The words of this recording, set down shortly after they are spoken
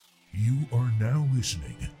You are now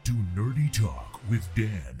listening to Nerdy Talk with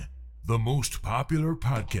Dan, the most popular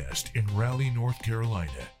podcast in Raleigh, North Carolina,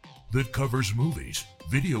 that covers movies,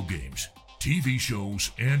 video games, TV shows,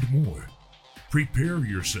 and more. Prepare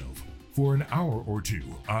yourself for an hour or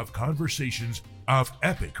two of conversations of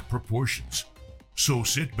epic proportions. So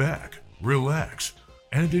sit back, relax,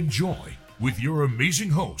 and enjoy with your amazing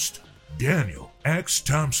host, Daniel X.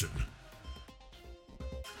 Thompson.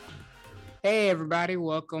 Hey everybody,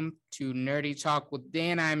 welcome to Nerdy Talk with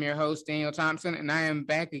Dan. I'm your host, Daniel Thompson, and I am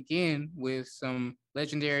back again with some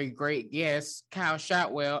legendary great guests, Kyle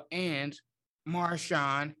Shotwell and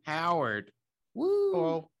Marshawn Howard.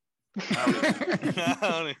 Woo!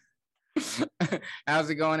 Hello. How's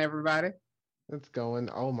it going, everybody? It's going.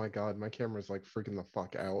 Oh my god, my camera's like freaking the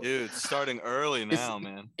fuck out. Dude, it's starting early now,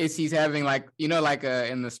 man. He's having like, you know, like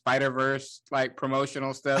in the Spider-Verse like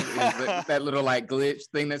promotional stuff, that little like glitch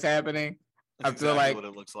thing that's happening. That's I feel exactly like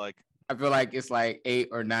what it looks like. I feel like it's like 8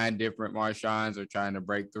 or 9 different Marshawns are trying to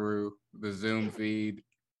break through the Zoom feed.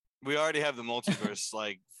 We already have the multiverse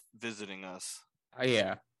like visiting us.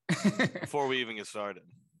 Yeah. Before we even get started.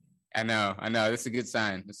 I know. That's a good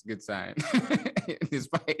sign. That's a good sign.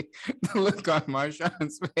 Despite the look on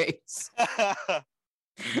Marshawn's face.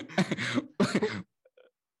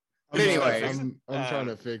 But anyway, I'm trying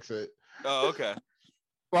to fix it. Oh, okay.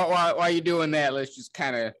 While you're doing that, let's just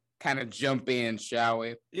kind of jump in, shall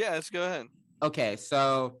we? Yeah, let's go ahead. Okay,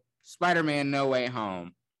 so Spider-Man: No Way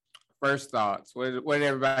Home. First thoughts. What did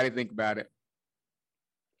everybody think about it?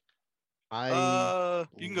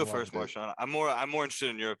 You can go first, Marshawn. I'm more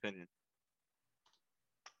interested in your opinion.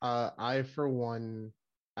 I for one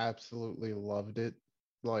absolutely loved it.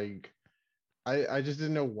 Like, I just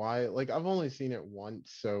didn't know why. Like, I've only seen it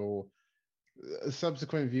once, so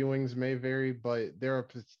subsequent viewings may vary, but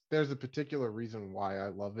there's a particular reason why I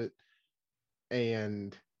love it.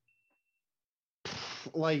 And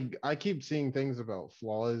like, I keep seeing things about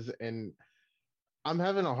flaws, and I'm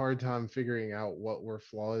having a hard time figuring out what were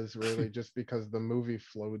flaws really, just because the movie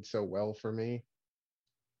flowed so well for me.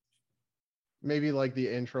 Maybe like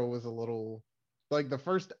the intro was a little, like the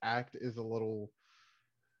first act is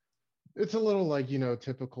it's a little like, you know,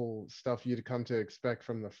 typical stuff you'd come to expect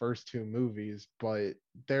from the first two movies, but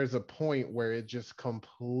there's a point where it just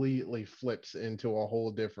completely flips into a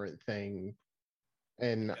whole different thing.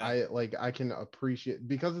 And yeah. I can appreciate,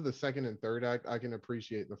 because of the second and third act, I can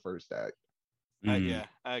appreciate the first act. Yeah,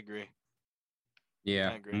 I agree. Yeah,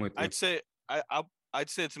 I agree. I'd say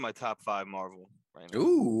it's in my top 5 Marvel right now.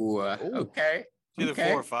 Ooh. Okay. Either 4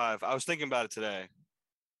 or 5. I was thinking about it today.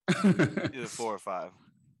 Either 4 or 5.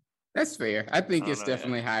 That's fair. I think it's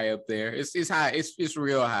definitely high up there. It's high. It's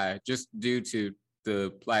real high, just due to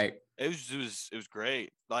the like. It was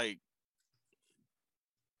great. Like,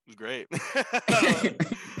 it was great.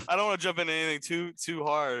 I don't want to jump into anything too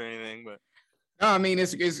hard or anything, but. No, I mean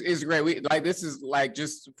it's great. We like, this is like,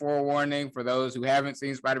 just forewarning for those who haven't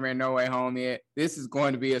seen Spider-Man: No Way Home yet. This is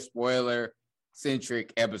going to be a spoiler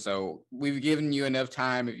centric episode. We've given you enough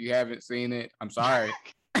time. If you haven't seen it, I'm sorry.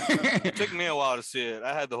 It took me a while to see it.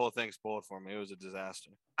 I had the whole thing spoiled for me. It was a disaster.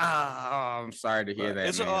 Oh, I'm sorry to hear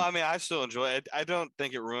that. I mean, I still enjoy it. I don't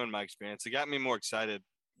think it ruined my experience. It got me more excited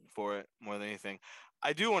for it more than anything.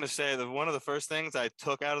 I do want to say that one of the first things I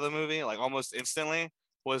took out of the movie, like almost instantly,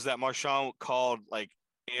 was that Marshawn called like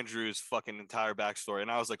Andrew's fucking entire backstory.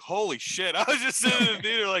 And I was like, holy shit. I was just sitting in the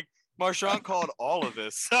theater like, Marshawn called all of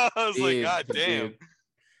this. I was like, God damn.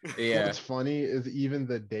 Yeah. What's funny is even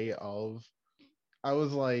the day of, I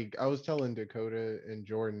was telling Dakota and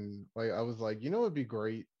Jordan, like, I was like, you know, it'd be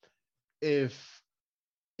great if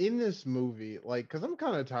in this movie, like, because I'm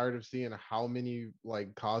kind of tired of seeing how many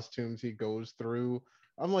like costumes he goes through.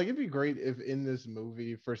 I'm like, it'd be great if in this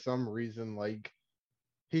movie, for some reason, like,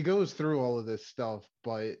 he goes through all of this stuff,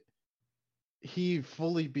 but he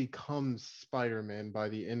fully becomes Spider-Man by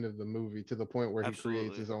the end of the movie, to the point where he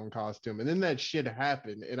creates his own costume. And then that shit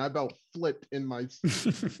happened, and I about flipped in my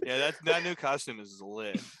seat. Yeah, that new costume is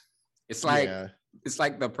lit. It's like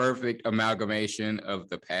the perfect amalgamation of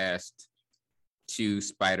the past to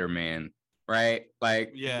Spider-Man, right?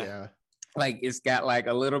 Like, yeah. Like, it's got like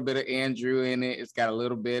a little bit of Andrew in it. It's got a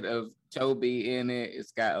little bit of Toby in it.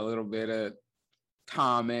 It's got a little bit of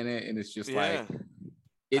Tom in it, and it's just like,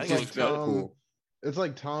 it just felt cool. It's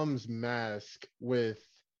like Tom's mask with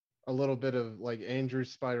a little bit of like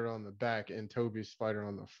Andrew's spider on the back and Toby's spider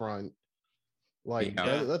on the front. Like,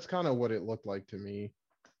 that's kind of what it looked like to me.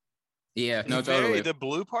 Yeah, no, totally. The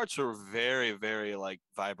blue parts are very, very like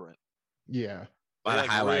vibrant. Yeah, a lot of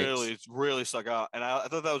highlights. Really stuck out, and I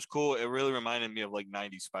thought that was cool. It really reminded me of like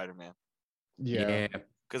 '90s Spider-Man. Yeah.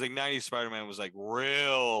 because like 90s Spider-Man was like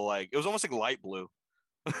real, like it was almost like light blue.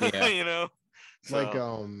 Yeah. You know? Like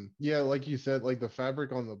So, yeah, like you said, like the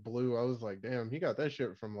fabric on the blue, I was like, damn, he got that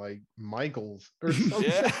shit from like Michaels or something.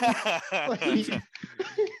 yeah. Like, it's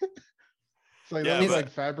like that Yeah, was but like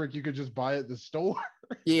fabric you could just buy at the store.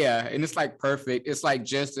 Yeah, and it's like perfect. It's like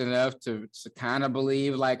just enough to kind of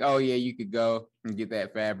believe, like, oh yeah, you could go and get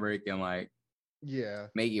that fabric and like Yeah.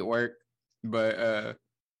 make it work. But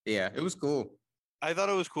yeah, it was cool. I thought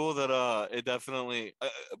it was cool that it definitely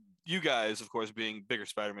you guys, of course, being bigger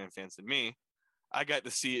Spider-Man fans than me, I got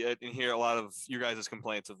to see it and hear a lot of your guys'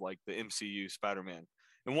 complaints of like the MCU Spider-Man.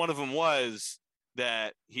 And one of them was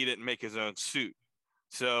that he didn't make his own suit.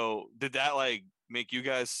 So did that like make you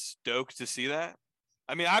guys stoked to see that?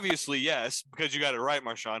 I mean, obviously, yes, because you got it right,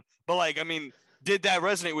 Marshawn. But like, I mean, did that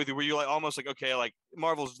resonate with you? Were you like almost like, okay, like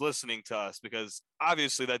Marvel's listening to us? Because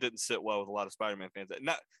obviously that didn't sit well with a lot of Spider-Man fans.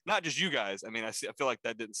 Not just you guys. I mean, I feel like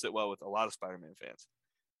that didn't sit well with a lot of Spider-Man fans.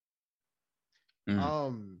 Sorry,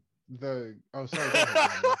 go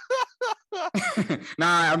ahead.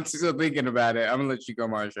 Nah, I'm still thinking about it. I'm gonna let you go,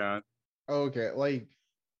 Marshawn. Okay, like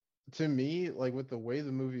to me, like with the way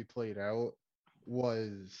the movie played out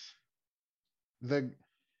was the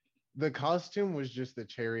costume was just the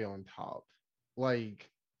cherry on top. Like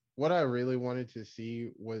what I really wanted to see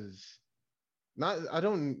was not I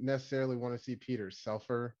don't necessarily want to see Peter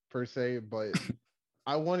suffer per se, but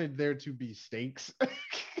I wanted there to be stakes.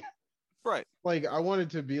 Right. Like I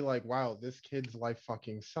wanted to be like, wow, this kid's life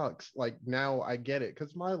fucking sucks. Like now I get it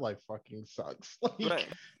because my life fucking sucks. Like Right.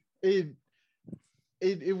 it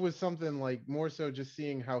it was something like more so just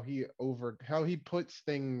seeing how he puts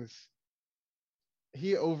things,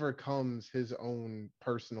 he overcomes his own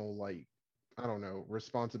personal, like, I don't know,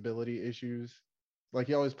 responsibility issues. Like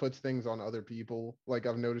he always puts things on other people, like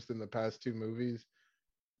I've noticed in the past two movies,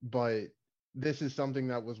 but this is something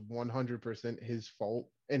that was 100% his fault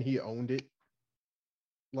and he owned it.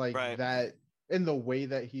 Like Right. that, and the way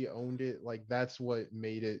that he owned it, like that's what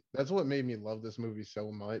made me love this movie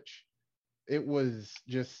so much. It was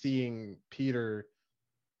just seeing Peter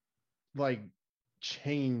like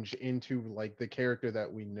change into like the character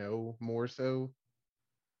that we know more so,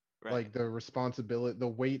 Right. like the responsibility, the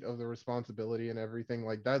weight of the responsibility and everything.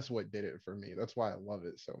 Like that's what did it for me. That's why I love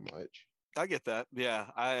it so much. I get that. Yeah,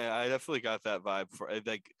 I definitely got that vibe for it.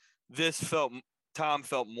 Like Tom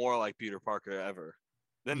felt more like Peter Parker ever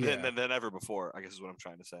than ever before, I guess is what I'm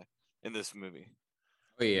trying to say in this movie.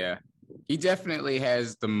 Oh yeah, he definitely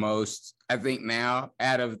has the most. I think now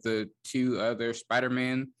out of the two other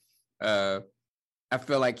Spider-Man, I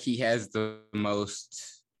feel like he has the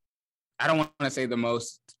most. I don't want to say the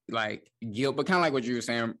most like guilt, but kind of like what you were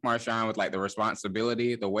saying, Marshawn, with like the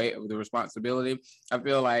responsibility, the weight of the responsibility. I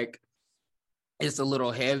feel like it's a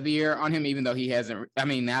little heavier on him, even though he hasn't. I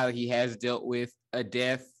mean, now that he has dealt with a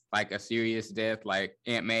death, like a serious death, like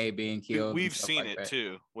Aunt May being killed. We've seen it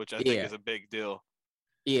too, which I think Yeah. is a big deal.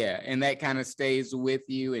 Yeah, and that kind of stays with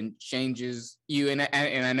you and changes you. And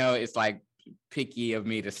I know it's like picky of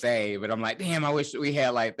me to say, but I'm like, damn, I wish we had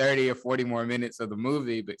like 30 or 40 more minutes of the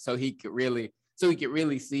movie, but so we could really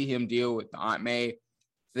see him deal with the Aunt May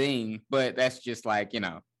thing. But that's just like,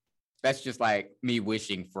 that's just like me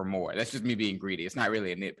wishing for more. That's just me being greedy. It's not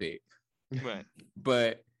really a nitpick. Right.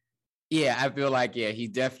 But yeah, I feel like, yeah, he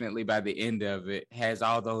definitely by the end of it has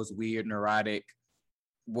all those weird neurotic,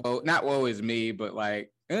 well, not woe is me, but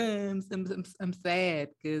like, I'm sad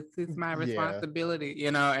because it's my responsibility,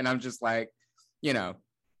 and I'm just like,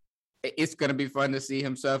 it's going to be fun to see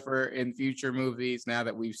him suffer in future movies now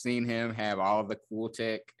that we've seen him have all the cool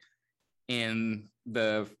tech in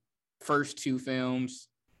the first two films,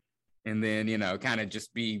 and then, kind of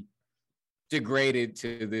just be degraded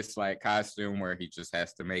to this like costume where he just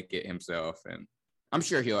has to make it himself. And I'm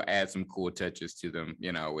sure he'll add some cool touches to them,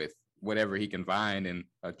 with whatever he can find in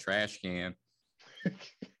a trash can.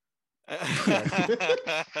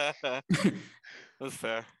 That's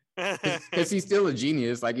fair. Because he's still a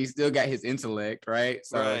genius. Like, he's still got his intellect, right?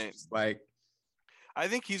 So Right. It's just like, I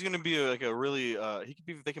think he's gonna be like a really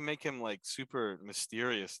they can make him like super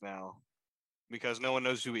mysterious now because no one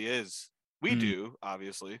knows who he is. We do,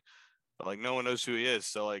 obviously, but like no one knows who he is.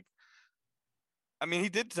 So like, I mean, he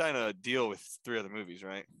did sign a deal with 3 other movies,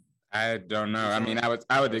 right? I don't know. I mean, I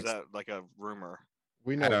Or would is that like a rumor?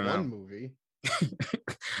 We I know don't know. one movie.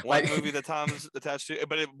 One movie that Tom's attached to,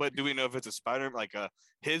 but do we know if it's a Spider like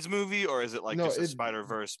his movie or is it like just a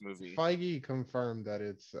Spider-Verse movie? Feige confirmed that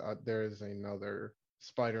it's there is another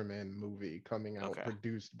Spider-Man movie coming out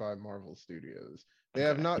produced by Marvel Studios. They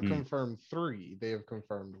have not confirmed 3. They have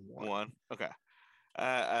confirmed 1. Okay.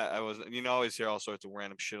 I was, always hear all sorts of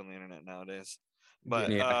random shit on the internet nowadays.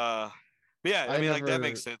 But yeah, I mean, like that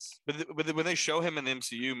makes sense. But when they show him in the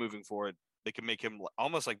MCU moving forward, they can make him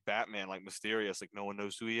almost like Batman, like mysterious, like no one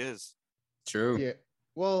knows who he is. True. Yeah.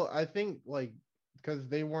 Well, I think like because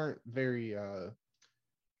they weren't very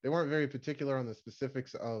particular on the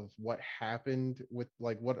specifics of what happened with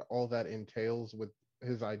like what all that entails with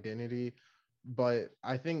his identity. But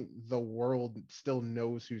I think the world still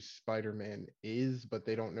knows who Spider-Man is, but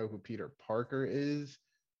they don't know who Peter Parker is.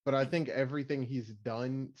 But I think everything he's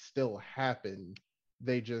done still happened.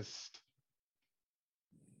 They just,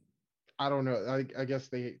 I don't know. I guess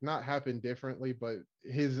they not happen differently, but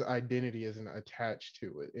his identity isn't attached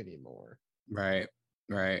to it anymore. Right.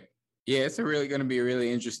 Yeah, it's going to be a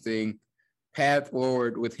really interesting path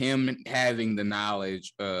forward with him having the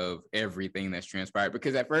knowledge of everything that's transpired.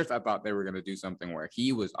 Because at first I thought they were going to do something where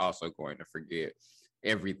he was also going to forget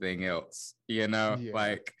everything else,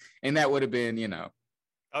 like, and that would have been, that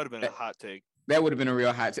would have been a hot take. That would have been a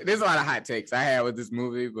real hot take. There's a lot of hot takes I had with this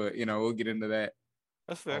movie, but we'll get into that.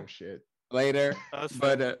 That's fair. Oh shit. Later.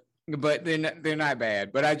 But they're not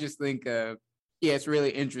bad. But I just think, it's really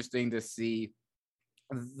interesting to see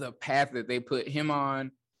the path that they put him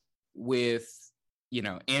on with,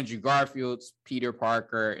 Andrew Garfield's Peter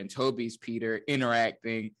Parker and Tobey's Peter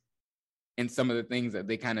interacting, and some of the things that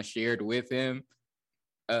they kind of shared with him.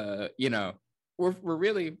 We're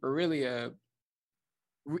really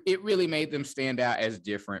it really made them stand out as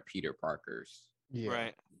different Peter Parkers. Yeah.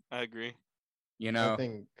 Right. I agree. I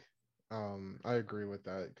think I agree with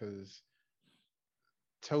that because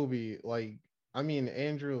Tobey,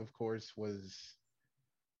 Andrew, of course, was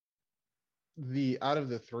out of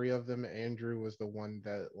the three of them, Andrew was the one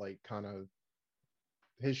that kind of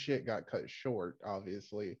his shit got cut short,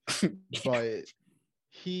 obviously. But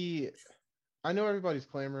I know everybody's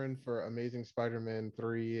clamoring for Amazing Spider-Man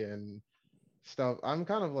 3 and stuff. I'm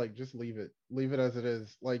kind of just leave it as it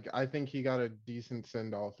is. I think he got a decent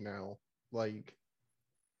send-off now.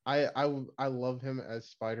 I love him as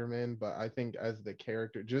Spider-Man, but I think as the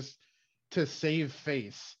character, just to save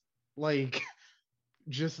face,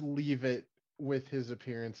 just leave it with his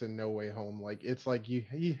appearance in No Way Home. It's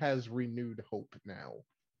he has renewed hope now.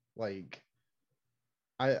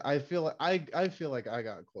 I feel like I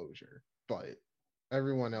got closure, but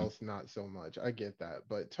everyone else not so much. I get that,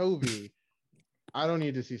 but Tobey, I don't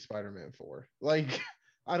need to see Spider-Man 4.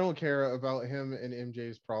 I don't care about him and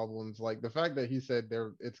MJ's problems. The fact that he said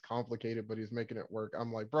it's complicated, but he's making it work.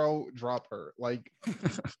 I'm like, bro, drop her.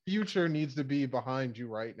 Future needs to be behind you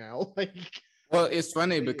right now. Well, it's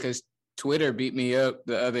funny because Twitter beat me up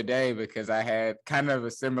the other day because I had kind of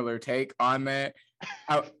a similar take on that.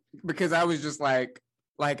 Because I was just all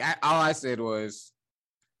I said was,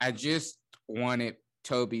 I just wanted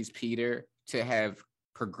Tobey's Peter to have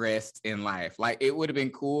progressed in life. It would have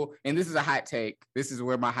been cool. And this is a hot take. This is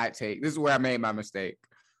where I made my mistake.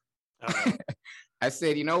 I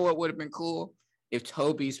said, you know what would have been cool? If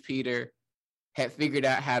Tobey's Peter had figured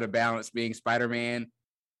out how to balance being Spider-Man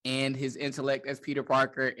and his intellect as Peter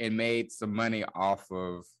Parker and made some money off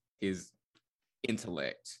of his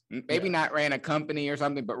intellect. Maybe not ran a company or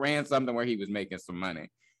something, but ran something where he was making some money.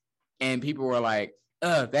 And people were like,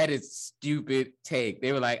 that is stupid take.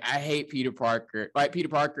 They were like, I hate Peter Parker. Peter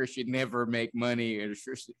Parker should never make money or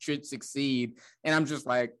should succeed. And I'm just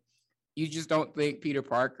like, you just don't think Peter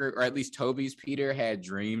Parker, or at least Tobey's Peter, had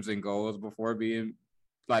dreams and goals before being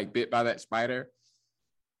bit by that spider?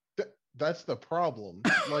 That's the problem.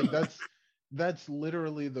 That's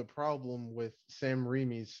literally the problem with Sam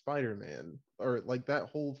Raimi's Spider-Man, or that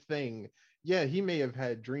whole thing. Yeah, he may have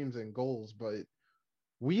had dreams and goals, but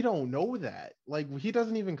we don't know that. He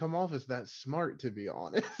doesn't even come off as that smart, to be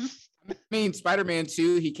honest. I mean, Spider-Man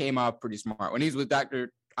 2, he came off pretty smart. When he's with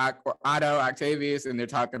Dr. Otto Octavius and they're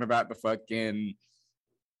talking about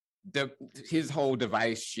his whole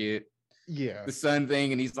device shit. Yeah. The sun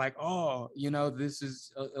thing. And he's like, oh, this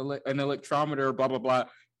is an electrometer, blah, blah, blah.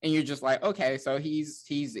 And you're just like, okay, so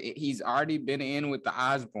he's already been in with the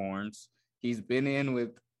Osborns. He's been in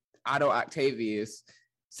with Otto Octavius.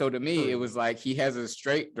 So to me, it was he has a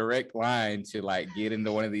straight, direct line to get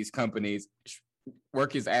into one of these companies,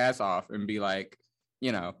 work his ass off, and be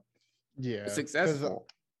successful.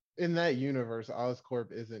 In that universe,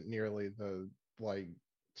 Oscorp isn't nearly the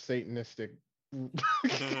Satanistic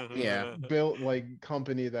built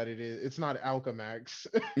company that it is. It's not Alchemax.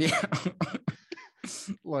 Yeah.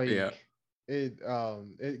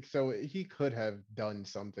 So he could have done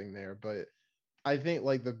something there, but I think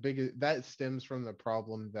the biggest that stems from the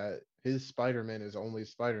problem that his Spider-Man is only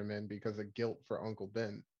Spider-Man because of guilt for Uncle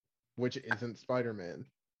Ben, which isn't Spider-Man.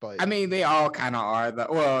 But I mean, they all kind of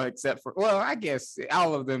are except for I guess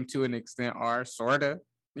all of them to an extent are sorta.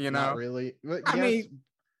 not really. But I yes, mean,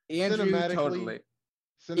 Andrew cinematically, totally.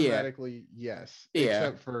 cinematically, yes, Yeah.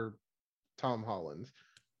 except for Tom Holland's.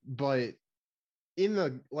 But in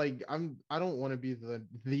the I don't want to be the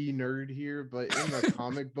nerd here, but in the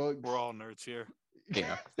comic books, We're all nerds here.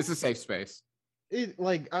 Yeah, it's a safe space.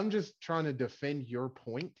 I'm just trying to defend your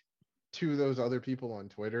point to those other people on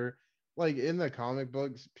Twitter. Like in the comic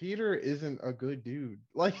books, Peter isn't a good dude.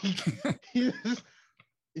 Like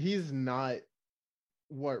he's not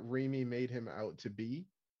what Raimi made him out to be.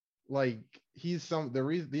 Like he's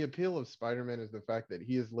the appeal of Spider-Man is the fact that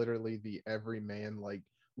he is literally the everyman. Like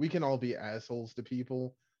we can all be assholes to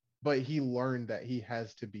people, but he learned that he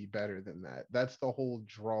has to be better than that. That's the whole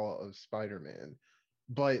draw of Spider-Man.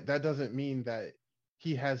 But that doesn't mean that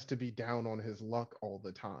he has to be down on his luck all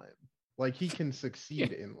the time. Like he can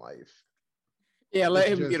succeed in life. Yeah, let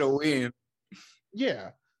him get a win. Yeah.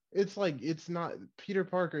 It's like it's not Peter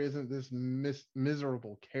Parker isn't this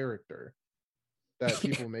miserable character that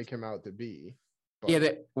people make him out to be. But. Yeah,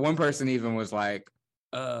 that one person even was like,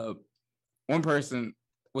 one person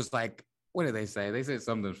was like, what did they say? They said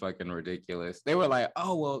something fucking ridiculous. They were like,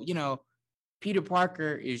 oh well, Peter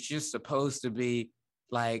Parker is just supposed to be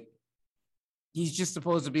like, he's just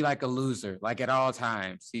supposed to be like a loser, like at all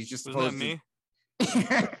times. He's just supposed to.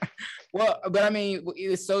 Well, but I mean,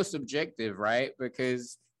 it's so subjective, right?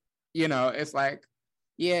 Because it's like,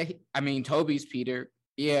 yeah, I mean, Toby's Peter,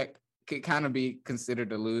 yeah, could kind of be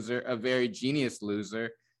considered a loser, a very genius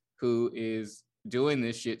loser who is doing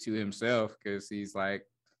this shit to himself because he's like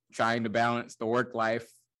trying to balance the work life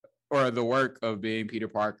or the work of being Peter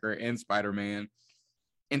Parker and Spider-Man.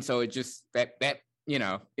 And so it just that in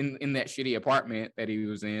that shitty apartment that he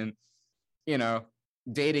was in,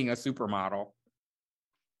 dating a supermodel.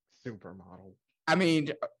 I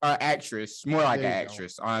mean, actress, more like an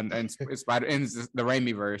actress in Spider in the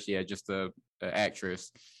Raimiverse, yeah, just the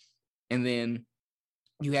actress. And then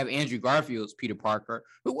you have Andrew Garfield's Peter Parker,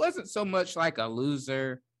 who wasn't so much like a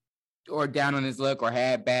loser or down on his luck or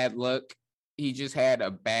had bad luck. He just had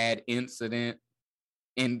a bad incident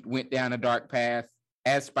and went down a dark path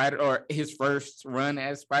as his first run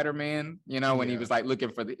as Spider-Man, when he was like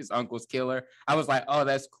looking for his uncle's killer. I was like, oh,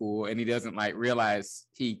 that's cool. And he doesn't like realize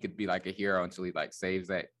he could be like a hero until he like saves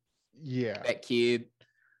that kid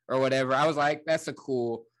or whatever. I was like, that's a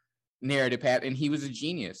cool narrative path. And he was a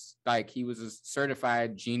genius. Like he was a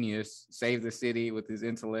certified genius, saved the city with his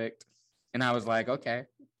intellect. And I was like, okay,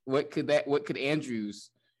 what could Andrew's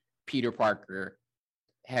Peter Parker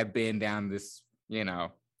have been down this,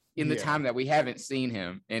 in the time that we haven't seen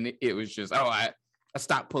him? And it was just, I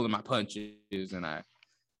stopped pulling my punches and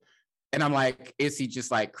I'm like, is he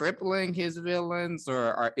just like crippling his villains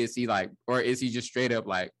or is he just straight up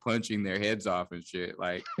like punching their heads off and shit?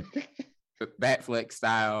 Like Batfleck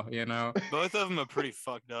style, Both of them are pretty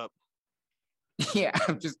fucked up. Yeah,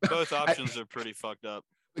 both options are pretty fucked up.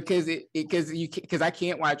 Because I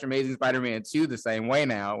can't watch Amazing Spider-Man 2 the same way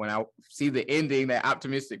now when I see the ending, that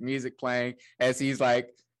optimistic music playing as he's like,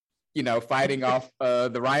 fighting off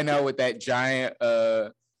the Rhino with that giant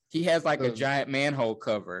he has like a giant manhole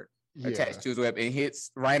cover attached to his web and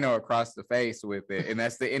hits Rhino across the face with it, and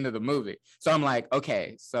that's the end of the movie. So I'm like,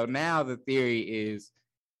 okay, so now the theory is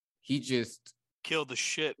he just killed the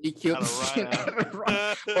shit. He killed the shit out of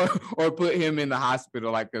Rhino, or put him in the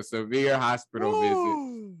hospital, like a severe hospital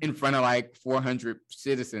visit in front of like 400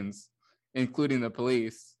 citizens, including the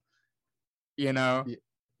police. Yeah,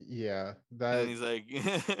 that. And he's like,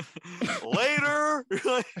 later.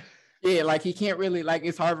 Yeah, like he can't really, like,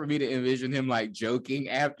 it's hard for me to envision him like joking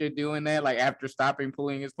after doing that, like after stopping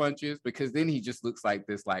pulling his punches, because then he just looks like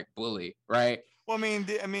this like bully, right? Well, I mean,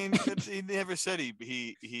 he never said he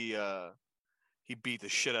beat the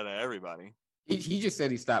shit out of everybody. He just said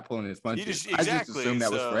he stopped pulling his punches. I just assumed that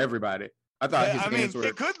was for everybody. I thought his hands were.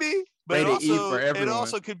 It could be, but it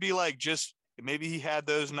also could be like just maybe he had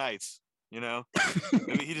those nights.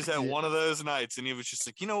 Maybe he just had one of those nights, and he was just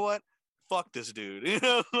like, you know what? Fuck this dude. He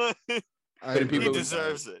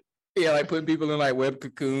deserves it. Yeah, like putting people in like web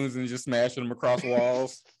cocoons and just smashing them across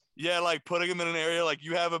walls. Yeah, like putting them in an area like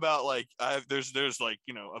you have about like there's like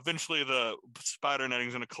eventually the spider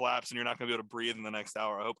netting's gonna collapse and you're not gonna be able to breathe in the next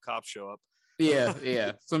hour. I hope cops show up.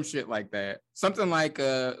 Yeah, some shit like that. Something like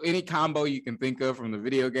any combo you can think of from the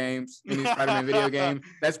video games, any Spider-Man video game.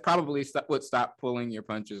 That's probably what Stop Pulling Your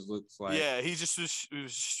Punches looks like. Yeah, he just was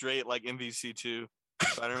straight like MVC2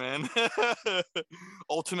 Spider-Man.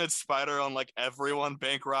 Ultimate Spider on like everyone,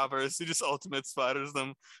 bank robbers. He just ultimate spiders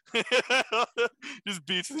them. Just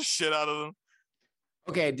beats the shit out of them.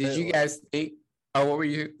 Okay, did you guys think Oh, what were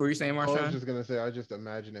you saying, I was Marshawn? just gonna say, I just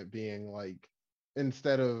imagine it being like,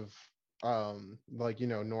 instead of like,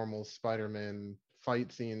 normal Spider-Man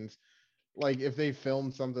fight scenes, like if they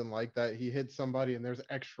filmed something like that, he hits somebody and there's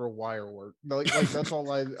extra wire work. Like that's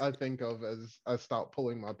all I think of as I stop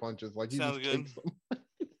pulling my punches. Like he Sounds just good. kicks them.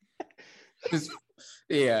 Just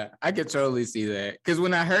yeah, I could totally see that. Because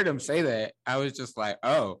when I heard him say that, I was just like,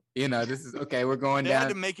 oh, this is okay. We're going They had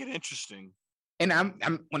to down, make it interesting. and I'm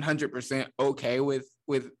 100% okay with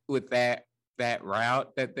that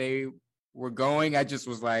route that they were going. I just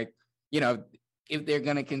was like, if they're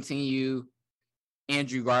gonna continue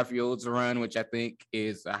Andrew Garfield's run, which I think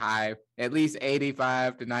is a high, at least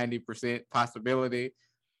 85 to 90% possibility.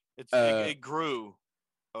 It grew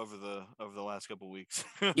over the last couple of weeks.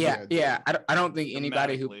 Yeah. I don't think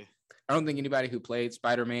Dramatically. anybody who played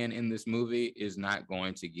Spider-Man in this movie is not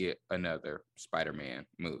going to get another Spider-Man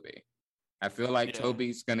movie. I feel like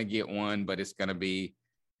Tobey's gonna get one, but it's gonna be,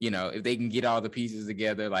 if they can get all the pieces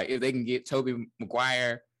together, like if they can get Tobey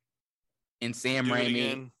Maguire and Sam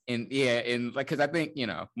Raimi, and like, because I think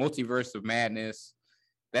Multiverse of Madness,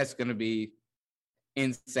 that's gonna be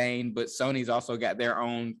insane. But Sony's also got their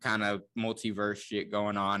own kind of multiverse shit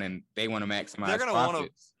going on, and they want to maximize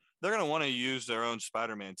profits. They're gonna want to use their own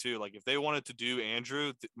Spider-Man too. Like if they wanted to do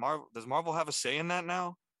Andrew, does Marvel have a say in that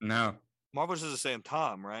now? No, Marvel just has a say in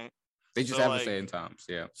Tom, right? They just have a say in Tom's,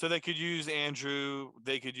 yeah. So they could use Andrew,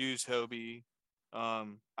 they could use Tobey.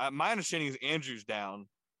 My understanding is Andrew's down,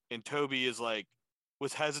 and Tobey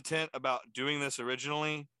was hesitant about doing this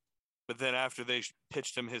originally, but then after they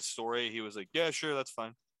pitched him his story, he was like, "Yeah, sure, that's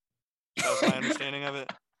fine." That was my understanding of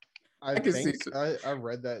it. I think I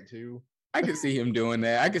read that too. I could see him doing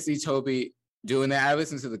that. I could see Tobey doing that. I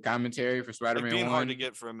listened to the commentary for Spider-Man 1. Being hard to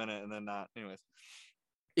get for a minute and then not. Anyways.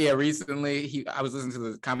 Yeah, recently I was listening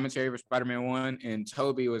to the commentary for Spider-Man 1, and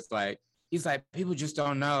Tobey was like, he's like, people just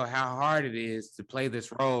don't know how hard it is to play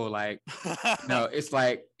this role. Like,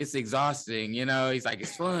 it's exhausting, He's like,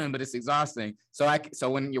 it's fun, but it's exhausting. So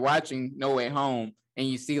when you're watching No Way Home and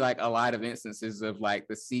you see like a lot of instances of like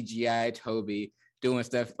the CGI Tobey doing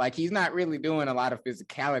stuff, like he's not really doing a lot of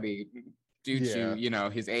physicality due to,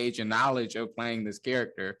 his age and knowledge of playing this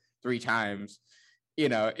character 3 times.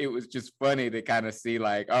 It was just funny to kind of see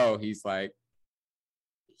like, oh, he's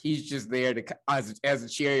just there to as a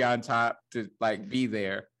cherry on top to like be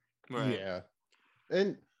there. Right. Yeah.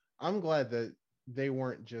 And I'm glad that they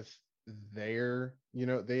weren't just there.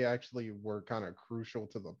 They actually were kind of crucial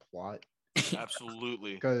to the plot.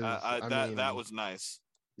 Absolutely. Because that was nice.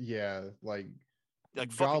 Yeah, like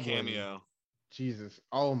fucking cameo. Jesus.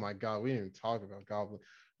 Oh my God, we didn't even talk about Goblin.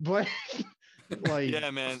 But like, yeah,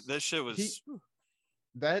 man, that shit was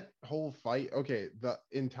that whole fight. Okay, the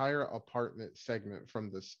entire apartment segment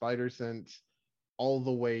from the spider sense all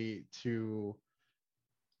the way to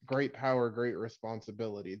great power, great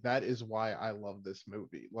responsibility. That is why I love this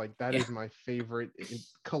movie. Like that is my favorite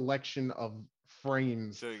collection of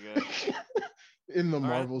frames in the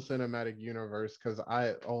Marvel Cinematic Universe. Because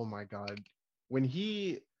oh my God, when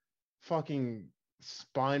he fucking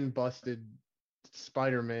spine busted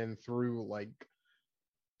Spider-Man through like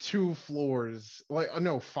 2 floors, like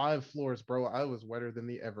no 5 floors, bro. I was wetter than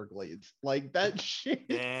the Everglades. Like that shit.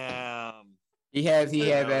 Damn. He had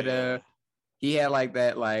that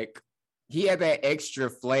extra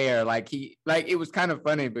flair. Like it was kind of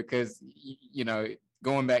funny because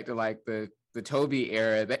going back to like the Tobey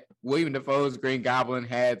era, that William Dafoe's Green Goblin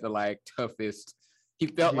had the like toughest. He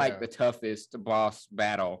felt like the toughest boss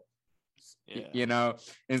battle.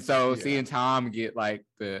 And so seeing Tom get like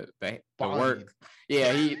the work,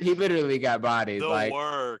 he literally got bodied. The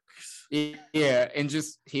works. Yeah, and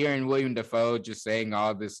just hearing William Dafoe just saying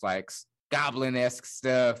all this like Goblin-esque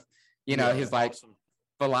stuff, his like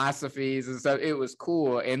philosophies and stuff. It was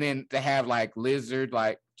cool. And then to have like Lizard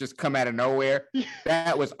like just come out of nowhere,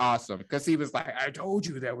 that was awesome. Because he was like, I told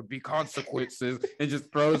you there would be consequences, and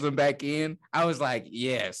just throws them back in. I was like,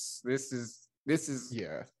 yes, this is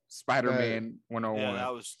Spider-Man 101.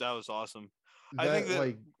 Yeah, that was awesome. I think that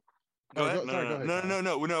like go ahead.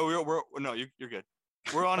 No, you're good.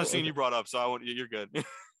 We're on a scene you brought up, so you're good.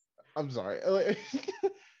 I'm sorry.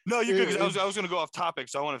 No, you're good, because I was gonna go off topic,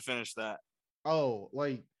 so I want to finish that. Oh,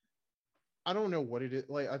 like I don't know what it is.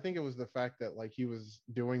 Like I think it was the fact that like he was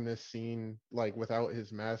doing this scene like without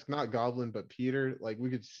his mask, not Goblin but Peter. Like we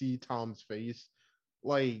could see Tom's face.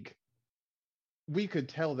 Like we could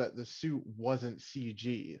tell that the suit wasn't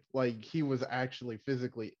CG. Like he was actually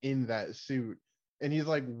physically in that suit, and he's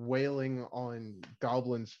like wailing on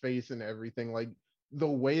Goblin's face and everything. Like the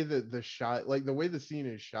way that the shot, like the way the scene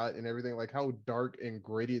is shot and everything, like how dark and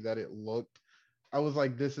gritty that it looked. I was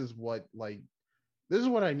like, this is what like this is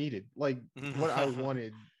what I needed. Like what I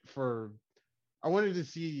wanted for I wanted to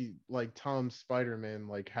see like Tom's Spider-Man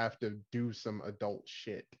like have to do some adult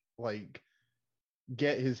shit. Like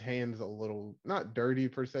get his hands a little not dirty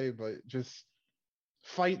per se, but just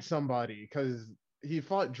fight somebody because he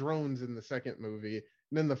fought drones in the second movie.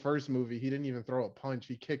 And then the first movie, he didn't even throw a punch.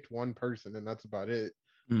 He kicked one person, and that's about it.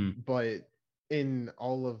 But in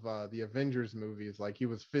all of the Avengers movies, like he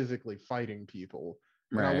was physically fighting people.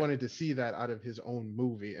 And I wanted to see that out of his own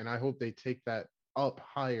movie. And I hope they take that up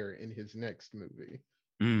higher in his next movie.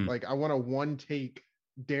 Like I want a one take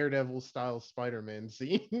Daredevil style Spider-Man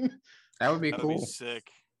scene. That would be That'd cool. be sick.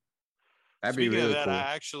 That'd Speaking be really of that, cool.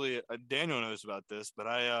 I actually Daniel knows about this, but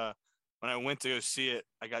I when I went to go see it,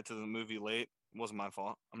 I got to the movie late. It wasn't my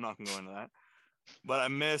fault. I'm not gonna go into that. But I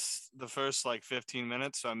missed the first like 15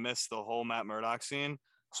 minutes, so I missed the whole Matt Murdock scene.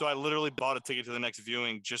 So I literally bought a ticket to the next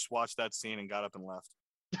viewing, just watched that scene, and got up and left.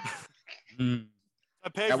 I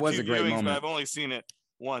paid That for was two a great viewings, moment. but I've only seen it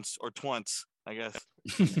once or twice, I guess,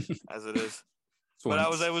 as it is. But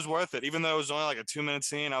it was worth it. Even though it was only like a 2-minute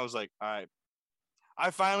scene, I was like, all right. I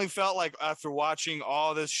finally felt like after watching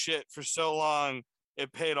all this shit for so long,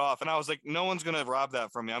 it paid off. And I was like, no one's going to rob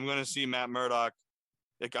that from me. I'm going to see Matt Murdock.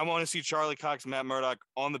 Like, I want to see Charlie Cox, Matt Murdock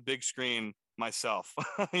on the big screen myself.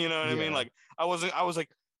 You know what I mean? Like, I was like,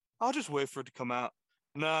 I'll just wait for it to come out.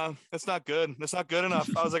 Nah, that's not good. That's not good enough.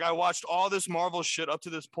 I was like, I watched all this Marvel shit up to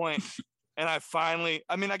this point, and I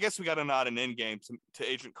guess we got a nod in Endgame to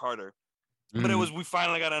Agent Carter. But we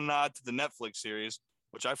finally got a nod to the Netflix series,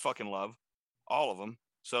 which I fucking love, all of them.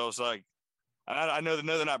 So it's like, I know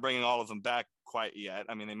they're not bringing all of them back quite yet.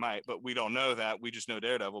 I mean, they might, but we don't know that. We just know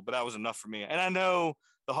Daredevil, but that was enough for me. And I know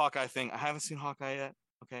the Hawkeye thing. I haven't seen Hawkeye yet,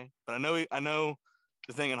 okay? But I know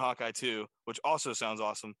the thing in Hawkeye too, which also sounds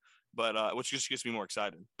awesome, but which just gets me more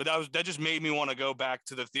excited. But that just made me want to go back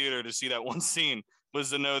to the theater to see that one scene, was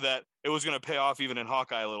to know that it was going to pay off even in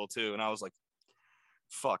Hawkeye a little too. And I was like,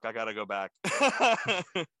 fuck, I gotta go back.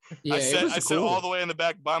 Yeah, I sat cool. all the way in the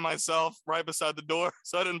back by myself, right beside the door,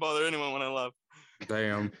 so I didn't bother anyone when I left.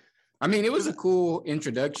 Damn. I mean, it was a cool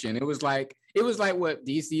introduction. It was like what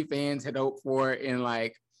DC fans had hoped for in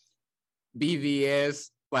like BVS,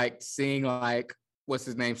 like seeing like what's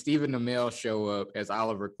his name, Stephen Amell show up as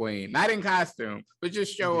Oliver Queen, not in costume, but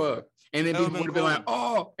just show up, and then people would have been like,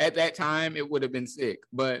 "Oh!" At that time, it would have been sick.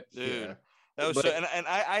 But dude, that was and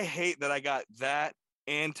I hate that I got that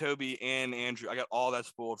and Toby and Andrew. I got all that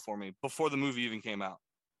spoiled for me before the movie even came out.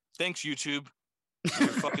 Thanks, YouTube. Your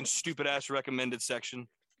fucking stupid ass recommended section.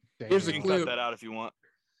 Here's you can cut that out if you want.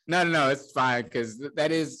 No, it's fine, because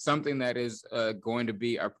that is something that is going to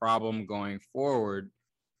be a problem going forward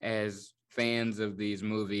as fans of these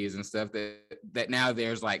movies and stuff, that now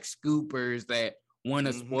there's like scoopers that want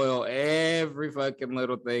to spoil every fucking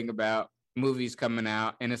little thing about movies coming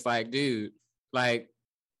out. And it's like, dude, like,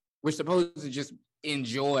 we're supposed to just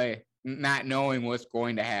enjoy not knowing what's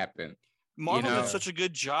going to happen. Marvel did such a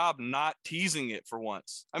good job not teasing it for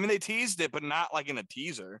once. I mean, they teased it, but not like in a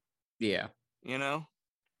teaser. Yeah. You know?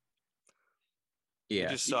 Yeah.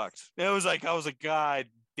 It just sucked. I was like, God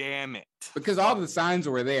damn it. Because all the signs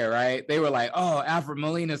were there, right? They were like, oh, Alfred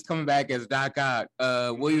Molina's coming back as Doc Ock.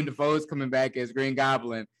 William Dafoe's coming back as Green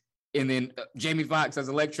Goblin. And then Jamie Foxx as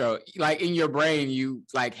Electro. Like, in your brain, you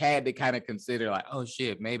like had to kind of consider like, oh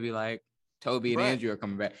shit, maybe like Toby and Andrew are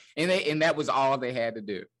coming back. And that was all they had to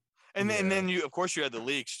do. And then you, of course, you had the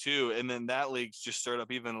leaks too. And then that leaks just stirred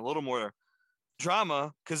up even a little more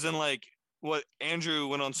drama. Cause then like what Andrew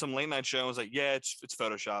went on some late night show and was like, yeah, it's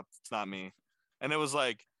Photoshop. It's not me. And it was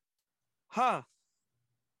like, huh.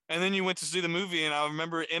 And then you went to see the movie. And I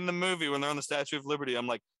remember in the movie when they're on the Statue of Liberty, I'm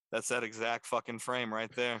like, that's that exact fucking frame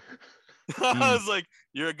right there. I was like,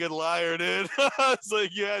 you're a good liar, dude. I was like,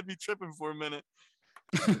 yeah, I'd be tripping for a minute.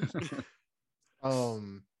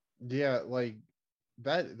 Yeah, like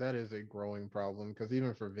that is a growing problem, because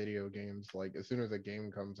even for video games, like as soon as a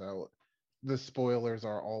game comes out, the spoilers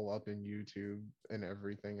are all up in YouTube and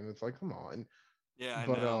everything, and it's like, come on. Yeah, I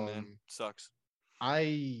know, man. Sucks.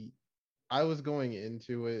 I was going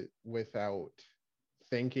into it without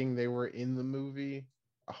thinking they were in the movie,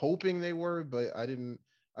 hoping they were, but I didn't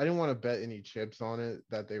want to bet any chips on it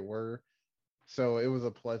that they were. So it was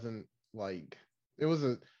a pleasant, like, it was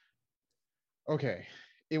a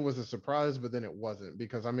surprise, but then it wasn't,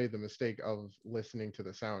 because I made the mistake of listening to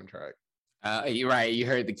the soundtrack. You're right. You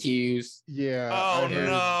heard the cues. Yeah. Oh,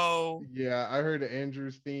 no. Yeah, I heard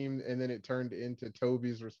Andrew's theme, and then it turned into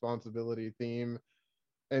Toby's Responsibility theme.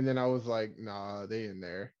 And then I was like, nah, they in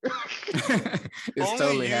there. It's Only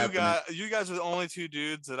totally happening. you guys are the only two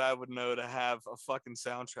dudes that I would know to have a fucking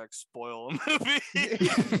soundtrack spoil a movie.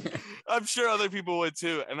 Yeah. I'm sure other people would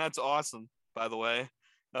too, and that's awesome, by the way.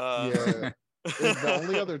 Yeah. The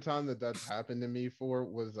only other time that that's happened to me for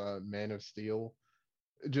was Man of Steel,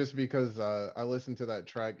 just because I listened to that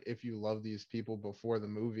track "If You Love These People" before the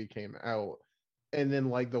movie came out, and then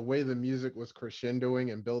like the way the music was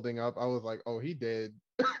crescendoing and building up, I was like, oh, he did.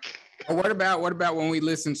 Or what about when we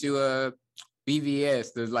listened to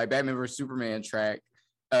BVS, the like Batman vs Superman track,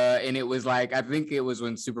 and it was like I think it was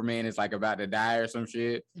when Superman is like about to die or some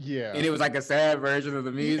shit, Yeah. and it was like a sad version of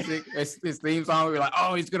the music. His theme song. We were like,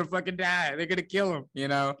 oh, he's gonna fucking die. They're gonna kill him, you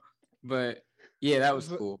know. But yeah, that was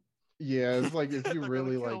cool. Yeah, it's like if you They're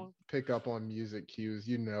really gonna like kill him. pick up on music cues,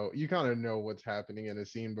 you kind of know what's happening in a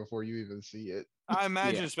scene before you even see it. I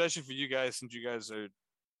imagine, Yeah. especially for you guys, since you guys are,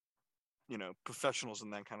 professionals in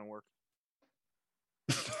that kind of work.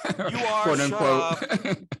 You are, quote shut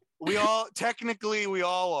unquote. We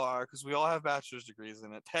all are, because we all have bachelor's degrees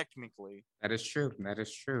in it. Technically, That is true. That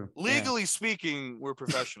is true. Yeah. legally speaking, we're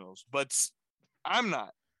professionals, but I'm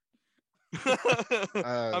not.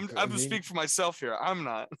 I'm I to mean- speak for myself here. I'm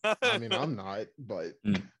not. I mean, I'm not, but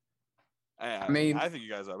I mean- I think you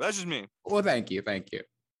guys are. That's just me. Well, thank you.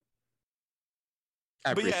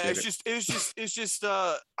 I But yeah, appreciate it's just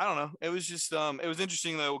I don't know. It was just it was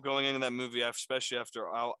interesting though going into that movie, especially after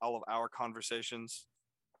all of our conversations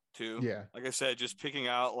too. yeah, Like I said, just picking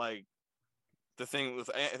out like the thing with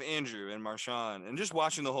Andrew and Marshawn, and just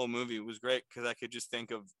watching the whole movie was great because I could just think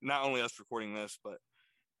of not only us recording this, but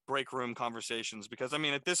break room conversations. Because I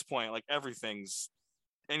mean, at this point, like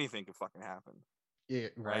anything could fucking happen, yeah,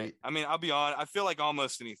 right. I mean, I'll be honest. I feel like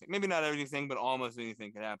almost anything, maybe not everything, but almost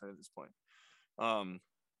anything can happen at this point.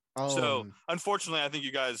 So unfortunately, I think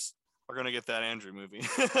you guys are gonna get that Andrew movie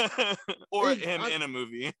or him in a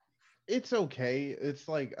movie. It's okay. It's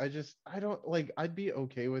like I don't like. I'd be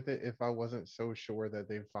okay with it if I wasn't so sure that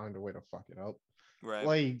they'd find a way to fuck it up. Right.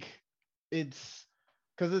 Like it's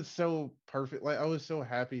because it's so perfect. Like I was so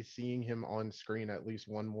happy seeing him on screen at least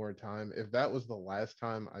one more time. If that was the last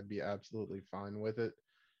time, I'd be absolutely fine with it.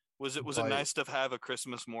 Was it but- nice to have a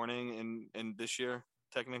Christmas morning in this year?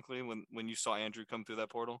 Technically, when you saw Andrew come through that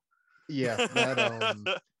portal. Yeah,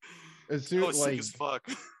 that as soon I was sick like as fuck.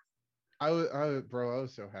 I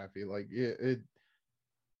was so happy. Like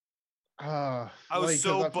I was like, 'cause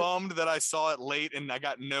so I feel- bummed that I saw it late and I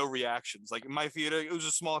got no reactions. Like in my theater, it was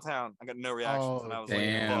a small town. I got no reactions, and I was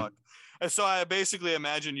damn. like, "Fuck!" And so I basically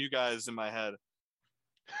imagine you guys in my head.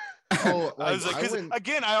 Oh, I was like, I 'cause went-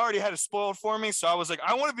 again, I already had it spoiled for me, so I was like,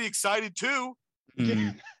 I want to be excited too,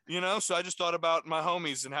 Mhm. So I just thought about my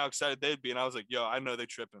homies and how excited they'd be, and I was like, yo, I know they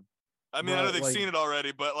tripping. I mean, I know Bro, they've like- seen it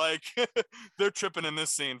already, but like, they're tripping in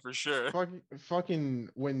this scene for sure. fucking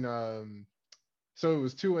when so it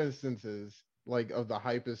was two instances like of the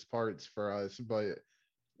hypest parts for us, but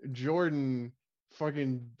Jordan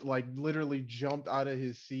fucking like literally jumped out of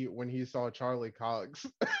his seat when he saw Charlie Cox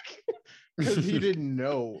because he didn't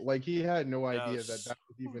know, like he had no idea Yes. that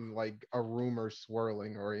was even like a rumor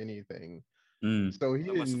swirling or anything. Mm. So he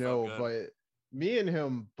That must didn't have felt know, good. but me and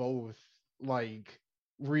him both like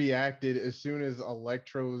reacted as soon as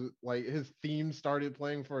Electro, like his theme started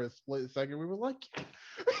playing for a split second. We were like,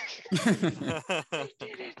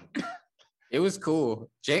 It was cool.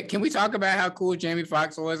 Can we talk about how cool Jamie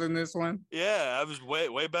Foxx was in this one? Yeah, I was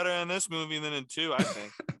way better in this movie than in 2, I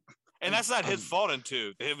think. And that's not his I'm- fault in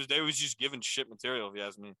 2. They was just giving shit material, if you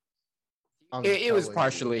ask me. I'm It was telling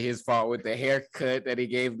partially you. his fault with the haircut that he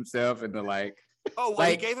gave himself and the like. Oh, well,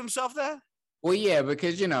 Like- he gave himself that? Well, yeah,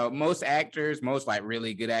 because most actors, most like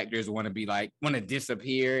really good actors want to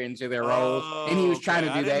disappear into their roles, and he was trying to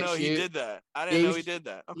do I didn't that know shit. he did that. I Yeah, didn't know he he was- did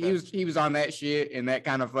that. Okay. He was on that shit, and that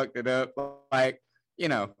kind of fucked it up. Like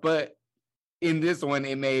but in this one,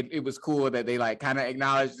 it was cool that they like kind of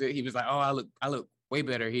acknowledged it. He was like, "Oh, I look way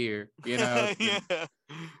better here," yeah.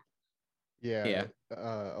 Yeah.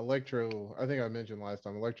 Electro, I think I mentioned last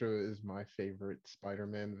time, Electro is my favorite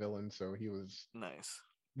Spider-Man villain. So he was Nice.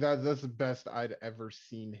 that's the best I'd ever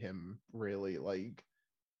seen him, really, like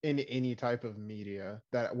in any type of media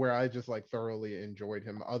that where I just like thoroughly enjoyed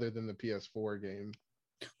him other than the PS4 game.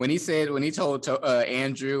 when he told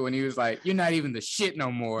Andrew, when he was like, "You're not even the shit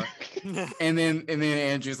no more," and then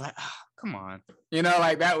Andrew's like, oh, "Come on,"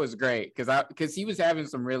 like that was great because he was having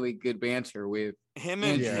some really good banter with him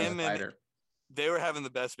Andrew Yeah. and Spider. they were having the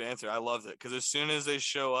best banter. I loved it because as soon as they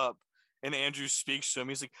show up and Andrew speaks to him,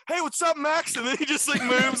 he's like, "Hey, what's up, Max?" And then he just like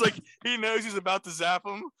moves like he knows he's about to zap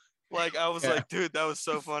him. Like I was Yeah. like, dude, that was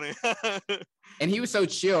so funny. And he was so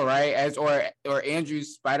chill, right? Or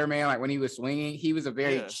Andrew's Spider-Man, like when he was swinging, he was a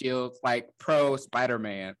very chill, like pro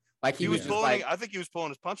Spider-Man. Like he was just pulling. like, I think he was pulling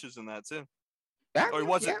his punches in that too. Or he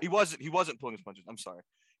wasn't. Yeah. He wasn't pulling his punches. I'm sorry.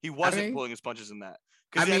 He wasn't pulling his punches in that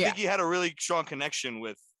because I think he had a really strong connection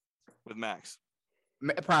with Max.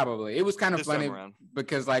 Probably. It was kind of funny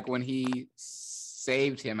because like when he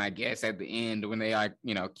saved him, I guess at the end when they like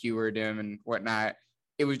cured him and whatnot,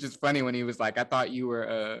 it was just funny when he was like, I thought you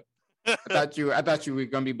were I thought you were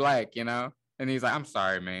gonna be black, and he's like, I'm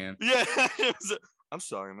sorry, man. Yeah, I'm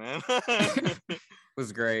sorry, man. It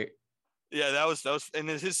was great. Yeah, that was and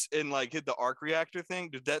the arc reactor thing.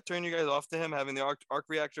 Did that turn you guys off to him having the arc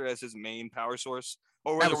reactor as his main power source,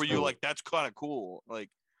 or were you like, that's kind of cool? Like,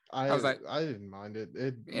 I was like, I didn't mind it.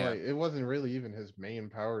 It wasn't really even his main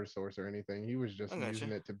power source or anything. He was just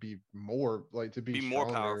using it to be more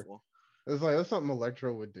more powerful. It's like that's something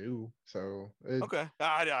Electro would do. So okay,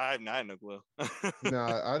 I had no clue.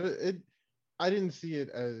 I didn't see it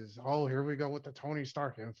as here we go with the Tony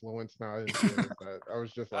Stark influence. No, I didn't see it as that. I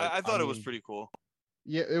was just like, I thought it was pretty cool.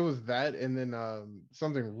 Yeah, it was that, and then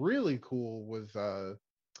something really cool was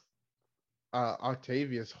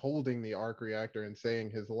Octavius holding the arc reactor and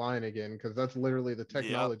saying his line again, because that's literally the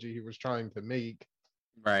technology he was trying to make.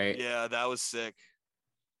 Right. Yeah, that was sick.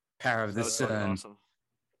 Power of the sun. Awesome.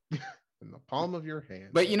 In the palm of your hand.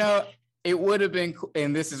 But it would have been,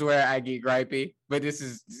 and this is where I get gripey, but this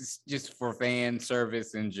is just for fan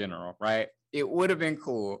service in general, right? It would have been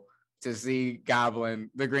cool to see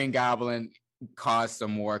the Green Goblin, cause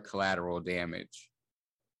some more collateral damage.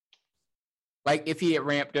 Like if he had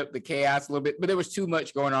ramped up the chaos a little bit, but there was too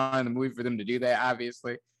much going on in the movie for them to do that,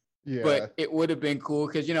 obviously. Yeah. But it would have been cool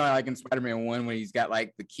because like in Spider-Man 1 when he's got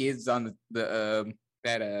like the kids on the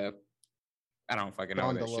I don't fucking know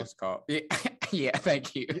what that shit's called. Yeah,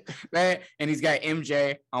 thank you. And he's got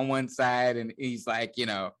MJ on one side, and he's like,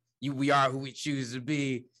 we are who we choose to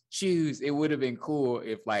be. Choose. It would have been cool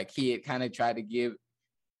if like he had kind of tried to give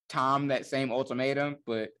Tom that same ultimatum,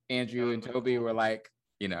 but Andrew and Toby were like,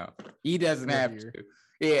 he doesn't have to.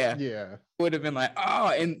 Yeah. Yeah. Would have been like,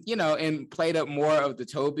 oh, and and played up more of the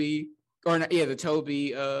Toby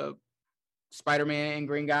Spider-Man and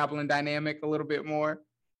Green Goblin dynamic a little bit more.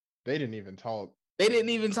 They didn't even talk.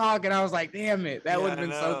 And I was like, damn it, that would have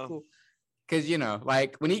been so cool. Because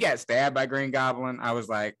like when he got stabbed by Green Goblin, I was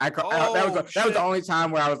like, that was the only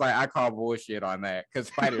time where I was like, I call bullshit on that because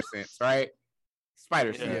Spider Sense, right?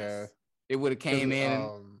 Spider Sense. Yeah. It would have came in.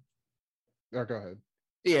 Go ahead.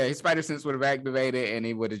 Yeah, his Spider Sense would have activated, and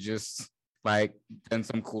he would have just like done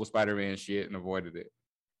some cool Spider-Man shit and avoided it.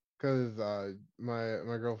 Because my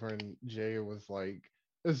girlfriend Jay was like,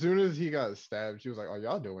 as soon as he got stabbed, she was like, "Oh,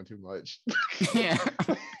 y'all doing too much." Yeah.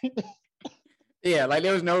 Yeah, like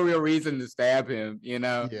there was no real reason to stab him,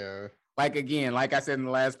 Yeah. Like again, like I said in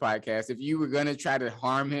the last podcast, if you were gonna try to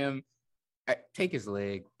harm him, take his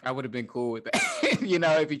leg. I would have been cool with that.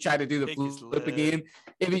 If he tried to do the flip again,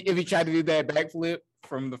 if he tried to do that backflip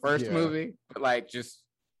from the first movie, but like just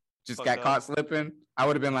got caught slipping, I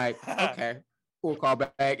would have been like, okay, cool, call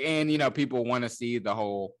back. And people want to see the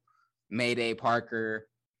whole Mayday Parker,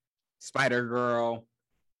 Spider-Girl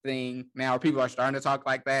thing now. People are starting to talk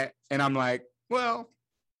like that, and I'm like, well,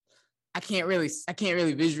 I can't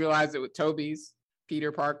really visualize it with Toby's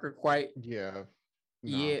Peter Parker quite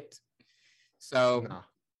yet. So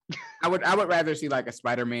I would rather see like a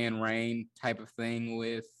Spider-Man Reign type of thing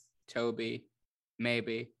with Toby,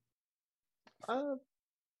 maybe.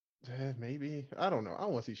 Maybe. I don't know. I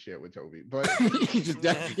don't want to see shit with Toby, but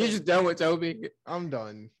you're just done with Toby. I'm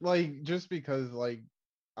done. Like just because like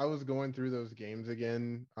I was going through those games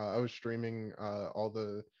again. I was streaming all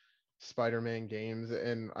the Spider-Man games,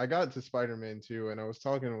 and I got to Spider-Man 2, and I was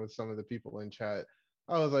talking with some of the people in chat.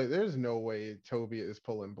 I was like, there's no way Toby is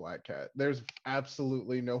pulling Black Cat. There's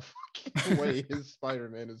absolutely no fucking way his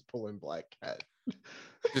Spider-Man is pulling Black Cat.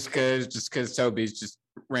 just because Toby's just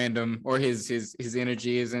random, or his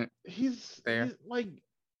energy isn't there.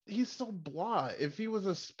 He's so blah. If he was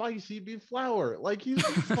a spice, he'd be flour. Like he's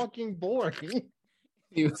fucking boring.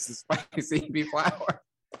 He was a spice, he'd be flour.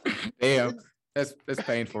 Damn, that's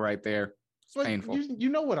painful right there. It's painful. You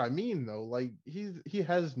know what I mean though. Like he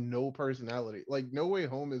has no personality. Like No Way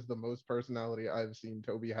Home is the most personality I've seen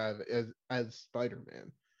Toby have as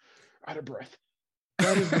Spider-Man. Out of breath.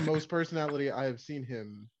 That is the most personality I have seen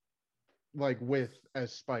him like with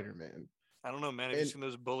as Spider-Man. I don't know, man. Have you seen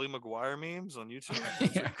those Bully Maguire memes on YouTube?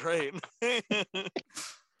 They're great.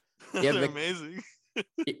 They're amazing.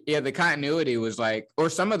 Yeah, the continuity was like, or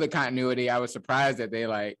some of the continuity, I was surprised that they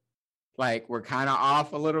like were kind of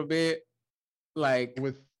off a little bit. Like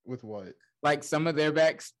with what? like some of their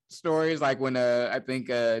backstories, like when I think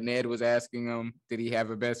Ned was asking him, did he have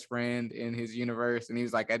a best friend in his universe, and he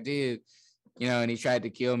was like, I did, and he tried to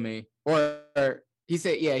kill me, or he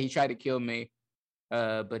said, yeah, he tried to kill me,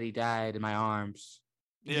 but he died in my arms.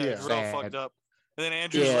 Yeah, it's real fucked up. And then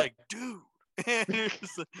Andrew's like, dude.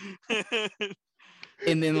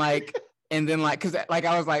 and then like, because like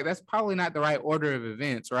I was like, that's probably not the right order of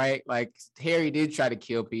events, right? Like Harry did try to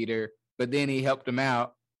kill Peter, but then he helped him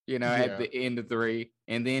out, at the end of 3,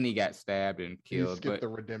 and then he got stabbed and killed. He skipped the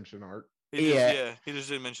redemption arc. He just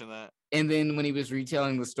didn't mention that. And then when he was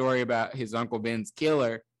retelling the story about his Uncle Ben's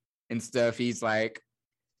killer and stuff, he's like,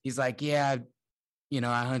 yeah,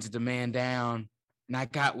 I hunted the man down and I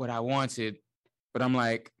got what I wanted, but I'm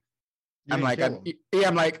like, you're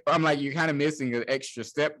kind of missing an extra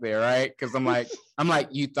step there, right? Because I'm like,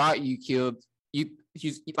 you thought you killed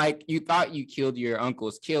your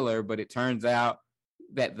uncle's killer, but it turns out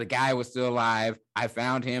that the guy was still alive. I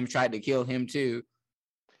found him, tried to kill him too.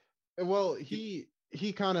 Well, he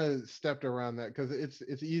kind of stepped around that because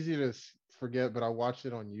it's easy to forget, but I watched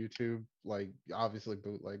it on YouTube, like obviously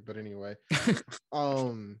bootleg, but anyway.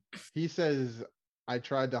 He says, I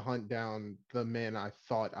tried to hunt down the man I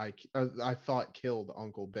thought killed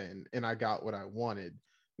Uncle Ben, and I got what I wanted.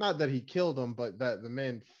 Not that he killed him, but that the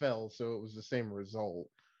man fell, so it was the same result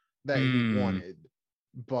that he wanted.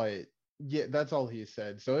 But yeah, that's all he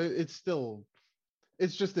said. So it's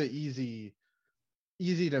just an easy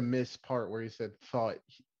to miss part where he said thought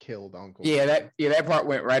he killed Uncle Ben. That part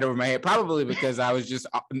went right over my head, probably because I was just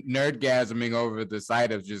nerdgasming over the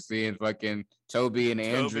sight of just seeing fucking Toby and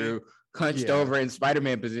Andrew hunched over in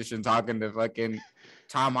Spider-Man position talking to fucking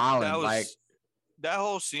Tom Holland. That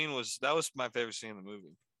whole scene was my favorite scene in the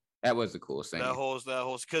movie. That was a cool scene. That whole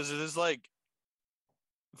because it is like,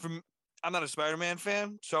 I'm not a Spider-Man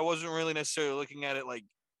fan, so I wasn't really necessarily looking at it like,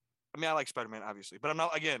 I mean, I like Spider-Man obviously, but I'm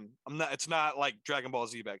not. It's not like Dragon Ball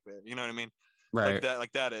Z back then. You know what I mean? Right.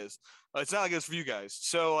 Like that is. It's not like it's for you guys.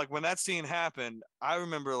 So like when that scene happened, I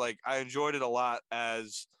remember like I enjoyed it a lot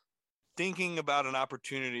as thinking about an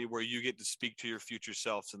opportunity where you get to speak to your future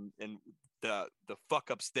selves and the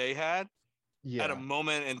fuck ups they had at a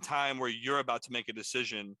moment in time where you're about to make a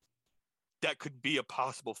decision that could be a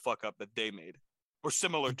possible fuck up that they made or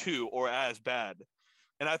similar to or as bad.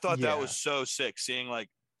 And I thought that was so sick seeing like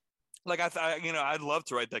I thought, I'd love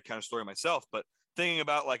to write that kind of story myself, but thinking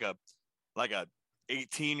about like a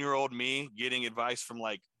 18-year-old me getting advice from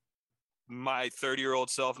like my 30-year-old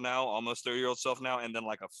self now, almost 30-year-old self now, and then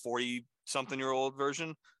like a 40-something-year-old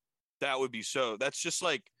version, that's just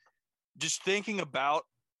like, just thinking about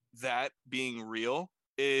that being real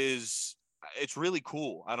it's really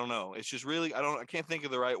cool. I don't know. It's just really, I can't think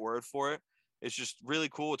of the right word for it. It's just really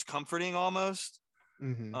cool. It's comforting almost.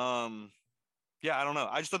 Mm-hmm. Yeah, I don't know.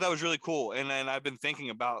 I just thought that was really cool. And I've been thinking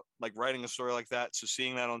about like writing a story like that. So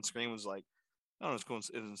seeing that on screen was like, I don't know, it's cool. It's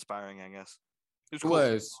inspiring, I guess. It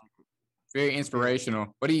was very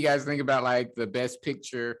inspirational. What do you guys think about like the Best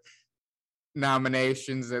Picture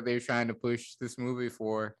nominations that they're trying to push this movie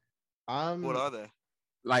for? What are they?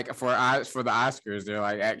 Like for the Oscars, they're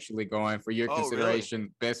like actually going for your consideration,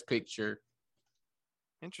 really? Best Picture.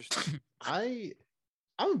 Interesting. I'm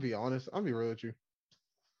gonna be honest. I'm gonna be real with you.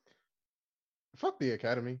 Fuck the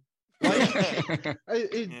Academy. Like,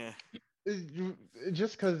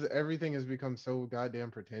 just because everything has become so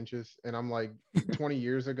goddamn pretentious, and I'm like, 20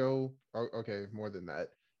 years ago, okay, more than that,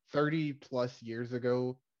 30 plus years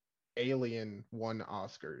ago, Alien won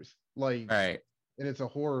Oscars. Like, right, and it's a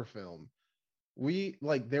horror film.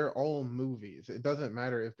 They're all movies. It doesn't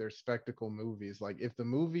matter if they're spectacle movies. Like, if the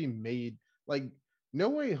movie made, like, No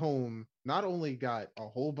Way Home not only got a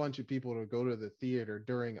whole bunch of people to go to the theater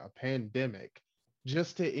during a pandemic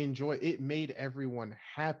just to enjoy it, made everyone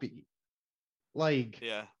happy. Like,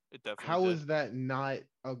 yeah, it definitely how did. is that not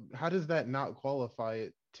how does that not qualify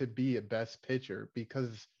it to be a Best Picture?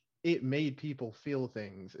 Because it made people feel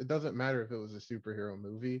things. It doesn't matter if it was a superhero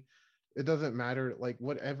movie. It doesn't matter, like,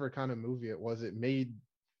 whatever kind of movie it was, it made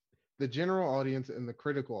the general audience and the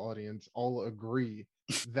critical audience all agree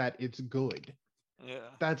that it's good. Yeah,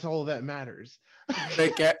 that's all that matters.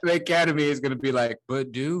 The Academy is gonna be like,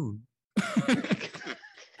 but Dune.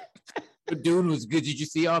 But Dune was good. Did you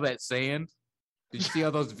see all that sand? Did you see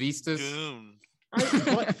all those vistas? Dune.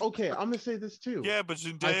 Okay, I'm gonna say this too. Yeah, but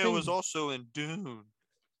Zendaya was also in Dune.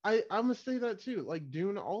 I'm gonna say that too. Like,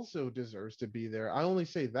 Dune also deserves to be there. I only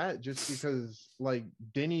say that just because, like,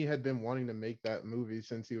 Denny had been wanting to make that movie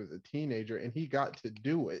since he was a teenager, and he got to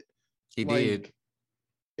do it. He did,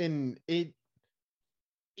 and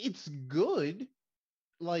it's good.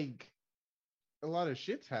 Like, a lot of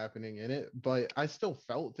shit's happening in it, but I still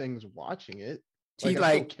felt things watching it. See,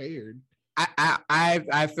 I still cared.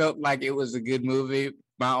 I felt like it was a good movie.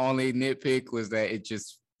 My only nitpick was that it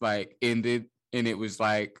just like ended, and it was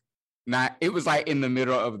like not. It was like in the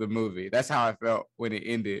middle of the movie. That's how I felt when it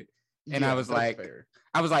ended, and Yeah, I was that's like, fair.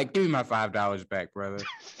 give me my $5 back, brother.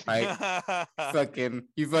 Like,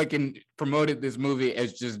 you fucking promoted this movie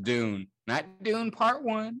as just Dune, not Dune Part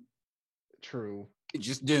 1. True. It's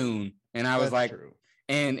just Dune, and I was That's like, true.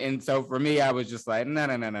 and so for me, I was just like, no.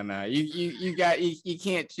 You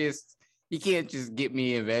can't just get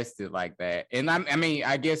me invested like that. And I mean,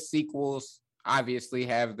 I guess sequels obviously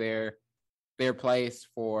have their place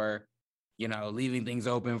for, leaving things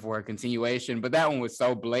open for a continuation, but that one was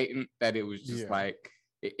so blatant that it was just like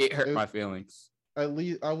it hurt my feelings. At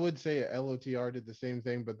least I would say LOTR did the same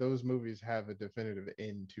thing, but those movies have a definitive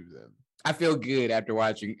end to them. I feel good after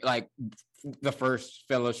watching like the first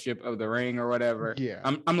Fellowship of the Ring or whatever. Yeah.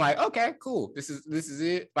 I'm like, okay, cool. This is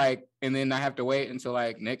it. Like, and then I have to wait until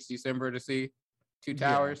like next December to see Two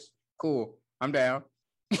Towers. Yeah. Cool. I'm down.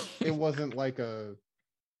 It wasn't like it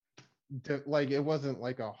wasn't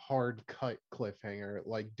like a hard cut cliffhanger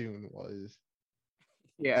like Dune was.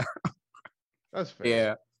 Yeah. That's fair.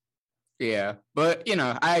 Yeah. Yeah. But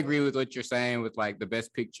I agree with what you're saying with like the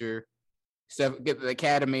best picture. Get the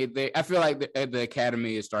Academy. I feel like the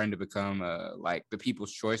Academy is starting to become like the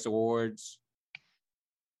People's Choice Awards,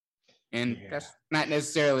 and that's not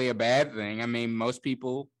necessarily a bad thing. I mean, most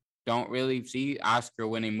people don't really see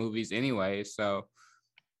Oscar-winning movies anyway, so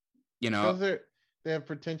because they have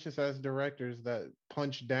pretentious ass directors that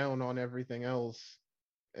punch down on everything else,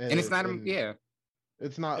 and it's not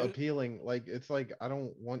It's not appealing. Like, it's like, I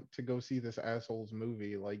don't want to go see this asshole's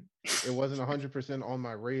movie. Like, it wasn't 100% on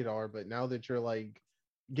my radar, but now that you're like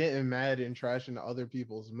getting mad and trashing other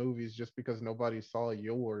people's movies just because nobody saw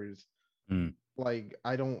yours, like,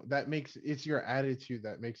 it's your attitude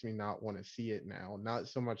that makes me not want to see it now. Not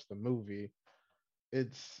so much the movie.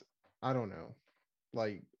 I don't know.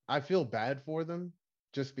 Like, I feel bad for them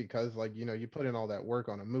just because, like, you put in all that work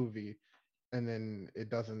on a movie, and then it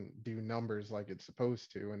doesn't do numbers like it's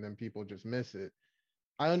supposed to, and then people just miss it.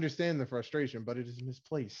 I understand the frustration, but it is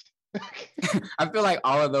misplaced. I feel like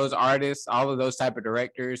all of those artists, all of those type of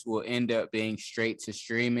directors will end up being straight to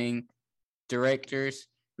streaming directors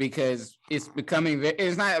because it's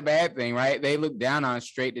not a bad thing, right? They look down on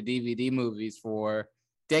straight to DVD movies for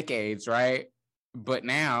decades, right? But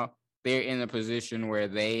now they're in a position where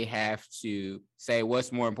they have to say,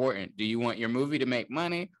 what's more important? Do you want your movie to make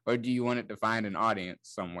money, or do you want it to find an audience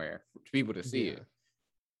somewhere for people to see it?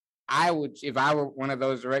 If I were one of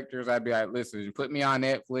those directors, I'd be like, listen, put me on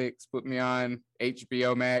Netflix, put me on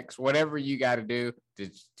HBO Max, whatever you got to do to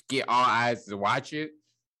get all eyes to watch it.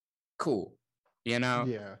 Cool. Yeah.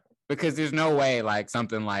 Because there's no way like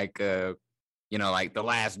something like, like The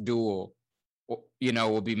Last Duel,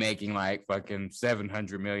 will be making like fucking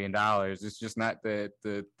 $700 million. It's just not the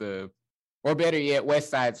or better yet, West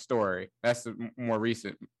Side Story. That's a more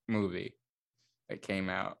recent movie that came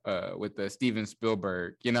out with the Steven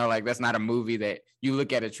Spielberg. Like that's not a movie that you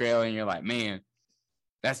look at a trailer and you're like, man,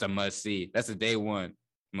 that's a must see. That's a day one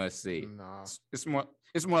must see. Nah. It's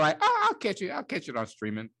more like, oh, I'll catch it on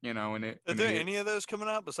streaming. Are there any of those coming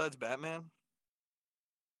out besides Batman?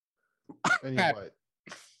 Any what?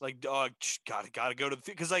 Like, gotta go to the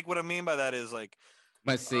because like what I mean by that is like,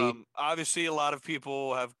 must see. Obviously, a lot of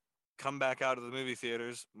people have come back out of the movie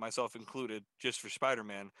theaters, myself included, just for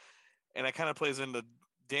Spider-Man, and that kind of plays into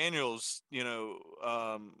Daniel's,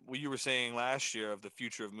 what you were saying last year of the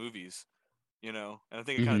future of movies, and I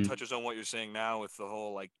think it kind of touches on what you're saying now with the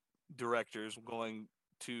whole like directors going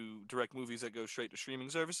to direct movies that go straight to streaming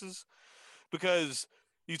services, because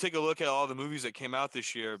you take a look at all the movies that came out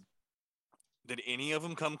this year. Did any of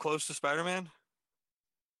them come close to Spider-Man?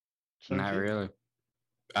 Not really.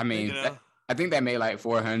 I mean, I think that made like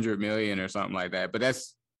 400 million or something like that, but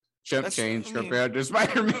that's change compared to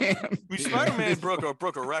Spider-Man. Spider-Man broke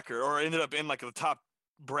a record, or ended up in like the top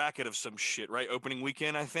bracket of some shit, right? Opening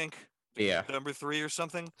weekend, I think. Yeah. Number 3 or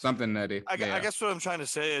something. Something nutty. I guess what I'm trying to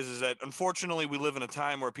say is that unfortunately we live in a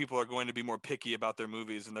time where people are going to be more picky about their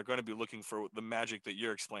movies, and they're going to be looking for the magic that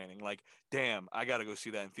you're explaining. Like, damn, I got to go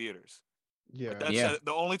see that in theaters. Yeah. That's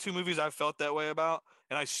the only 2 movies I've felt that way about,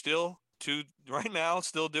 and I still right now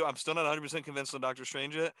still do. I'm still not 100% convinced on Doctor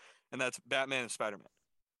Strange yet, and that's Batman and Spider-Man.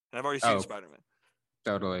 And I've already seen Spider-Man.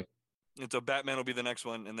 Totally. And so Batman will be the next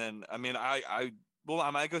one, and then I mean I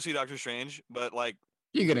might go see Doctor Strange, but like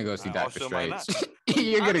you're gonna go see Doctor Strange.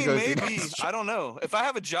 You're gonna go see Doctor Strange. I don't know. If I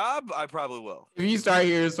have a job, I probably will. If you start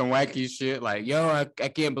hearing some wacky shit like, yo, I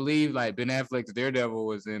can't believe like Ben Affleck's Daredevil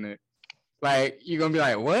was in it. Like you're gonna be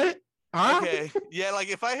like, what? Huh? Okay, yeah, like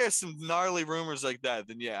if I hear some gnarly rumors like that,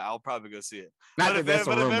 then yeah, I'll probably go see it. Not that that's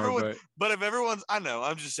a rumor, but if everyone's, I know,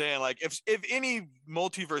 I'm just saying, like if any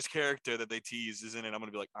multiverse character that they tease is in it, I'm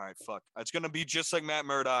gonna be like, all right, fuck, it's gonna be just like Matt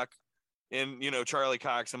Murdock and Charlie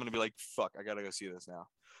Cox. I'm gonna be like, fuck, I gotta go see this now.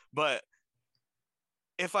 But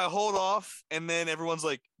if I hold off and then everyone's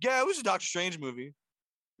like, yeah, it was a Doctor Strange movie,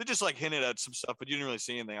 they just like hinted at some stuff, but you didn't really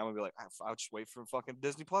see anything. I'm gonna be like, I'll just wait for fucking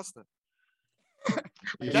Disney Plus then.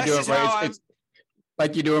 That's just how it's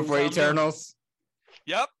like you're doing for Eternals.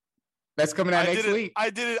 Yep, that's coming out next week. I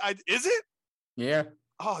did it. Is it? Yeah.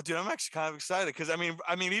 Oh, dude, I'm actually kind of excited because I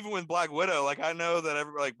mean, even with Black Widow, like I know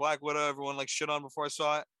that Black Widow, everyone like shit on before I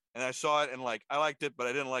saw it, and I saw it and like I liked it, but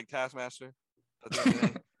I didn't like Taskmaster.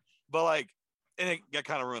 But like, and it got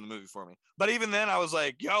kind of ruined the movie for me. But even then, I was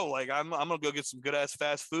like, yo, like I'm gonna go get some good ass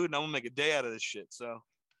fast food and I'm gonna make a day out of this shit. So.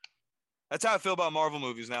 That's how I feel about Marvel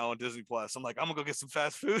movies now on Disney Plus. I'm like, I'm gonna go get some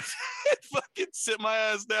fast food and fucking sit my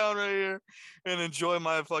ass down right here and enjoy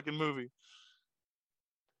my fucking movie.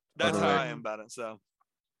 That's how I am about it. So,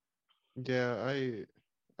 yeah,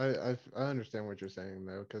 I understand what you're saying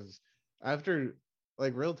though, because after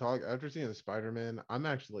like real talk, after seeing Spider-Man, I'm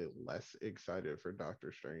actually less excited for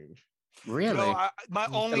Doctor Strange. Really? My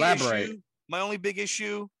only big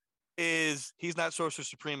issue is he's not Sorcerer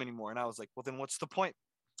Supreme anymore, and I was like, well, then what's the point?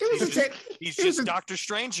 He's just Doctor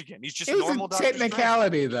Strange again. He's just normal Doctor Strange.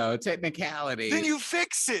 Technicality. Then you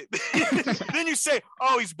fix it. Then you say,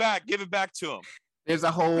 "Oh, he's back. Give it back to him." There's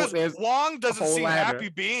Wong doesn't seem happy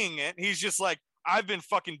being it. He's just like, "I've been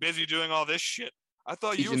fucking busy doing all this shit. I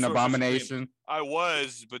thought you were an abomination." I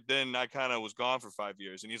was, but then I kind of was gone for 5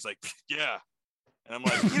 years, and he's like, "Yeah," and I'm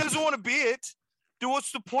like, "He doesn't want to be it." Dude,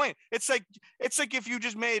 what's the point? It's like if you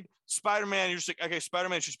just made Spider-Man, you're just like, okay,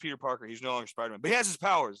 Spider-Man's just Peter Parker. He's no longer Spider-Man, but he has his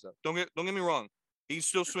powers though. Don't get me wrong. He's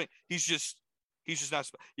still swing. He's just not.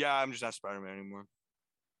 Yeah, I'm just not Spider-Man anymore.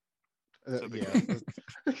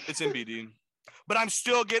 It's NBD. But I'm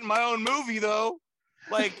still getting my own movie though.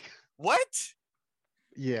 Like what?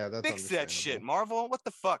 Yeah, that's fix that shit, Marvel. What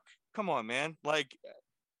the fuck? Come on, man. Like,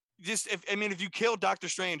 just if you kill Doctor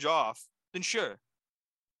Strange off, then sure.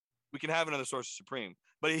 We can have another Sorcerer Supreme,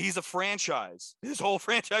 but he's a franchise. His whole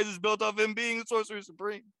franchise is built off him being the Sorcerer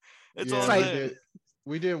Supreme. It's all like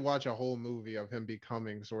we did watch a whole movie of him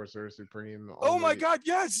becoming Sorcerer Supreme. Oh my god,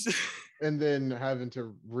 yes! And then having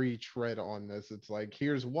to retread on this. It's like,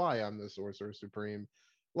 here's why I'm the Sorcerer Supreme.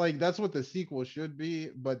 Like, that's what the sequel should be,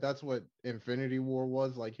 but that's what Infinity War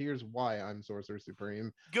was. Like, here's why I'm Sorcerer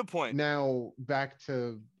Supreme. Good point. Now, back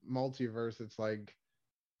to multiverse, it's like,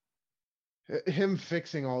 him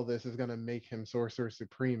fixing all this is going to make him Sorcerer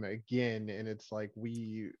Supreme again, and it's like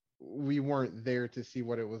we weren't there to see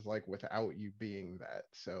what it was like without you being that.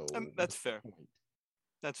 So that's fair.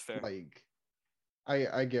 That's fair. Like,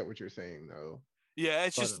 I get what you're saying though. Yeah,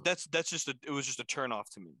 it's just it was just a turn off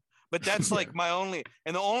to me. But that's like my only,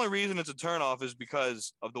 and the only reason it's a turn off is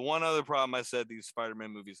because of the one other problem I said these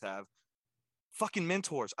Spider-Man movies have. Fucking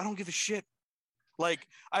mentors. I don't give a shit. Like,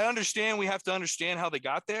 I understand we have to understand how they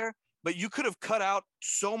got there, but you could have cut out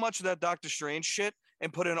so much of that Doctor Strange shit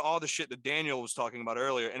and put in all the shit that Daniel was talking about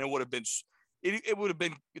earlier, and it would have been,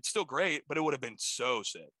 it's still great, but it would have been so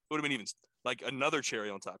sick. It would have been even like another cherry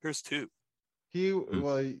on top. Here's two.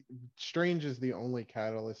 Strange is the only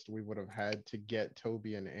catalyst we would have had to get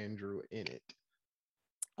Toby and Andrew in it.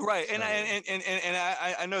 Right, so. and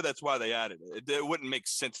I know that's why they added it. It wouldn't make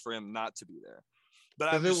sense for him not to be there.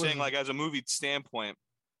 But I'm just saying, like, as a movie standpoint,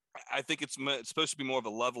 I think it's supposed to be more of a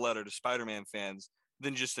love letter to Spider-Man fans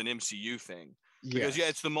than just an MCU thing. Because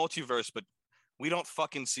it's the multiverse, but we don't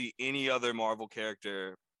fucking see any other Marvel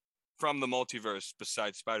character from the multiverse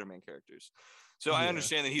besides Spider-Man characters. So I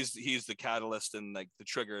understand that he's the catalyst and like the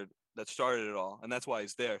trigger that started it all, and that's why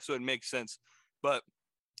he's there. So it makes sense. But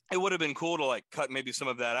it would have been cool to like cut maybe some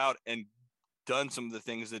of that out and done some of the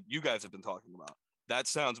things that you guys have been talking about. That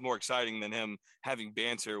sounds more exciting than him having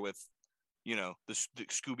banter with, the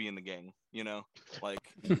Scooby and the gang, like,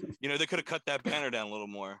 they could have cut that banner down a little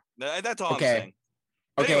more. That's all I'm saying.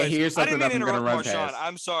 Okay, anyways, here's something I'm going to run past.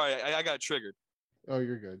 I'm sorry. I got triggered. Oh,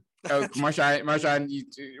 you're good. Marshawn,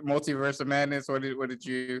 Multiverse of Madness, what did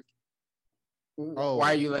you...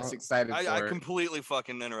 why are you less excited for I completely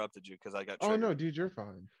fucking interrupted you because I got triggered. Oh, no, dude, you're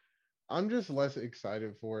fine. I'm just less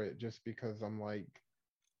excited for it just because I'm like...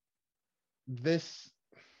 This...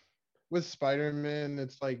 With Spider-Man,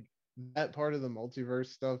 it's like that part of the multiverse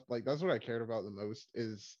stuff, like that's what I cared about the most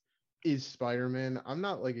is Spider-Man. I'm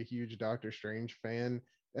not like a huge Doctor Strange fan,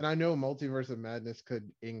 and I know Multiverse of Madness could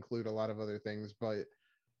include a lot of other things, but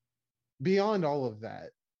beyond all of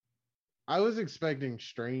that, I was expecting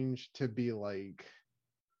Strange to be like,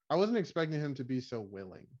 I wasn't expecting him to be so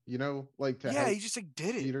willing, like to Yeah, help he just like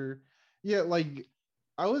did it. Peter. Yeah, like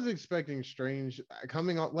I was expecting Strange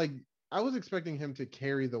coming on, like I was expecting him to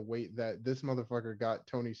carry the weight that this motherfucker got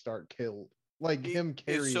Tony Stark killed. Like He him is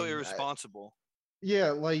so carrying that. irresponsible.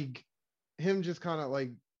 Yeah, like him just kind of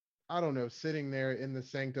like, I don't know, sitting there in the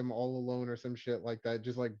sanctum all alone or some shit like that,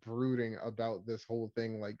 just like brooding about this whole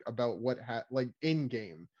thing, like about like in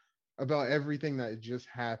game, about everything that just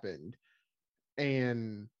happened.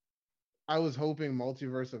 And I was hoping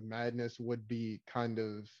Multiverse of Madness would be kind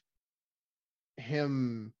of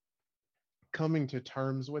him coming to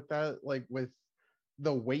terms with that, like with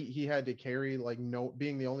the weight he had to carry, like no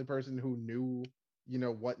being the only person who knew,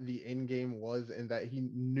 what the end game was, and that he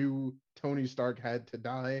knew Tony Stark had to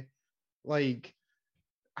die. Like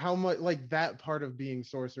how much, like that part of being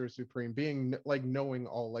Sorcerer Supreme, being like knowing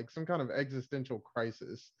all, like some kind of existential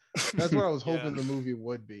crisis. That's what I was hoping the movie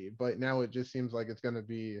would be, but now it just seems like it's going to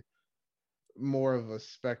be more of a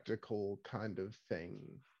spectacle kind of thing.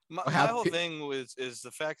 My whole thing is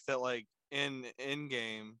the fact that like in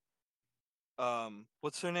Endgame,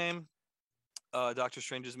 what's her name? Doctor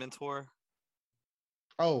Strange's mentor.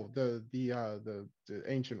 Oh, the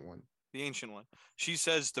ancient one. The ancient one. She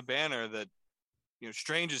says to Banner that,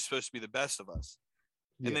 Strange is supposed to be the best of us.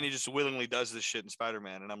 And then he just willingly does this shit in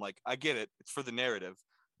Spider-Man. And I'm like, I get it. It's for the narrative.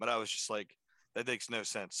 But I was just like, that makes no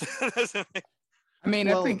sense. I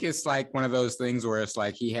mean, I think it's like one of those things where it's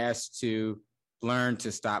like he has to learn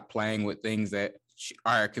to stop playing with things that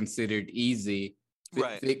are considered easy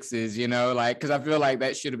fixes, like, because I feel like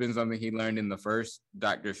that should have been something he learned in the first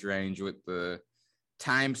Doctor Strange with the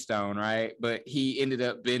Time Stone, right? But he ended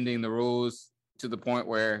up bending the rules to the point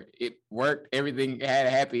where it worked. Everything had a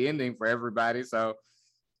happy ending for everybody. So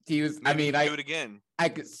he was, Maybe he do it again. I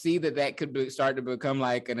could see that could start to become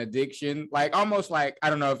like an addiction, like almost like, I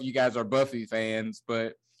don't know if you guys are Buffy fans,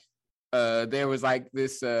 but there was like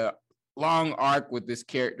this long arc with this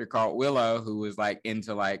character called Willow who was like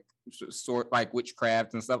into like sort like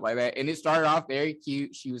witchcraft and stuff like that. And it started off very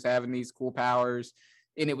cute. She was having these cool powers,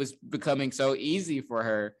 and it was becoming so easy for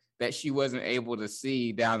her that she wasn't able to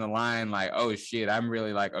see down the line, like, oh shit, I'm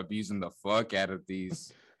really like abusing the fuck out of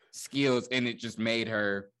these skills. And it just made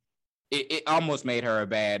her, it almost made her a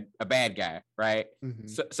bad guy, right? Mm-hmm.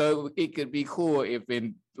 So it could be cool if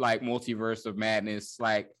in like Multiverse of Madness,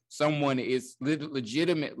 like someone is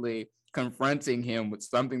legitimately confronting him with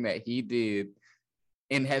something that he did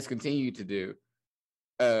and has continued to do,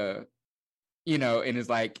 and it's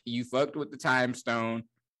like, you fucked with the Time Stone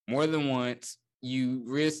more than once. You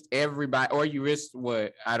risked everybody, or you risked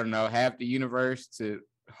what, I don't know, half the universe to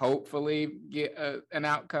hopefully get an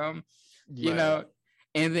outcome,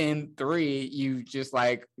 And then 3, you just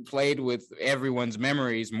like played with everyone's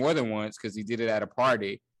memories more than once because he did it at a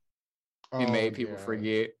party and made people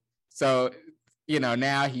forget. So,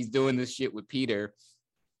 now he's doing this shit with Peter,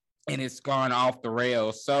 and it's gone off the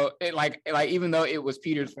rails. So it like even though it was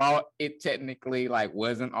Peter's fault, it technically like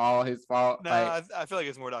wasn't all his fault. No, I feel like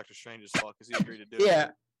it's more Doctor Strange's fault because he agreed to do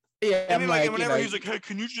it. Yeah. And whenever he's like, hey,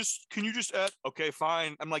 can you just add? Okay,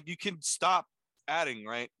 fine. I'm like, you can stop adding,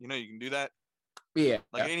 right? You can do that. Yeah.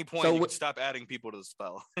 Like at any point, you can stop adding people to the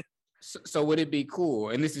spell. So would it be cool?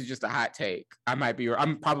 And this is just a hot take.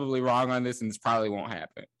 I'm probably wrong on this, and this probably won't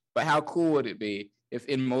happen. But how cool would it be if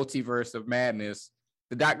in Multiverse of Madness,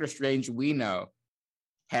 the Doctor Strange we know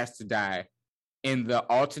has to die, and the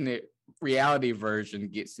alternate reality version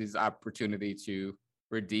gets his opportunity to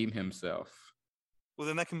redeem himself? Well,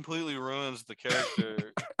 then that completely ruins the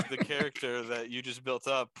character that you just built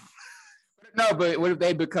up. No, but what if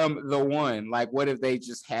they become the one? Like, what if they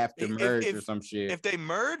just have to merge or some shit? If they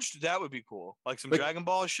merged, that would be cool. Like some Dragon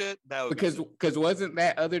Ball shit. That would because wasn't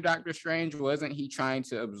that other Doctor Strange? Wasn't he trying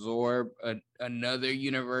to absorb another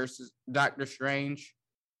universe's Doctor Strange?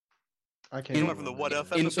 I can't remember from the What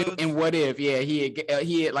If episodes. In What If, yeah,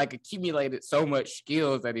 he had like accumulated so much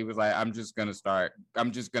skills that he was like, I'm just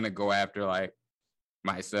gonna go after like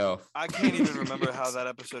myself. I can't even remember how that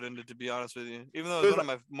episode ended, to be honest with you. Even though it was one of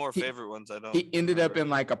my more favorite ones, I don't. He ended up in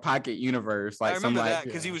like a pocket universe. Like, I remember that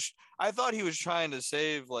because he was. I thought he was trying to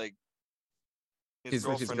save like his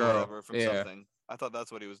girlfriend or whatever from something. I thought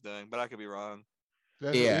that's what he was doing, but I could be wrong.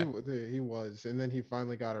 He was, and then he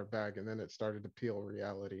finally got her back, and then it started to peel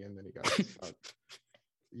reality, and then he got stuck.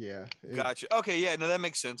 Yeah. Gotcha. Okay. Yeah. No, that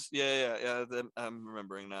makes sense. Yeah. I'm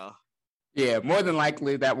remembering now. Yeah, more than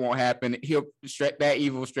likely that won't happen. That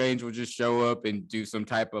evil Strange will just show up and do some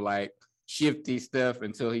type of like shifty stuff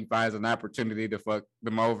until he finds an opportunity to fuck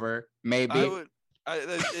them over. Maybe.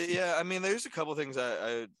 I mean, there's a couple things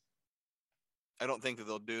I I don't think that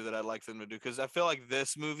they'll do that I'd like them to do, because I feel like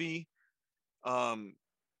this movie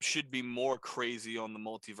should be more crazy on the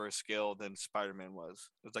multiverse scale than Spider-Man was.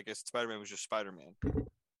 It's like if Spider-Man was just Spider-Man.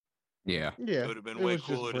 Yeah. Yeah, It would have been it way was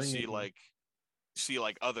just cooler to see bringing-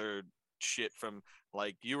 like other shit from,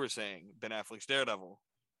 like you were saying, Ben Affleck's Daredevil.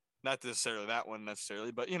 Not necessarily that one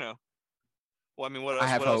necessarily, but you know. Well, I mean, what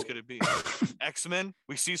else could it be? X-Men?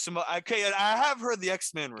 We see some. Okay, and I have heard the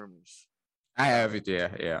X-Men rumors. I have it.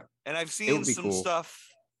 Yeah. And I've would seen be some cool. stuff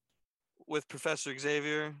with Professor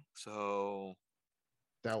Xavier. So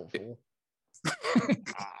doubtful.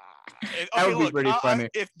 That would be pretty funny.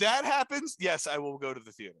 If that happens, yes, I will go to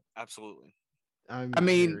the theater. Absolutely. I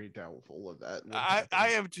mean, very doubtful of that. I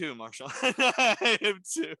am too, Marshall. I am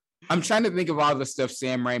too. I'm trying to think of all the stuff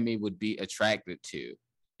Sam Raimi would be attracted to.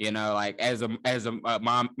 You know, like as a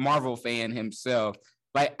Marvel fan himself,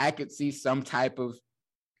 like I could see some type of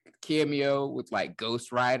cameo with like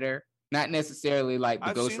Ghost Rider, not necessarily like the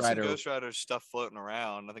I've Ghost seen Rider. some Ghost Rider stuff floating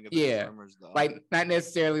around. I think it's rumors though. Like not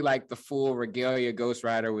necessarily like the full regalia Ghost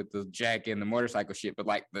Rider with the jacket and the motorcycle shit, but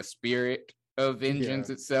like the spirit of vengeance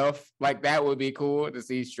itself. Like that would be cool to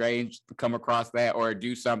see Strange come across that or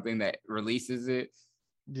do something that releases it.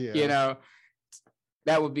 Yeah, You know,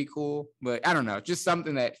 that would be cool. But I don't know, just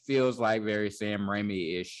something that feels like very Sam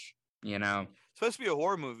Raimi-ish, you know. It's supposed to be a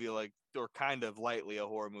horror movie, like, or kind of lightly a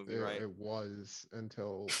horror movie, right? It was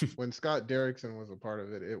until when Scott Derrickson was a part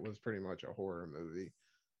of it. It was pretty much a horror movie.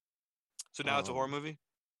 So now it's a horror movie?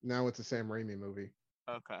 Now it's a Sam Raimi movie.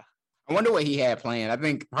 Okay. I wonder what he had planned. I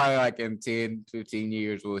think probably like in 10, 15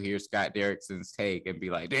 years, we'll hear Scott Derrickson's take and be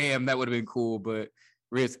like, damn, that would have been cool, but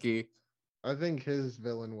risky. I think his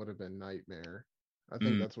villain would have been Nightmare. I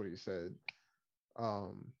think that's what he said.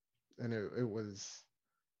 And it was,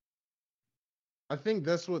 I think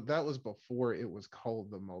that was before it was called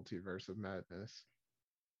the Multiverse of Madness.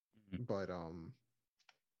 But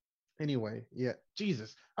anyway, yeah,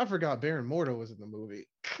 Jesus, I forgot Baron Mordo was in the movie.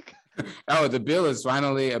 Oh, the bill is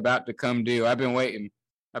finally about to come due. I've been waiting.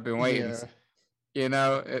 Yeah. You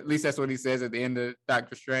know, at least that's what he says at the end of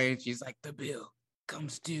Doctor Strange. He's like, the bill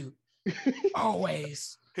comes due.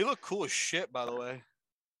 Always. He looked cool as shit, by the way.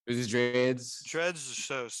 With his dreads. Dreads are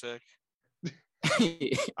so sick.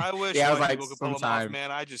 Yeah, I wish I was white like, people could pull them off,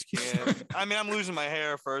 man. I just can't. I mean, I'm losing my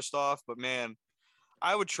hair first off, but man,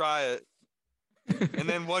 I would try it. And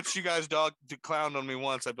then once you guys clowned on me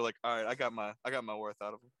once, I'd be like, all right, I got my worth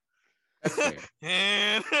out of him.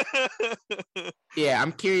 Yeah,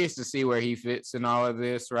 I'm curious to see where he fits in all of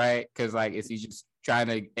this, right? Because like, is he just trying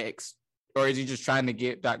to or is he just trying to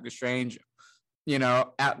get Doctor Strange, you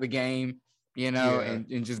know, out the game, you know, and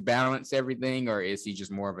just balance everything, or is he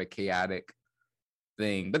just more of a chaotic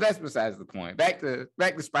thing? But that's besides the point. Back to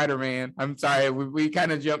Spider-Man. I'm sorry, we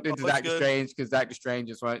kind of jumped into Doctor Strange because Doctor Strange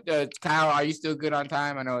just went. Kyle, are you still good on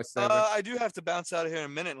time? I know it's 7. I do have to bounce out of here in a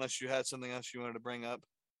minute unless you had something else you wanted to bring up.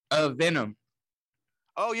 Venom.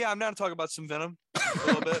 Oh yeah, I'm down to talk about some Venom a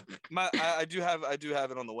little bit. I do have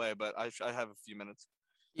it on the way, but I have a few minutes.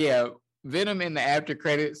 Yeah, Venom in the after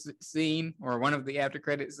credits scene, or one of the after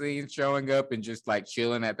credit scenes, showing up and just like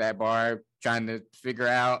chilling at that bar, trying to figure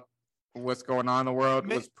out what's going on in the world,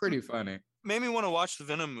 was pretty funny. Made me want to watch the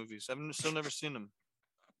Venom movies. I've still never seen them.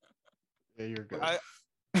 Yeah, you're good.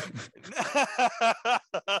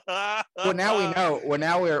 Well, now we know. Well,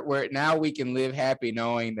 now now we can live happy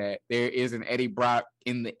knowing that there is an Eddie Brock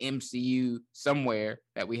in the MCU somewhere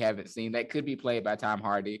that we haven't seen that could be played by Tom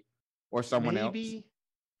Hardy or someone else.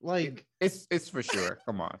 Like it's for sure.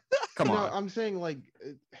 Come on. I'm saying like,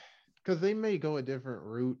 because they may go a different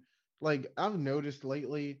route. Like I've noticed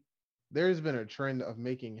lately, there's been a trend of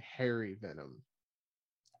making hairy Venom.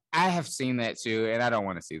 I have seen that too, and I don't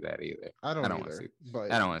want to see that either. I don't want to see.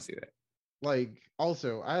 But I don't want to see that. Like,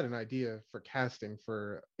 also, I had an idea for casting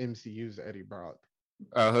for MCU's Eddie Brock.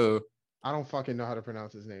 Who? I don't fucking know how to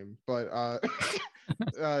pronounce his name, but I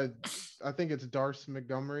think it's Darce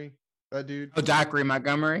Montgomery. That dude. Oh, Dacre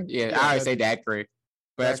Montgomery. Yeah, I always say Dacre,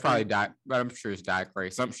 but that's probably Doc. But I'm sure it's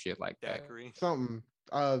Dacre, some shit like that. Something.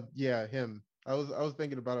 Yeah, him. I was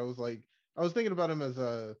thinking about it. I was thinking about him as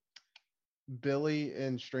a Billy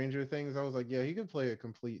in Stranger Things. I was like, yeah, he could play a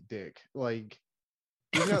complete dick. Like,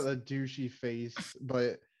 he's got a douchey face,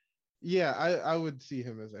 but yeah, I would see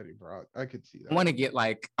him as Eddie Brock. I could see that. I want to get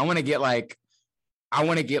like a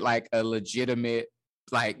legitimate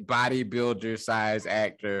like bodybuilder size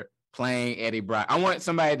actor playing Eddie Brock. I want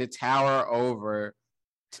somebody to tower over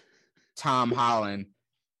Tom Holland.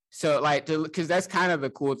 So like, because that's kind of the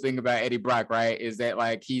cool thing about Eddie Brock, right? Is that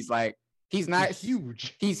like he's like He's not He's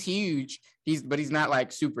huge. He's huge. But he's not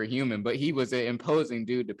like superhuman, but he was an imposing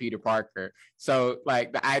dude to Peter Parker. So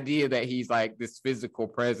like the idea that he's like this physical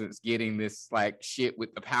presence getting this like shit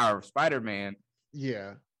with the power of Spider-Man,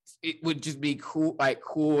 Yeah. it would just be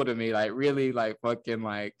cool to me, like really like fucking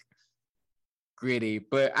like gritty.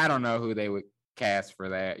 But I don't know who they would cast for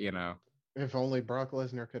that, you know. If only Brock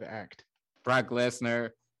Lesnar could act. Brock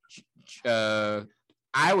Lesnar,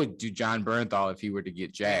 I would do John Bernthal if he were to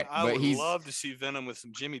get jacked. I but would he's love to see Venom with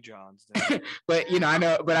some Jimmy Johns. but you know,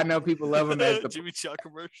 I know people love him as the Jimmy John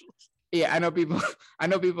commercials. Yeah, I know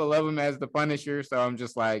people love him as the Punisher, so I'm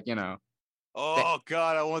just like, you know. Oh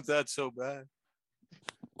God, I want that so bad.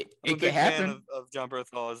 It could happen of John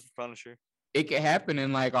Bernthal as the Punisher. It could happen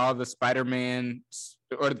in like all the Spider-Man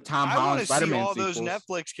or the Tom Holland Spider-Man see all sequels. those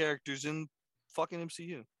Netflix characters in fucking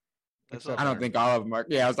MCU. I don't think all of them are.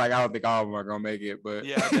 Yeah, I was like, I don't think all of them are gonna make it, but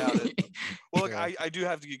yeah, I doubt it. Well, look, I do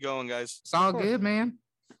have to get going, guys. It's all good, man.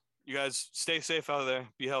 You guys stay safe out there.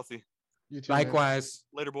 Be healthy. You too, Likewise.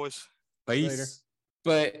 Man. Later, boys. Peace. Later.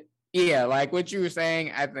 But yeah, like what you were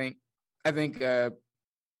saying, I think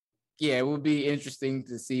yeah, it would be interesting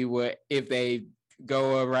to see what if they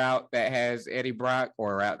go a route that has Eddie Brock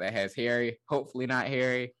or a route that has Harry. Hopefully not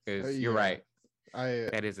Harry, because you're right.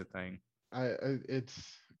 That is a thing. It's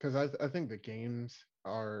because I think the games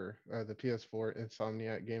are the PS4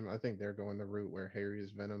 Insomniac game. I think they're going the route where Harry is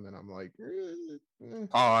Venom, and I'm like,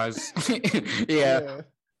 pause. Yeah.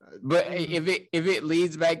 But if it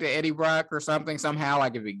leads back to Eddie Brock or something somehow,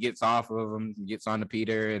 like if it gets off of him, gets onto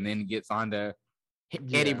Peter, and then gets onto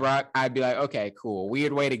Eddie Brock, I'd be like, okay, cool.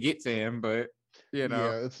 Weird way to get to him, but you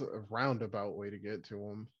know, yeah, it's a roundabout way to get to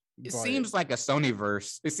him. It seems like a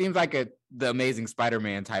Sonyverse. It seems like the Amazing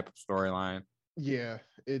Spider-Man type of storyline. Yeah,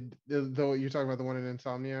 though you're talking about the one in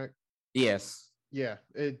Insomniac. Yes. Yeah.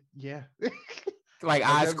 Like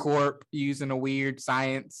Oscorp using a weird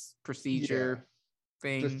science procedure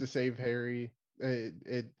thing just to save Harry.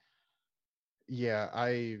 Yeah,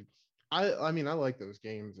 I mean, I like those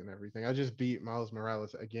games and everything. I just beat Miles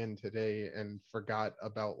Morales again today and forgot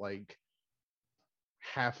about like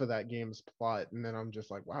half of that game's plot, and then I'm just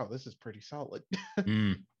like, wow, this is pretty solid.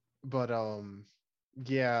 But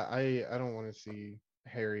yeah, I don't want to see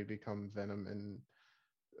Harry become Venom,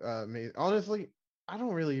 and honestly, I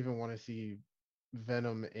don't really even want to see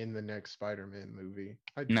Venom in the next Spider-Man movie.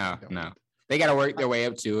 No, they got to work their way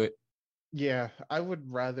up to it. Yeah, I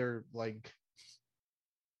would rather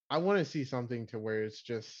I want to see something to where it's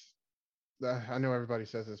just, I know everybody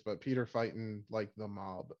says this, but Peter fighting like the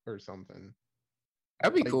mob or something.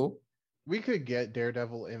 That'd be cool. We could get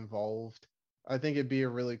Daredevil involved. I think it'd be a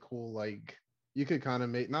really cool, like, you could kind of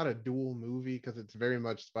make, not a dual movie because it's very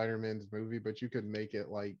much Spider-Man's movie, but you could make it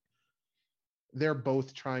like they're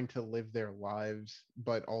both trying to live their lives,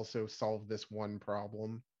 but also solve this one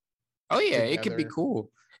problem. Oh yeah, together. It could be cool.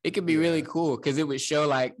 It could be really cool because it would show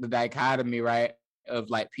like the dichotomy, right, of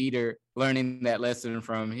like Peter learning that lesson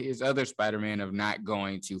from his other Spider-Man of not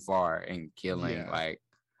going too far and killing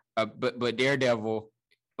but Daredevil,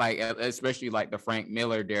 like especially like the Frank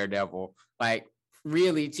Miller Daredevil, like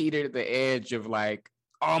really teetered at the edge of like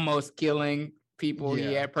almost killing people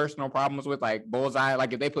he had personal problems with, like Bullseye.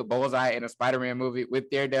 Like if they put Bullseye in a Spider-Man movie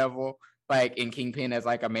with Daredevil, like in Kingpin as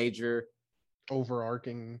like a major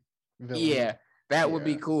overarching villain. Yeah, that would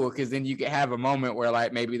be cool because then you could have a moment where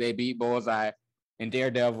like maybe they beat Bullseye and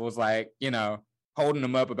Daredevil's like, you know, holding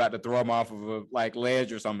him up about to throw him off of a like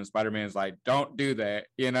ledge or something. Spider-Man's like, don't do that,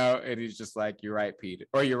 you know? And he's just like, you're right, Peter.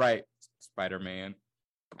 Or you're right, Spider-Man.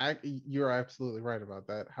 You're absolutely right about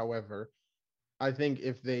that. However, I think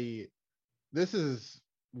this is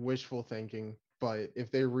wishful thinking, but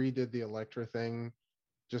if they redid the Elektra thing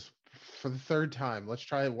just for the third time, let's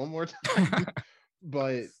try it one more time.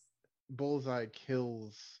 But Bullseye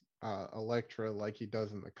kills Elektra like he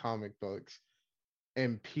does in the comic books,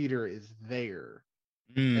 and Peter is there.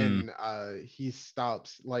 And he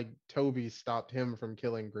stops, like Toby stopped him from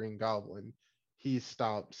killing Green Goblin. He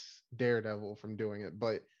stops Daredevil from doing it,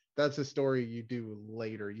 but that's a story you do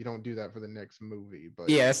later. You don't do that for the next movie. But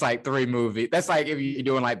yeah, it's like 3 movies. That's like if you're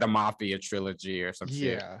doing like the Mafia trilogy or some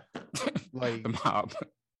shit. Yeah, like the mob.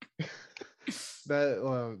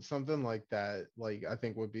 That something like that, like I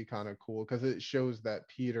think would be kind of cool because it shows that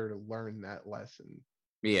Peter learned that lesson.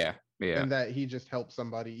 Yeah. And that he just helped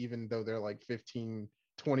somebody even though they're like 15,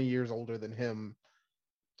 20 years older than him.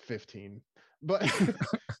 15. But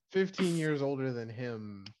 15 years older than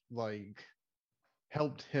him, like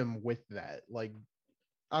helped him with that. Like,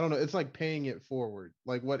 I don't know, it's like paying it forward,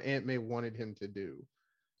 like what Aunt May wanted him to do.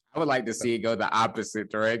 I would like to see it go the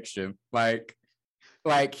opposite direction. Like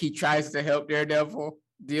he tries to help Daredevil,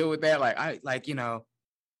 deal with that? Like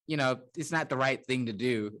it's not the right thing to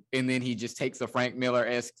do. And then he just takes a Frank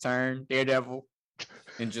Miller-esque turn, Daredevil,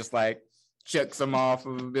 and just like chucks him off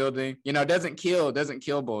of a building. Doesn't kill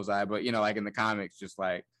Bullseye, but like in the comics, just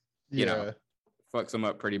like, Yeah. fucks him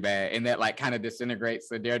up pretty bad. And that like kind of disintegrates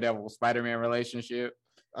the Daredevil Spider-Man relationship.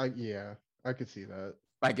 I could see that.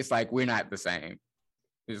 Like it's like we're not the same.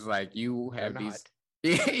 It's like you have They're these.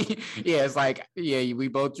 Yeah, it's like we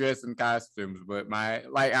both dress in costumes, but our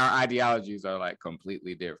ideologies are like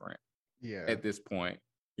completely different. Yeah. At this point,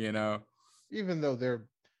 Even though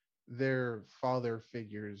their father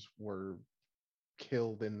figures were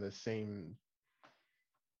killed in the same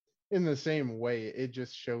way, it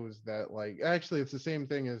just shows that like actually it's the same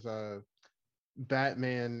thing as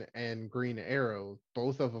Batman and Green Arrow.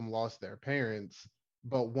 Both of them lost their parents,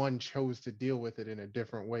 but one chose to deal with it in a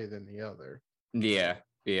different way than the other. Yeah.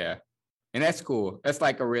 And that's cool. That's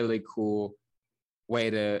like a really cool way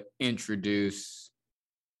to introduce,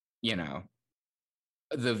 the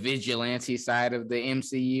vigilante side of the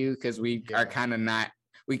MCU, because we kind of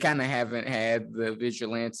haven't had the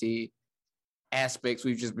vigilante aspects.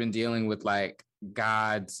 We've just been dealing with like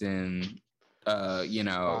gods and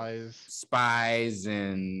spies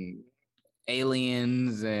and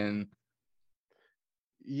aliens and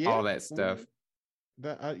all that stuff.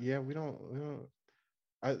 We don't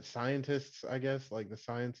scientists, I guess, like the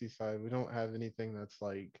sciencey side. We don't have anything that's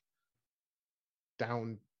like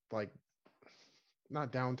down, like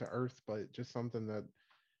not down to earth, but just something that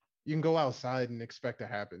you can go outside and expect to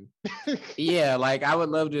happen. Yeah, like I would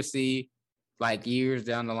love to see like years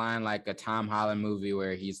down the line, like a Tom Holland movie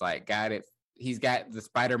where he's like he's got the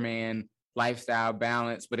Spider-Man lifestyle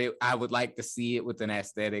balance, but I would like to see it with an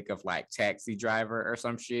aesthetic of like Taxi Driver or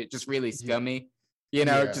some shit, just really scummy,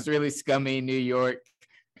 just really scummy New York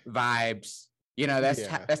vibes.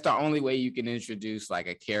 That's the only way you can introduce like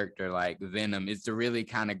a character like Venom, is to really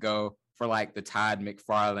kind of go for like the Todd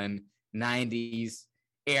McFarlane 90s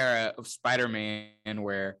era of Spider-Man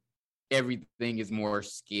where everything is more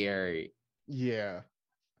scary. Yeah,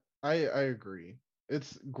 I agree.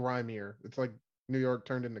 It's grimier. It's like New York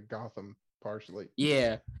turned into Gotham partially.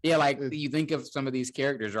 Yeah, like you think of some of these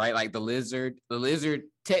characters, right? Like the lizard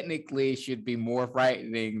technically should be more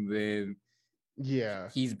frightening than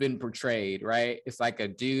he's been portrayed, right? It's like a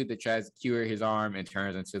dude that tries to cure his arm and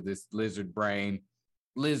turns into this lizard brain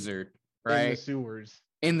lizard, right?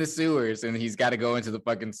 In the sewers, and he's got to go into the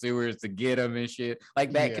fucking sewers to get him and shit.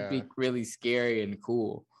 Like that could be really scary and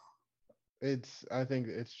cool. I think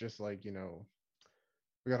it's just like, we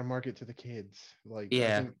got to market to the kids. Like,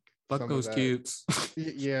 yeah, I think fuck those kids.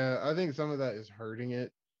 Yeah, I think some of that is hurting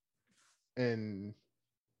it, and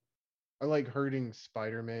I like hurting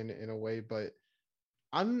Spider-Man in a way, but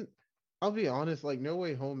I'll be honest, like No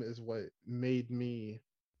Way Home is what made me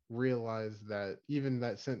realize that even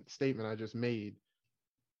that statement I just made,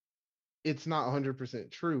 it's not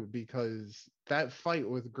 100% true, because that fight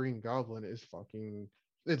with Green Goblin is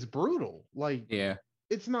it's brutal. Like,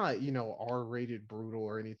 it's not, R-rated brutal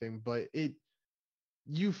or anything, but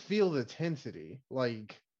you feel the intensity,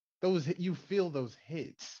 like you feel those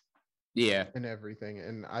hits. Yeah. And everything.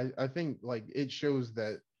 And I think like it shows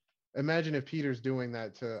that, imagine if Peter's doing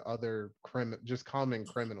that to other just common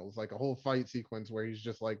criminals, like a whole fight sequence where he's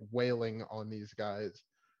just like wailing on these guys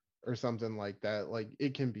or something like that. Like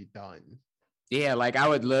it can be done. Yeah, like I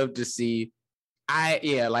would love to see.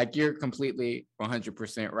 Like you're completely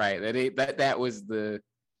 100% right.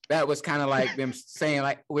 That was kind of like them saying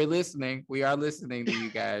like we are listening to you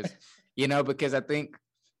guys, because I think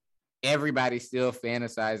everybody still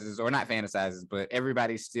fantasizes, or not fantasizes, but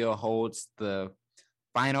everybody still holds the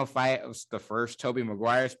final fight of the first Tobey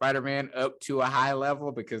Maguire Spider-Man up to a high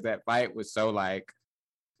level, because that fight was so like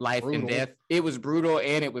life and death. It was brutal,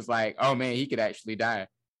 and it was like, oh man, he could actually die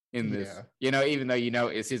in this. Even though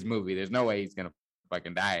it's his movie, there's no way he's gonna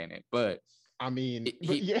fucking die in it. But I mean,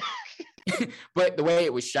 but the way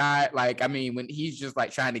it was shot, like, I mean, when he's just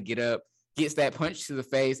like trying to get up, gets that punch to the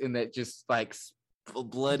face, and that just like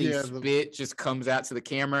bloody spit just comes out to the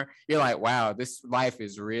camera, you're like, wow, this life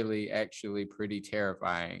is really actually pretty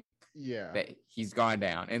terrifying. That he's gone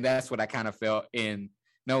down. And that's what I kind of felt in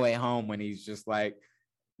No Way Home, when he's just like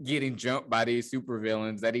getting jumped by these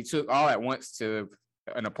supervillains that he took all at once to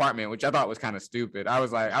an apartment, which I thought was kind of stupid. I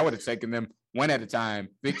was like, I would have taken them one at a time.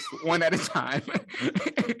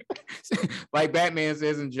 Like Batman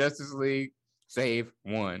says in Justice League, save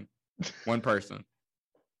one person.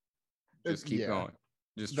 Just keep going.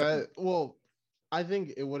 Well, I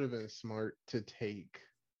think it would have been smart to take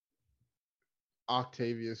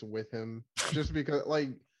Octavius with him, just because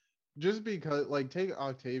take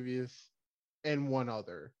Octavius and one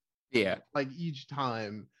other. Yeah. Like each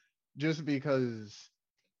time, just because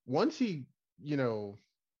once he, you know,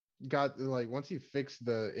 got like once he fixed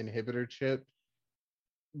the inhibitor chip,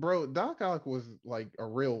 bro, Doc Ock was like a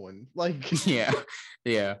real one. Like Yeah.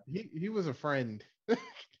 Yeah. he was a friend.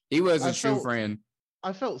 He was a I true felt friend.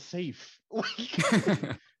 I felt safe.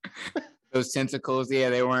 Like Those tentacles, yeah,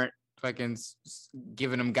 they weren't fucking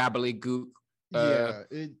giving him gobbledygook. yeah,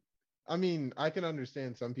 it I mean, I can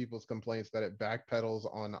understand some people's complaints that it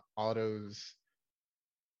backpedals on Otto's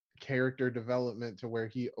character development to where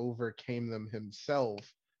he overcame them himself.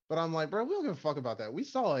 But I'm like, bro, we don't give a fuck about that. We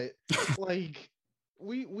saw it. Like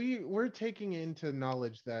we're taking into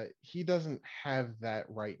knowledge that he doesn't have that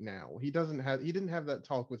right now. He didn't have that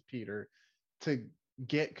talk with Peter to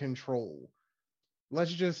get control.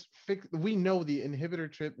 Let's just fix we know the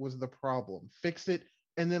inhibitor chip was the problem. Fix it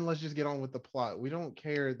and then let's just get on with the plot. We don't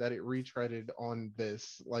care that it retreaded on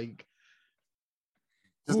this. Like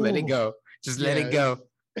Just let it ooh, go. Just let yeah, it go.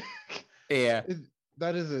 Yeah.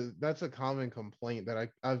 that's a common complaint that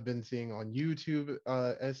I've been seeing on YouTube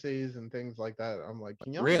essays and things like that. I'm like,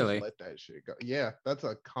 can y'all just Really? let that shit go? Yeah, that's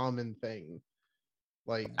a common thing.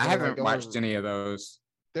 Like I they're like, haven't watched oh, any of those.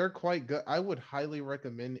 they're quite good. I would highly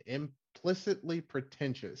recommend Implicitly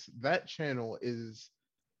Pretentious. That channel is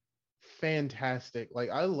fantastic. Like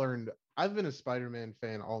I've been a Spider-Man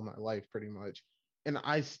fan all my life pretty much, and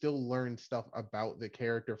I still learn stuff about the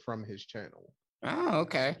character from his channel. Oh,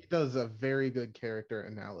 okay. He does a very good character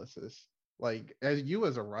analysis. Like as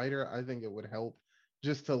a writer, I think it would help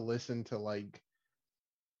just to listen to like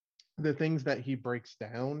the things that he breaks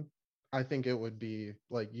down. I think it would be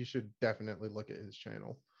like you should definitely look at his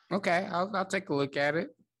channel. Okay. I'll take a look at it.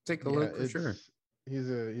 Take a Yeah, look for sure.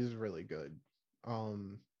 he's really good.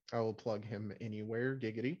 Um I will plug him anywhere,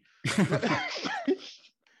 giggity.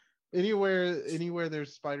 But anywhere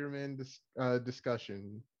there's Spider-Man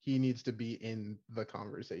discussion, he needs to be in the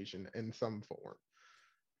conversation in some form.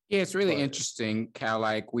 Yeah, it's really But interesting how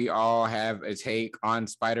like we all have a take on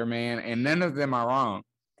Spider-Man and none of them are wrong.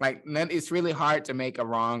 Like it's really hard to make a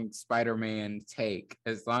wrong Spider-Man take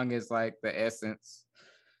as long as like the essence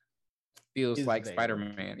feels is like there.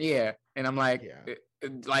 Spider-Man. Yeah. And I'm like, Yeah.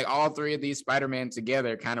 like all three of these Spider-Man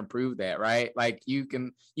together kind of prove that, right? Like you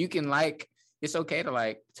can like, it's okay to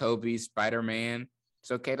like Tobey Spider-Man.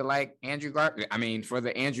 It's okay to like Andrew Garfield. I mean, for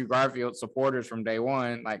the Andrew Garfield supporters from day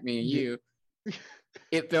one, like me and Yeah. you,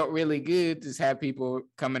 it felt really good to have people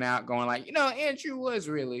coming out going like, Andrew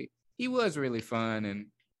he was really fun and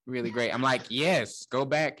really great. I'm like, yes, go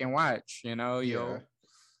back and watch, Yeah.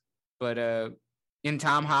 but in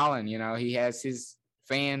Tom Holland, he has his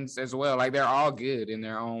fans as well. Like they're all good in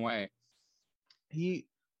their own way.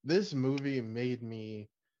 This movie made me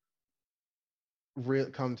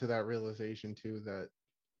come to that realization too, that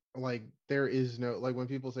like there is no, like when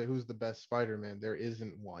people say who's the best Spider-Man, there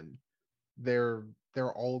isn't one. They're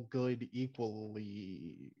all good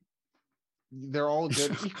equally. They're all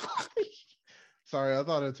good equally. Sorry, I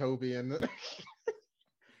thought of Tobey and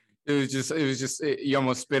It was just you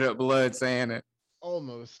almost spit up blood saying it.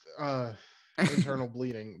 almost internal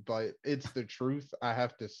bleeding, but it's the truth. I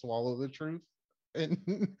have to swallow the truth.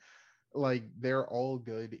 And like they're all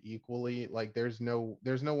good equally. Like there's no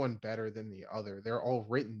one better than the other. They're all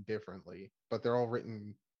written differently, but they're all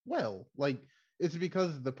written well. Like it's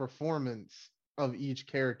because the performance of each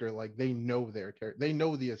character, like they know their character, they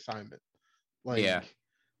know the assignment. Like Yeah.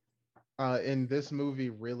 And this movie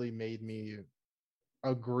really made me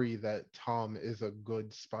agree that Tom is a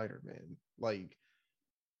good Spider-Man. Like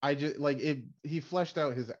I just like it, he fleshed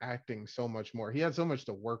out his acting so much more. He had so much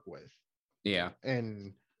to work with. Yeah.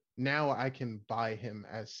 And now I can buy him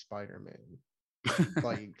as Spider-Man.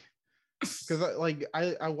 Like because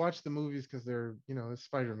I watch the movies because they're it's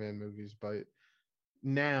Spider-Man movies, but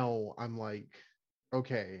now I'm like,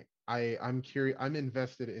 okay, I'm curious, I'm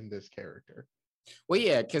invested in this character. Well,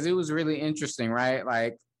 yeah, because it was really interesting, right?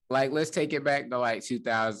 Like let's take it back to like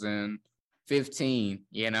 2015.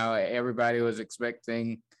 Everybody was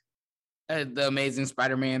expecting the Amazing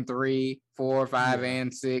Spider-Man 3, 4, 5,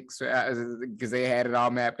 and 6 because they had it all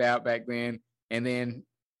mapped out back then. And then,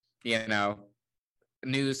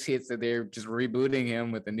 news hits that they're just rebooting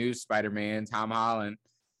him with the new Spider-Man, Tom Holland.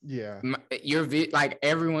 Yeah. Like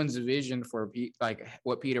everyone's vision for like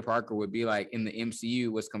what Peter Parker would be like in the MCU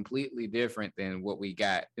was completely different than what we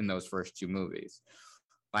got in those first two movies.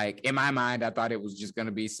 Like in my mind, I thought it was just going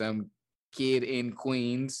to be some kid in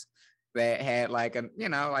Queens that had like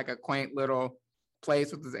a quaint little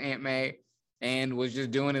place with his Aunt May and was just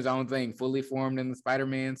doing his own thing, fully formed in the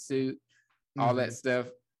Spider-Man suit, all that stuff,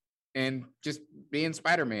 and just being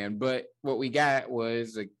Spider-Man. But what we got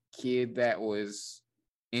was a kid that was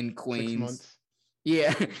in 6 Queens. months.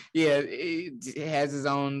 Yeah, yeah, it has his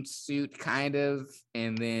own suit, kind of,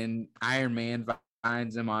 and then Iron Man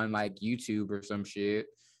finds him on like YouTube or some shit,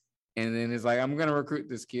 and then it's like, I'm gonna recruit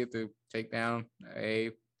this kid to take down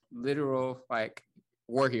a literal like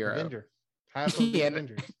war hero. Avenger. Half of the Yeah.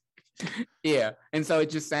 Avengers. Yeah, and so it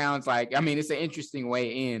just sounds like, I mean, it's an interesting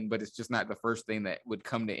way in, but it's just not the first thing that would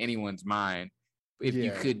come to anyone's mind if you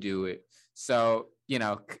Yeah. could do it. So, you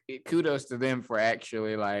know, kudos to them for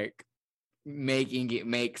actually like making it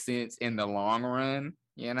make sense in the long run,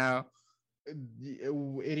 you know?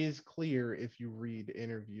 It is clear if you read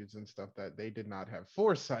interviews and stuff that they did not have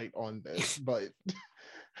foresight on this, but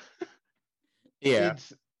Yeah,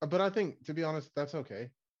 but I think, to be honest, that's okay.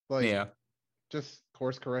 Like, yeah, just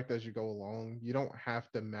course correct as you go along. You don't have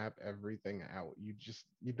to map everything out.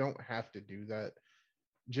 You don't have to do that.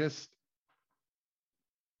 Just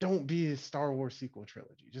don't be a Star Wars sequel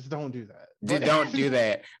trilogy. Just don't do that. But don't do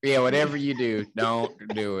that. Yeah, whatever you do, don't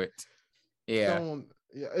do it. Yeah, don't.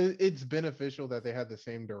 Yeah, it's beneficial that they had the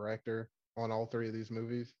same director on all three of these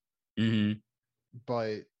movies, hmm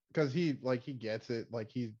but because he gets it, like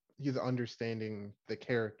he's understanding the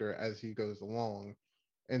character as he goes along,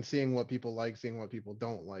 and seeing what people like, seeing what people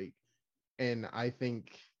don't like. And I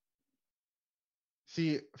think,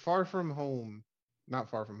 see, not Far From Home,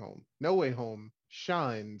 No Way Home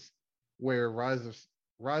shines where Rise of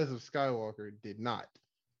Skywalker did not.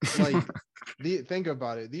 Like, think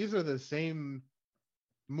about it. These are the same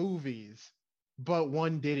movies, but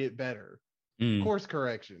one did it better. Course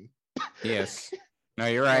correction. Yes. No,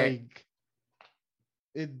 you're right.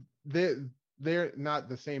 Like, they're not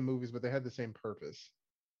the same movies, but they had the same purpose.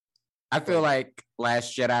 I feel like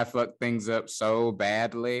Last Jedi fucked things up so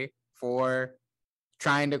badly for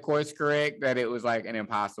trying to course correct that it was like an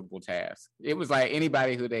impossible task. It was like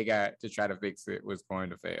anybody who they got to try to fix it was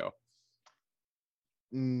going to fail.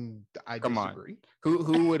 I Come disagree. On.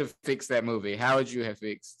 Who would have fixed that movie? How would you have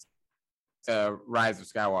fixed Rise of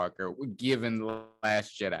Skywalker given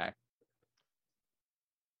Last Jedi?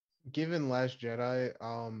 Given Last Jedi,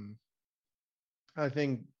 I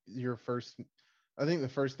think the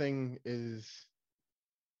first thing is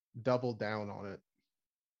double down on it.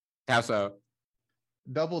 How so?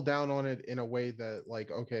 Double down on it in a way that,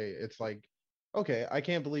 like, okay, it's like, okay, I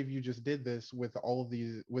can't believe you just did this with all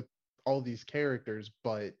these characters,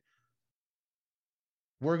 but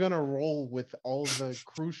we're gonna roll with all the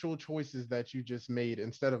crucial choices that you just made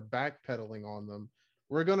instead of backpedaling on them.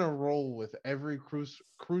 We're gonna roll with every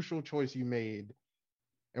crucial choice you made,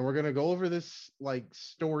 and we're gonna go over this like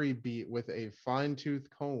story beat with a fine-tooth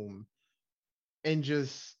comb, and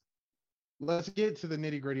just let's get to the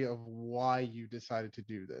nitty-gritty of why you decided to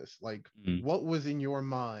do this. Like, what was in your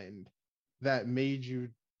mind that made you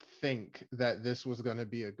think that this was going to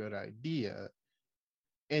be a good idea?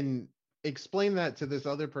 And explain that to this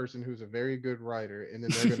other person who's a very good writer, and then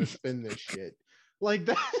they're going to spin this shit like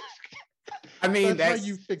that. I mean, that's how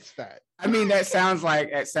you fix that. I mean, that sounds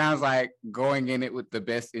like going in it with the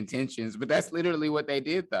best intentions, but that's literally what they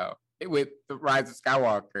did though. With the Rise of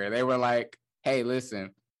Skywalker, they were like, "Hey,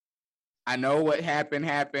 listen, I know what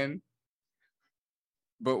happened,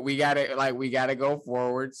 but we gotta go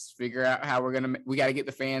forwards, figure out how we gotta get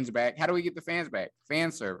the fans back. How do we get the fans back?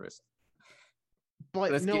 Fan service.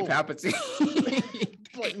 But let's no, get Palpatine."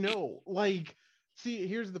 But no, like, see,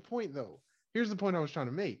 here's the point though. Here's the point I was trying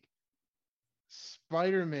to make.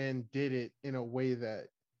 Spider-Man did it in a way that,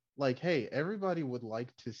 like, hey, everybody would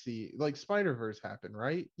like to see, like, Spider-Verse happen,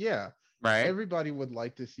 right? Yeah. Right. Everybody would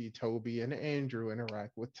like to see Toby and Andrew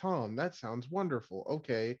interact with Tom. That sounds wonderful.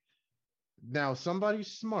 Okay. Now, somebody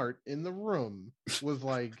smart in the room was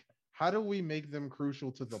like, how do we make them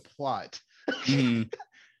crucial to the plot?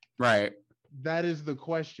 Right. That is the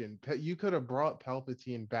question. You could have brought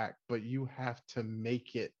Palpatine back, but you have to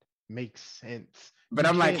make it make sense. But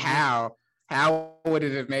I'm like, how? How would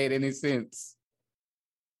it have made any sense?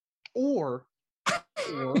 Or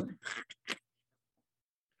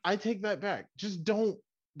I take that back. Just don't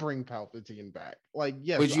bring Palpatine back. Like,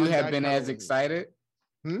 yes. Would you have been as excited?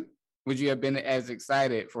 Would you have been as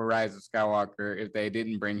excited for Rise of Skywalker if they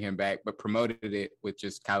didn't bring him back, but promoted it with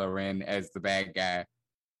just Kylo Ren as the bad guy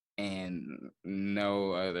and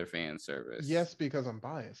no other fan service? Yes, because I'm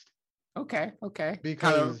biased. Okay.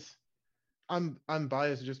 Because I'm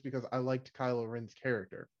biased just because I liked Kylo Ren's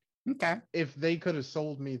character. Okay. If they could have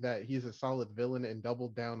sold me that he's a solid villain and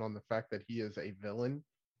doubled down on the fact that he is a villain,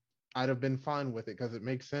 I'd have been fine with it because it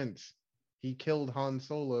makes sense. He killed Han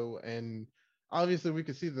Solo, and obviously we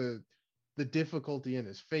could see the difficulty in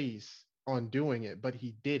his face on doing it, but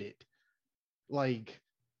he did it. Like,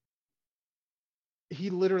 he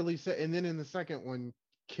literally said, and then in the second one,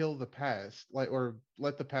 kill the past, like, or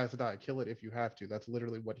let the past die, kill it if you have to. That's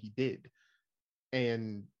literally what he did.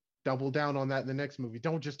 And double down on that in the next movie.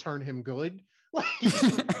 Don't just turn him good. Like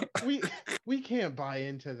we we can't buy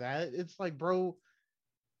into that. It's like, bro,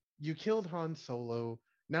 you killed Han Solo.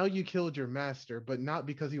 Now you killed your master, but not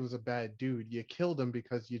because he was a bad dude. You killed him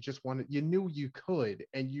because you knew you could,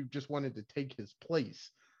 and you just wanted to take his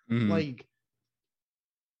place. Like,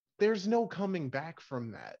 there's no coming back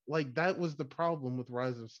from that. Like, that was the problem with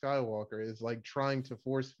Rise of Skywalker, is like trying to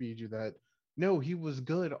force feed you that no, he was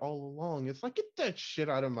good all along. It's like, get that shit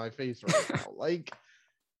out of my face right now. Like,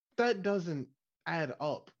 that doesn't add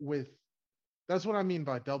up with, that's what I mean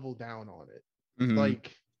by double down on it.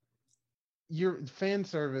 Like, your fan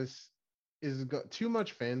service too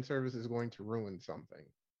much fan service is going to ruin something.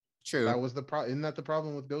 True. That was the problem. Isn't that the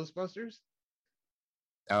problem with Ghostbusters?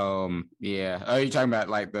 Yeah. Oh, you're talking about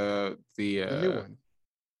like the new one.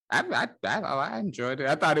 I enjoyed it.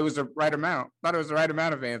 I thought it was the right amount. Thought it was the right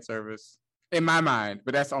amount of fan service in my mind,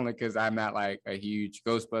 but that's only because I'm not like a huge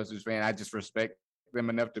Ghostbusters fan. I just respect them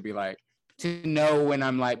enough to be like, to know when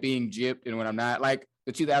I'm like being gypped and when I'm not. Like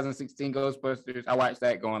the 2016 Ghostbusters, I watched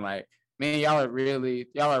that going like, man, y'all are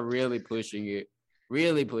really pushing it,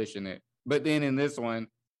 really pushing it. But then in this one,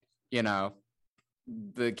 you know,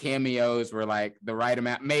 the cameos were like the right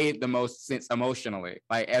amount, made the most sense emotionally,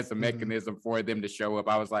 like as a mechanism for them to show up.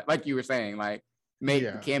 I was like you were saying, like make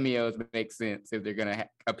the cameos make sense if they're gonna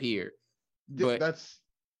appear. But that's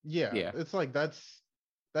it's like that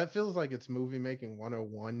feels like it's movie making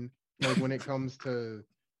 101. Like when it comes to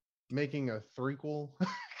making a threequel,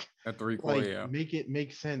 like, make it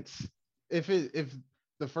make sense. If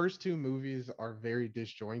the first two movies are very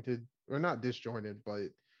disjointed, or not disjointed, but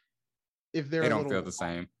if they don't feel the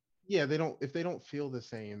same. Yeah, if they don't feel the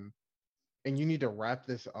same, and you need to wrap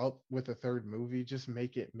this up with a third movie, just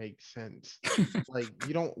make it make sense. Like,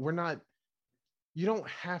 you don't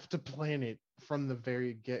have to plan it from the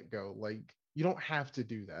very get-go. Like, you don't have to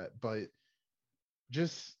do that, but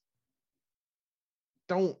just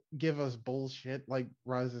don't give us bullshit like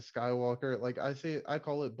Rise of Skywalker. Like, I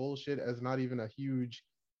call it bullshit as not even a huge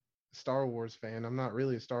Star Wars fan. I'm not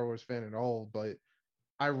really a Star Wars fan at all, but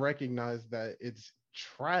I recognize that it's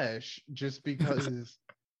trash just because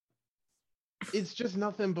it's just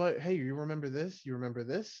nothing but, hey, you remember this? You remember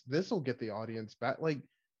this? This will get the audience back. Like,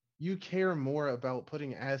 you care more about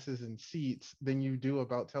putting asses in seats than you do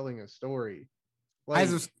about telling a story. Like,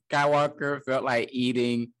 Rise of Skywalker felt like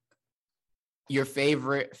eating your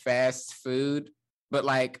favorite fast food, but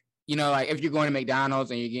like, you know, like if you're going to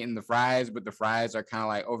McDonald's and you're getting the fries, but the fries are kind of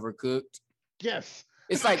like overcooked. Yes.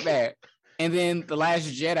 It's like that. And then The Last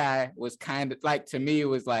Jedi was kind of like, to me, it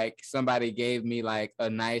was like somebody gave me like a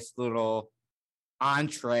nice little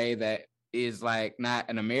entree that is like not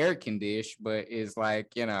an American dish, but is like,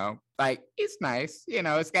 you know, like it's nice. You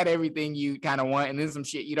know, it's got everything you kind of want, and then some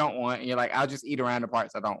shit you don't want. And you're like, I'll just eat around the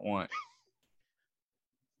parts I don't want.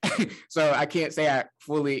 So I can't say I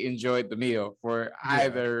fully enjoyed the meal for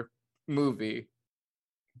either movie.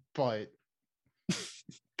 But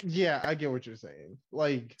yeah, I get what you're saying.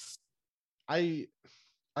 Like, I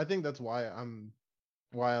think that's why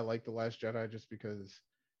I like The Last Jedi, just because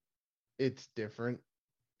it's different.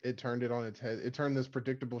 It turned it on its head. It turned this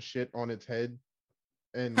predictable shit on its head,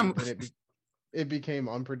 and then it became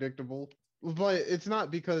unpredictable. But it's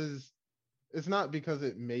not because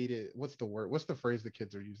it made it. What's the word? What's the phrase the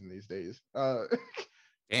kids are using these days? Damn,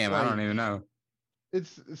 like, I don't even know.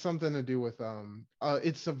 It's something to do with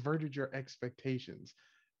it subverted your expectations.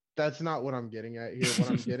 That's not what I'm getting at here. What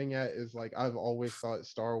I'm getting at is, like, I've always thought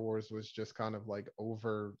Star Wars was just kind of like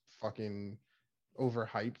overhyped.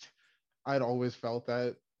 I'd always felt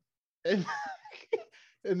that. And,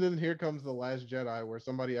 and then here comes The Last Jedi, where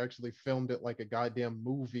somebody actually filmed it like a goddamn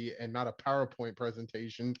movie and not a PowerPoint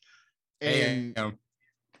presentation. And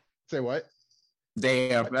say what?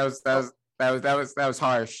 Damn, that was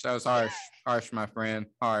harsh. That was harsh, my friend.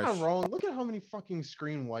 Harsh. Not wrong. Look at how many fucking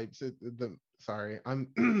screen wipes sorry, I'm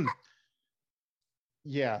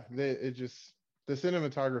yeah, the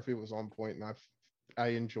cinematography was on point, and I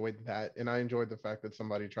enjoyed that, and I enjoyed the fact that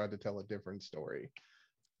somebody tried to tell a different story.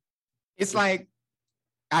 It's like,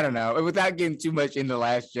 I don't know, without getting too much into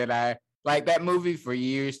Last Jedi, like that movie for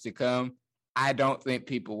years to come, I don't think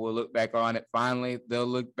people will look back on it fondly. They'll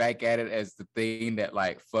look back at it as the thing that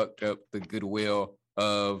like fucked up the goodwill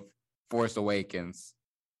of Force Awakens.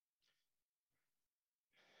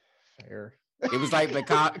 Fair. It was like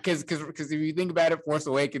because if you think about it, Force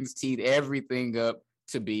Awakens teed everything up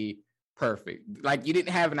to be perfect. Like you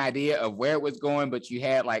didn't have an idea of where it was going, but you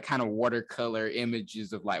had like kind of watercolor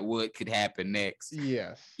images of like what could happen next.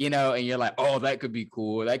 Yes. You know, and you're like, oh, that could be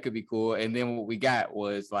cool. That could be cool. And then what we got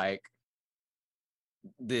was like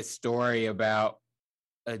this story about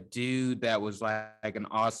a dude that was like an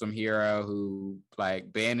awesome hero who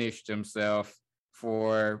like banished himself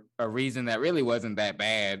for a reason that really wasn't that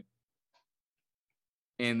bad.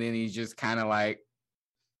 And then he's just kind of like,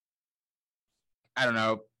 I don't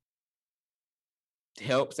know,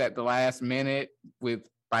 helps at the last minute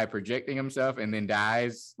by projecting himself and then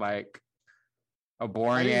dies like a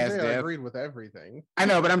boring ass death. I agreed with everything. I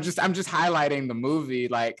know, but I'm just highlighting the movie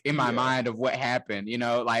like in my mind of what happened, you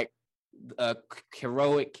know, like a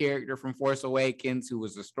heroic character from Force Awakens who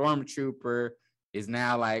was a stormtrooper is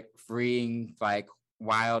now like freeing like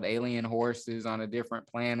wild alien horses on a different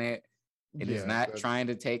planet. It is not trying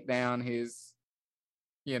to take down his,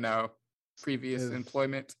 you know, previous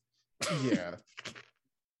employment. Yeah.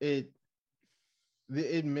 It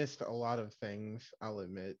missed a lot of things, I'll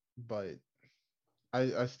admit, but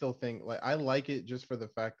I still think like I like it just for the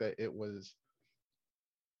fact that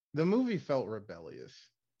the movie felt rebellious.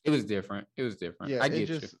 It was different. Yeah, I get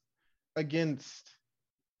you. Against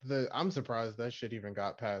I'm surprised that shit even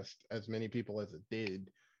got past as many people as it did,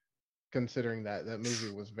 considering that movie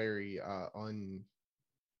was very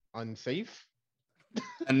unsafe.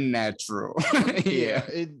 Unnatural. Yeah,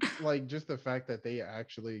 it like just the fact that they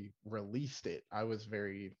actually released it,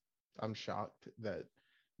 I'm shocked that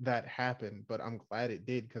happened, but I'm glad it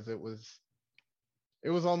did because it was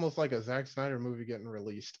almost like a Zack Snyder movie getting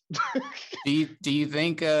released. Do you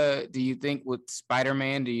think with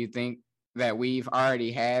Spider-Man, do you think that we've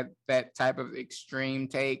already had that type of extreme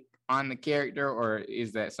take on the character, or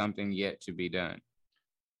is that something yet to be done?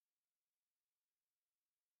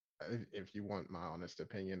 If you want my honest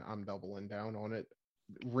opinion, I'm doubling down on it.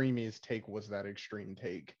 Raimi's take was that extreme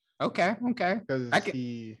take. Okay. Because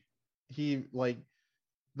he like,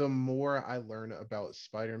 the more I learn about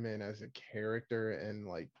Spider-Man as a character and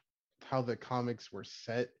like how the comics were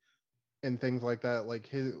set and things like that,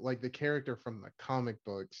 like the character from the comic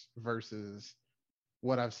books versus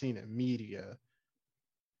what I've seen in media,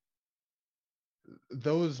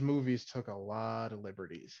 those movies took a lot of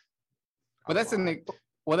liberties. Well, that's not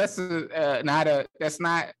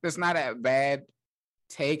a bad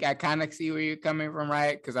take. I kind of see where you're coming from,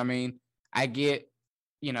 right? Because I mean, I get,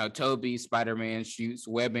 you know, Tobey Spider-Man shoots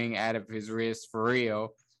webbing out of his wrist for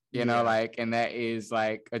real, you know, like, and that is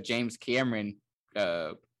like a James Cameron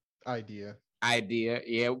idea.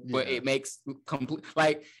 But it makes complete,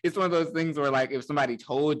 like, it's one of those things where like if somebody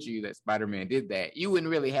told you that Spider-Man did that, you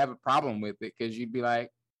wouldn't really have a problem with it because you'd be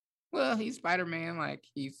like, well, he's Spider-Man, like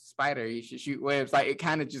he's Spider, he should shoot webs. Like it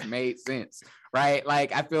kind of just made sense, right?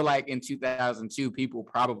 Like I feel like in 2002, people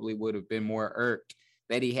probably would have been more irked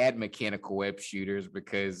that he had mechanical web shooters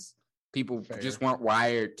because people just weren't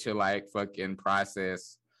wired to like fucking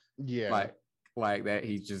process, like that.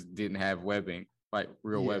 He just didn't have webbing, like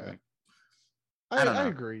real webbing. I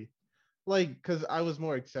agree, like because I was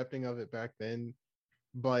more accepting of it back then,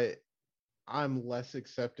 but I'm less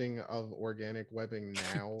accepting of organic webbing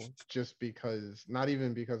now, just because, not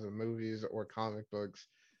even because of movies or comic books.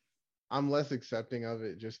 I'm less accepting of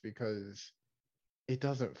it just because it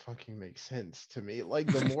doesn't fucking make sense to me. Like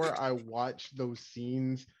the more I watch those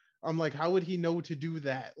scenes, I'm like, how would he know to do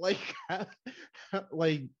that? Like,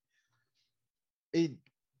 like it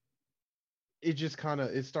just kind of,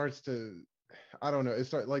 it starts to, I don't know,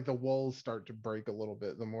 like the walls start to break a little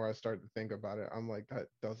bit. The more I start to think about it, I'm like, that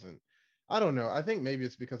doesn't, I don't know. I think maybe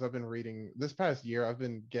it's because I've been reading this past year, I've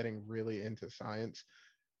been getting really into science.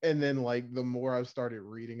 And then like the more I've started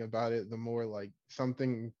reading about it, the more like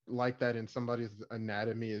something like that in somebody's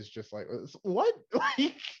anatomy is just like, what?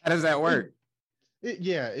 Like, how does that work?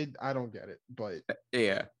 I don't get it, but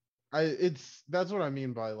that's what I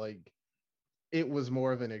mean by like, it was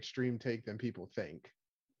more of an extreme take than people think,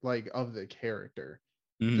 like of the character,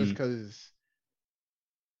 just because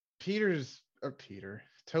Tobey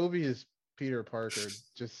is Peter Parker,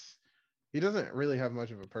 just he doesn't really have much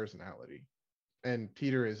of a personality, and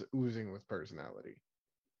Peter is oozing with personality.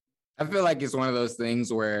 I feel like it's one of those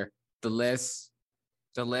things where the less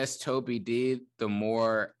Tobey did, the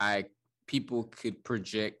more people could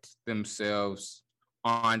project themselves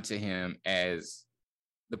onto him as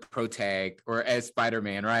the protag or as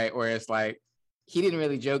Spider-Man, right? Or it's like he didn't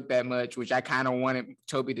really joke that much, which I kind of wanted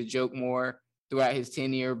Tobey to joke more throughout his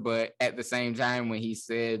tenure, but at the same time, when he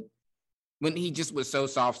just was so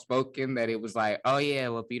soft-spoken that it was like, oh yeah,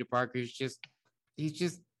 well, Peter Parker's he's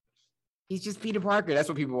just Peter Parker. That's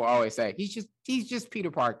what people will always say. He's just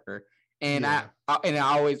Peter Parker. And Yeah. I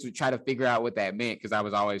always would try to figure out what that meant because I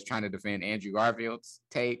was always trying to defend Andrew Garfield's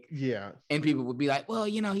take. Yeah. And people would be like, well,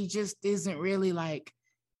 he just isn't really like,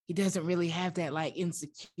 he doesn't really have that like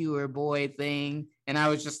insecure boy thing. And I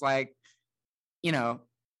was just like, in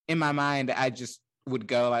my mind, I just would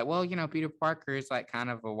go like, well, Peter Parker is like kind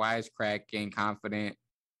of a wisecracking, confident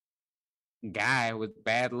guy with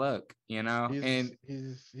bad luck, and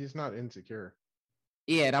he's not insecure.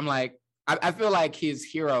 Yeah, and I'm like, I feel like his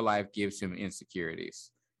hero life gives him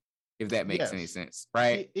insecurities, if that makes any sense,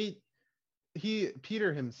 right? He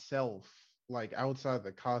Peter himself, like outside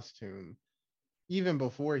the costume, even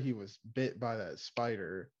before he was bit by that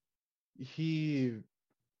spider, he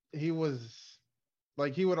was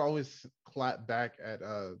like, he would always clap back at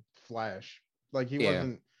Flash. Like he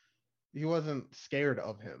wasn't scared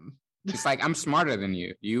of him. It's like, I'm smarter than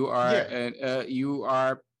you. You are you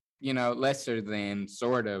are lesser than,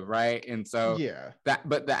 sort of, right? And so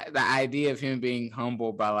the idea of him being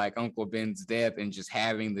humbled by like Uncle Ben's death and just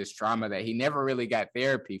having this trauma that he never really got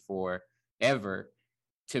therapy for ever,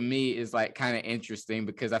 to me is like kind of interesting,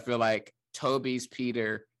 because I feel like Tobey's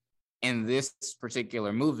Peter in this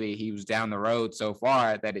particular movie, he was down the road so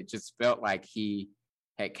far that it just felt like he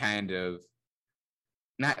had kind of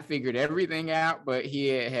not figured everything out, but he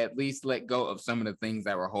had at least let go of some of the things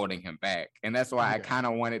that were holding him back. And that's why I kind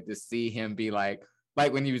of wanted to see him be like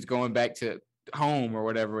when he was going back to home or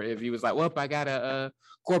whatever, if he was like, well, I got a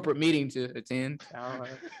corporate meeting to attend.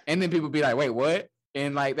 And then people be like, wait, what?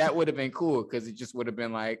 And like, that would have been cool, because it just would have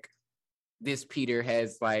been like, this Peter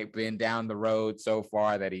has like been down the road so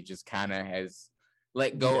far that he just kind of has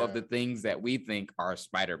let go of the things that we think are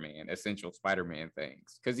Spider-Man, essential Spider-Man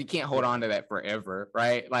things, because he can't hold on to that forever,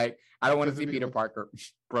 right? Like, I don't want to see Peter Parker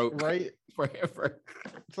broke forever.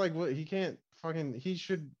 It's like, what, he can't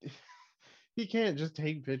he can't just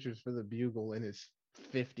take pictures for the Bugle in his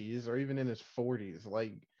 50s or even in his 40s.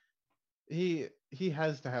 Like, he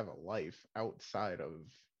has to have a life outside of,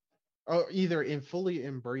 or either fully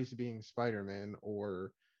embrace being Spider-Man,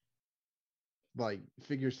 or like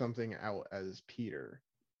figure something out as Peter.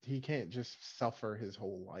 He can't just suffer his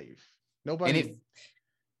whole life. Nobody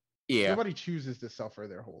chooses to suffer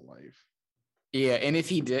their whole life. Yeah, and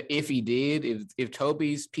if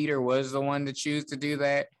Tobey's Peter was the one to choose to do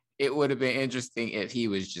that, it would have been interesting if he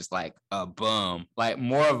was just like a bum, like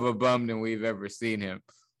more of a bum than we've ever seen him,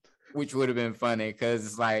 which would have been funny, because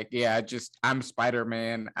it's like, I'm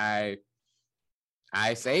Spider-Man, I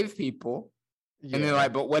save people. Yeah. And they're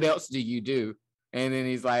like, but what else do you do? And then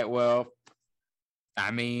he's like, well, I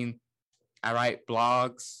mean, I write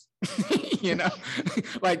blogs,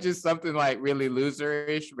 like just something like really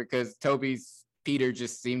loserish, because Tobey's Peter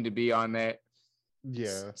just seemed to be on that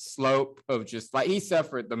slope of just like, he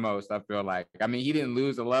suffered the most, I feel like. I mean, he didn't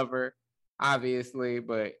lose a lover, obviously,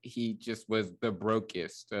 but he just was the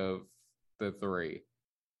brokest of the three.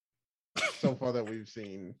 So far that we've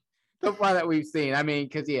seen. I mean,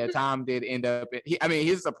 because Tom did end up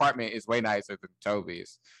his apartment is way nicer than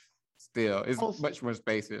Tobey's. Still, it's also much more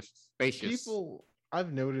spacious. People,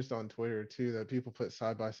 I've noticed on Twitter too, that people put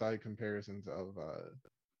side-by-side comparisons of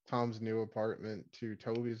Tom's new apartment to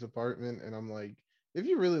Tobey's apartment, and I'm like, if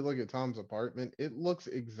you really look at Tom's apartment, it looks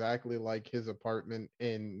exactly like his apartment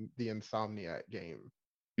in the Insomniac game.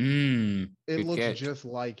 It looks just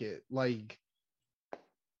like it. Like,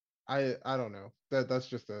 I don't know. That's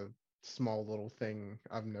just a small little thing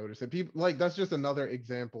I've noticed. And people, like, that's just another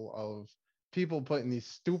example of people putting these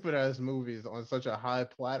stupid ass movies on such a high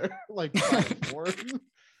platter, like, platform.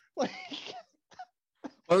 Like,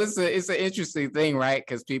 well, it's an interesting thing, right?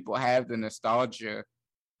 Because people have the nostalgia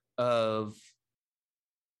of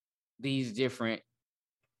these different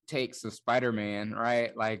takes of Spider-Man,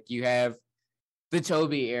 right? Like, you have the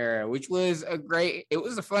Tobey era, which was it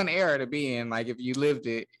was a fun era to be in. Like, if you lived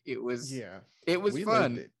it, it was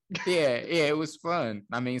fun. It was fun.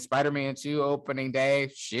 I mean, Spider-Man 2 opening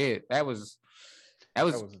day, shit, that was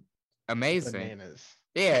amazing. Bananas.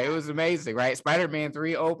 Yeah, it was amazing, right? Spider-Man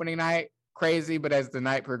 3 opening night, crazy, but as the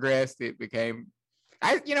night progressed, it became,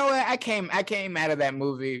 I came out of that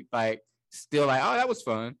movie like still like, oh, that was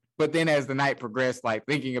fun. But then as the night progressed, like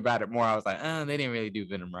thinking about it more, I was like, oh, they didn't really do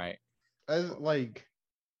Venom right. As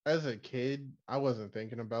a kid, I wasn't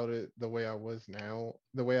thinking about it the way I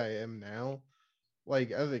am now.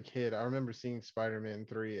 Like, as a kid, I remember seeing Spider-Man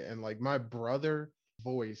 3, and like my brother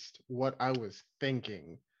voiced what I was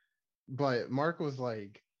thinking, but Mark was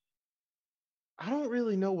like, I don't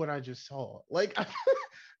really know what I just saw. Like,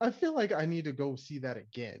 I feel like I need to go see that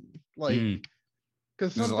again. Like,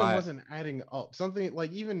 because something wasn't adding up. Something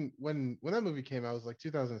like, even when that movie came out, it was like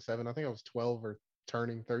 2007. I think I was 12 or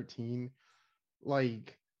turning 13.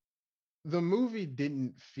 Like, the movie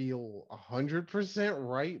didn't feel 100%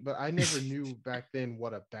 right, but I never knew back then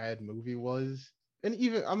what a bad movie was. And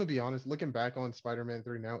even I'm gonna be honest, looking back on Spider-Man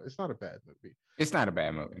 3 now, it's not a bad movie. It's not a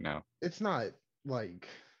bad movie, no. It's not like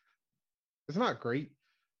it's not great,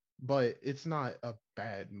 but it's not a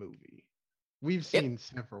bad movie. We've seen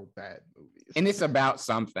several bad movies. And it's about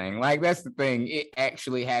something. Like, that's the thing. It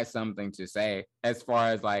actually has something to say as far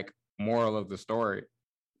as like moral of the story.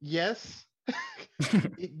 Yes,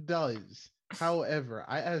 it does. However,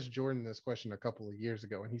 I asked Jordan this question a couple of years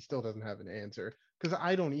ago, and he still doesn't have an answer because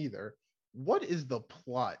I don't either. What is the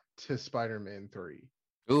plot to Spider-Man 3?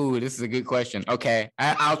 Ooh, this is a good question. Okay,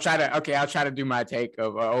 I'll try to do my take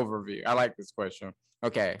of overview. I like this question.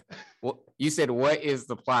 Okay, well, you said what is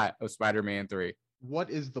the plot of Spider-Man 3? What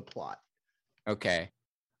is the plot? Okay,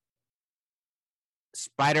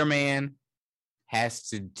 Spider-Man has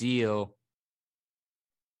to deal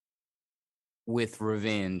with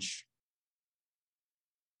revenge.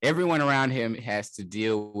 Everyone around him has to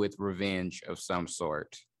deal with revenge of some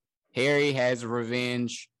sort. Harry has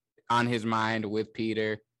revenge on his mind with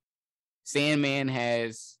Peter. Sandman,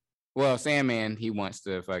 he wants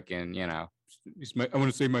to fucking, I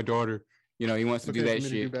want to save my daughter. He wants to do that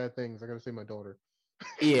shit. To do bad things. I gotta save my daughter.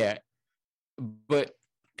 Yeah, but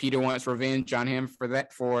Peter wants revenge on him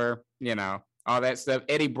for all that stuff.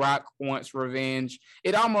 Eddie Brock wants revenge.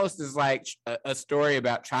 It almost is like a story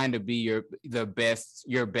about trying to be your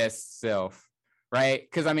best self, right?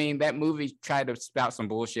 Because that movie tried to spout some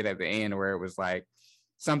bullshit at the end where it was like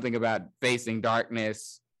something about facing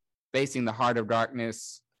darkness, facing the heart of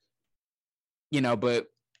darkness, but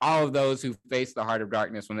all of those who face the heart of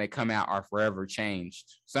darkness when they come out are forever changed.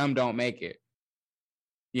 Some don't make it,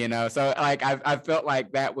 so like I felt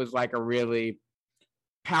like that was like a really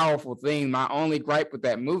powerful thing. My only gripe with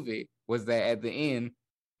that movie was that at the end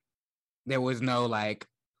there was no like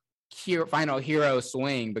final hero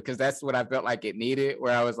swing, because that's what I felt like it needed,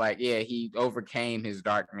 where I was like, yeah, he overcame his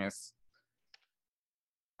darkness.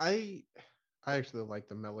 I actually like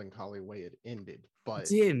the melancholy way it ended, but it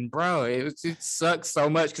didn't, bro. It sucks so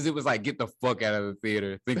much because it was like, get the fuck out of the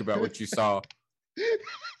theater. Think about what you saw.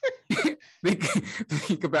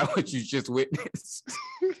 think about what you just witnessed.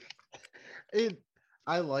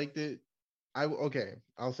 I liked it.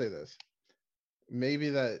 I'll say this. Maybe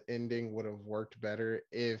that ending would have worked better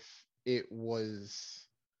if it was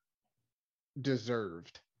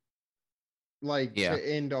deserved. Like,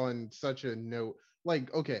 to end on such a note.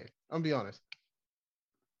 Like, okay, I'll be honest.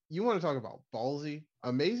 You want to talk about ballsy?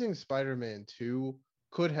 Amazing Spider-Man 2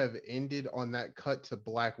 could have ended on that cut to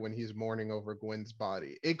black when he's mourning over Gwen's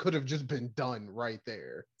body. It could have just been done right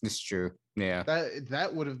there. It's true. Yeah.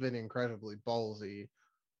 That would have been incredibly ballsy.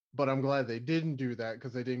 But I'm glad they didn't do that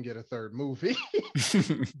because they didn't get a third movie.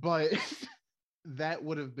 But that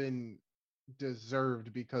would have been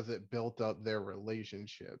deserved because it built up their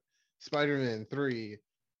relationship. Spider-Man 3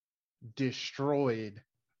 destroyed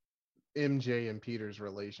MJ and Peter's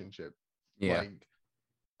relationship. Yeah. Like,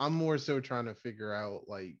 I'm more so trying to figure out,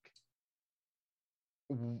 like,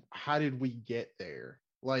 how did we get there?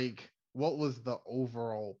 Like, what was the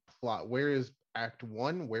overall plot? Where is Act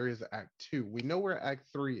 1? Where is Act 2? We know where Act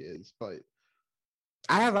 3 is, but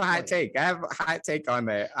I have a hot take. I have a hot take on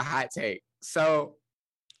that. A hot take. So,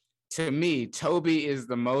 to me, Tobey is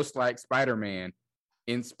the most like Spider-Man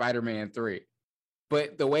in Spider-Man 3.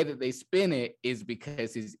 But the way that they spin it is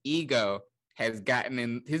because his ego has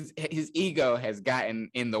gotten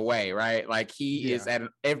in the way, right? Like, he is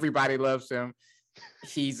everybody loves him.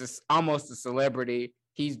 He's almost a celebrity.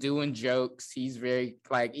 He's doing jokes. He's very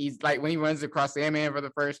he's like, when he runs across Sandman for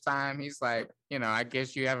the first time, he's like, I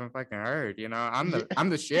guess you haven't fucking heard, I'm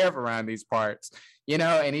the sheriff around these parts,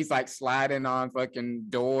 and he's like sliding on fucking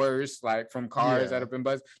doors, like from cars that have been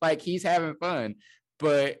buzzed. Like, he's having fun.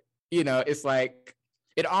 But, it's like,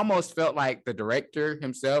 it almost felt like the director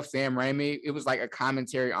himself, Sam Raimi, it was like a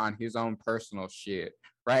commentary on his own personal shit,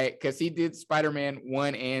 right? Because he did Spider-Man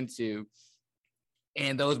 1 and 2,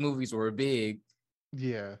 and those movies were big.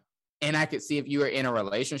 Yeah. And I could see if you were in a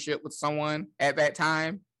relationship with someone at that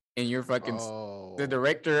time and you're fucking the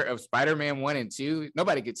director of Spider-Man 1 and 2,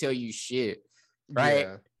 nobody could tell you shit, right?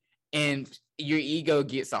 Yeah. And your ego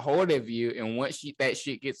gets a hold of you, and once that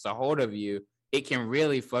shit gets a hold of you, it can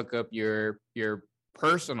really fuck up your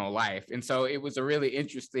personal life. And so it was a really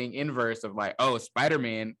interesting inverse of like, oh,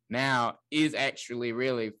 Spider-Man now is actually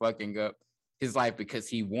really fucking up his life because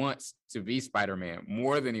he wants to be Spider-Man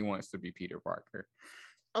more than he wants to be Peter Parker.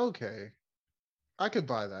 Okay, I could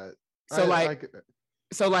buy that. So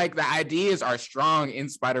So like the ideas are strong in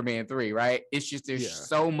Spider-Man 3, right? It's just there's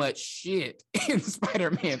so much shit in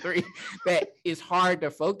Spider-Man 3 that it's hard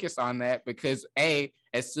to focus on that because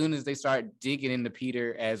as soon as they start digging into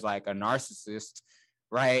Peter as like a narcissist,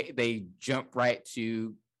 right? They jump right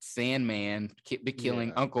to Sandman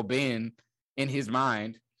killing Uncle Ben in his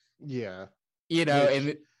mind. Yeah.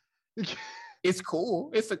 And it's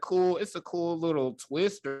cool. It's a cool little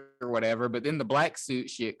twist or whatever. But then the black suit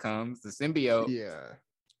shit comes, the symbiote. Yeah.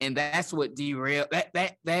 And that's what derailed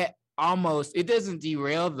that almost, it doesn't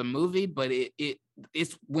derail the movie, but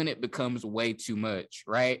it's when it becomes way too much,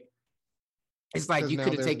 right? It's like you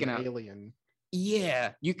could have taken out Alien.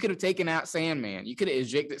 Yeah, you could have taken out Sandman. You could have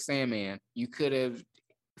ejected Sandman. You could have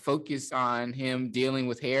focused on him dealing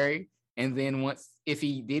with Harry. And then if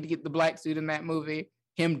he did get the black suit in that movie,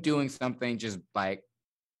 him doing something just like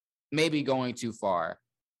maybe going too far,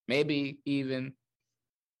 maybe even,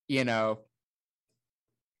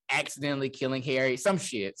 accidentally killing Harry, some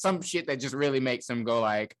shit that just really makes him go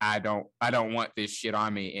like, I don't want this shit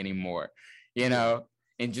on me anymore,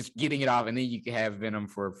 and just getting it off. And then you can have Venom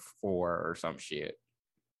for 4 or some shit.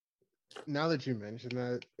 Now that you mention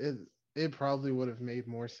that, it probably would have made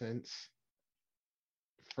more sense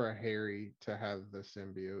for Harry to have the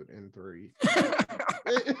symbiote in 3.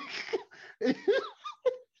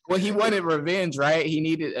 Well, he wanted revenge, right? He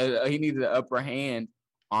needed an upper hand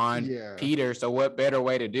on Peter. So what better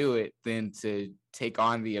way to do it than to take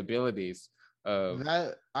on the abilities of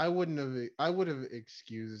that? I would have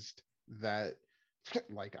excused that,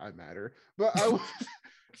 like I matter, but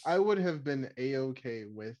I would have been a-okay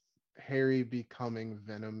with Harry becoming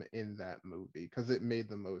Venom in that movie because it made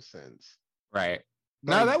the most sense. Right.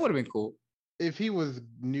 Like, no, that would have been cool. If he was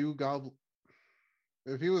the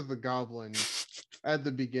Goblin at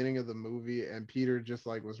the beginning of the movie and Peter just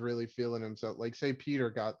like was really feeling himself, like say Peter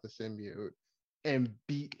got the symbiote and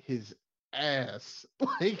beat his ass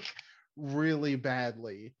like really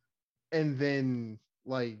badly, and then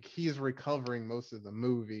like he's recovering most of the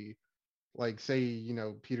movie, like say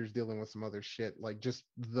Peter's dealing with some other shit, like just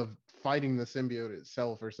the fighting the symbiote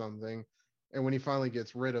itself or something, and when he finally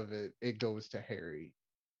gets rid of it, it goes to Harry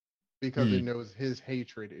because it knows his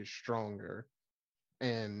hatred is stronger,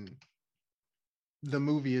 and the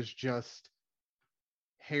movie is just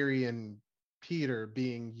Harry and Peter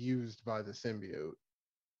being used by the symbiote.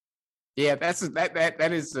 Yeah,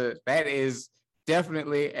 that is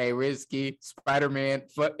definitely a risky Spider-Man,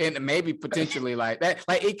 and maybe potentially like that.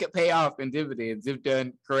 Like it could pay off in dividends if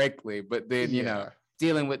done correctly. But then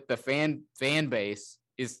dealing with the fan base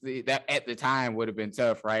that at the time would have been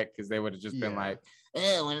tough, right? Because they would have just been like,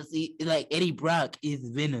 I want to see like Eddie Brock is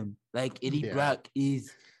Venom. Like Eddie Brock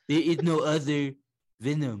is, there is no other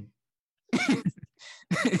Venom.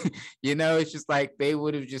 It's just like they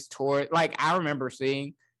would have just tore it. Like I remember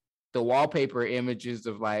seeing the wallpaper images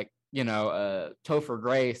of like, Topher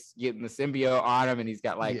Grace getting the symbiote on him and he's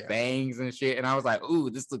got like bangs and shit. And I was like, ooh,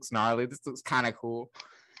 this looks gnarly. This looks kind of cool.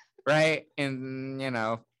 Right. And,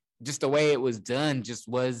 just the way it was done just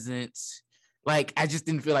wasn't like, I just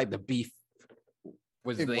didn't feel like the beef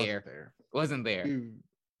wasn't there.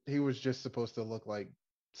 He was just supposed to look like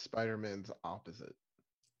Spider-Man's opposite.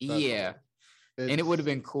 And it would have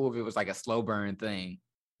been cool if it was like a slow burn thing.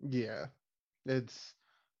 Yeah. It's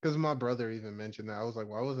because my brother even mentioned that. I was like,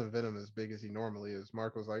 why wasn't Venom as big as he normally is?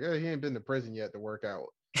 Mark was like, hey, he ain't been to prison yet to work out.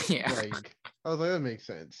 Yeah. Like, I was like, that makes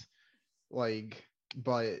sense. Like,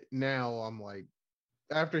 but now I'm like,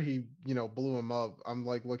 after he, blew him up, I'm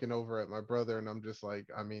like looking over at my brother and I'm just like,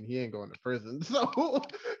 I mean, he ain't going to prison. So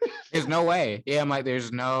there's no way. Yeah, I'm like,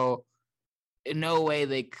 there's no way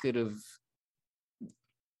they could have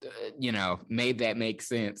made that make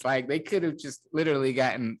sense. Like they could have just literally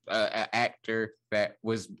gotten an actor that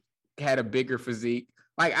had a bigger physique.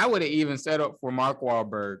 Like I would have even set up for Mark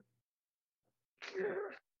Wahlberg.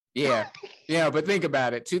 Yeah, but think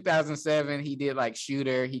about it. 2007, he did like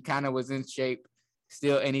Shooter. He kind of was in shape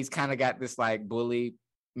still, and he's kind of got this like bully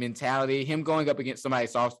mentality. Him going up against somebody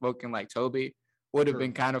soft spoken like Toby would have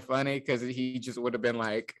been kind of funny because he just would have been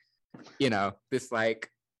like, this like,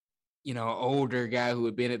 older guy who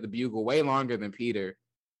had been at the Bugle way longer than Peter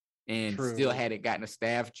and still hadn't gotten a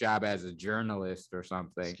staff job as a journalist or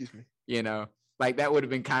something. Excuse me. Like that would have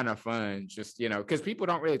been kind of fun, just, because people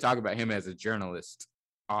don't really talk about him as a journalist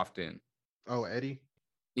often. Oh, Eddie?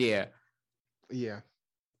 Yeah. Yeah.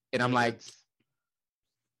 And I'm like,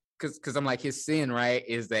 because I'm like, his sin, right,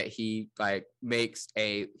 is that he like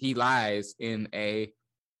he lies in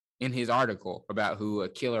his article about who a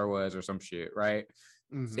killer was or some shit, right?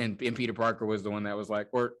 Mm-hmm. And Peter Parker was the one that was like,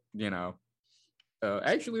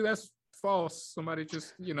 actually that's false. Somebody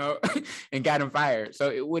just, and got him fired. So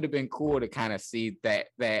it would have been cool to kind of see that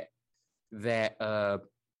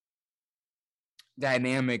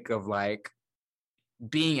dynamic of like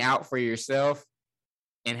being out for yourself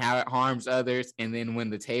and how it harms others. And then when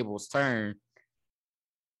the tables turn,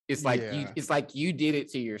 it's like you did it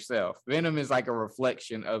to yourself. Venom is like a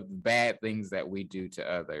reflection of the bad things that we do to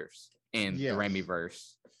others in the Raimi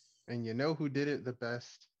verse. And you know who did it the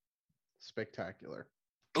best? Spectacular.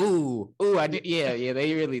 Ooh, I did. Yeah,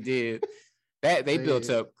 they really did. They built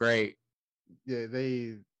up great. Yeah,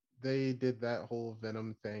 they did that whole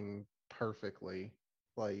Venom thing perfectly.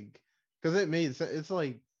 Like, because it made sense. It's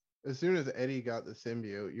like as soon as Eddie got the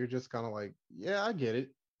symbiote, you're just kind of like, yeah, I get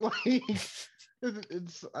it. Like,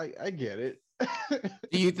 I get it.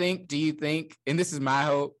 Do you think? And this is my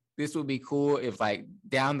hope. This would be cool if, like,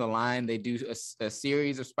 down the line they do a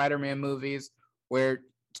series of Spider-Man movies where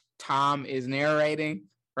Tom is narrating,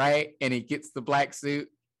 right, and he gets the black suit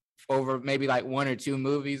over maybe like one or two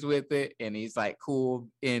movies with it, and he's like cool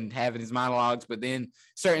in having his monologues, but then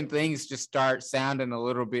certain things just start sounding a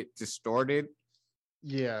little bit distorted.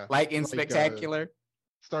 Yeah, like in Spectacular.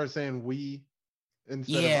 Start saying we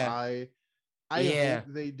instead of I. I hope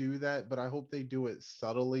they do that, but I hope they do it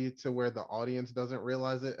subtly to where the audience doesn't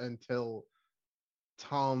realize it until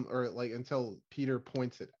until Peter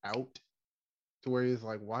points it out, to where he's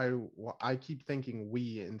like, why I keep thinking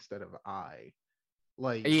we instead of I.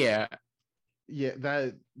 Like, that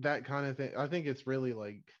kind of thing. I think it's really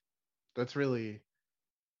like, that's really,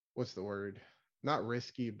 what's the word? Not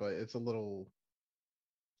risky, but it's a little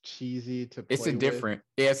cheesy to play with.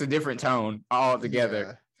 It's a different tone altogether.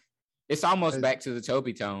 Yeah. It's almost back to the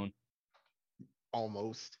Tobey tone.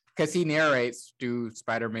 Almost. Because he narrates through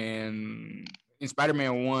Spider-Man, in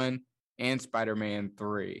Spider-Man 1 and Spider-Man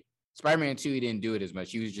 3. Spider-Man 2, he didn't do it as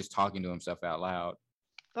much. He was just talking to himself out loud.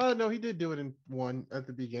 No, he did do it in 1 at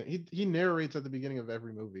the beginning. He narrates at the beginning of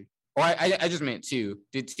every movie. Oh, I just meant 2.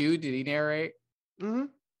 Did he narrate? Mm-hmm.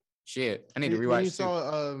 Shit, I need to rewatch. When you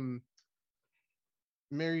saw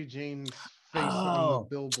Mary Jane's face on the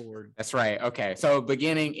billboard. That's right. Okay, so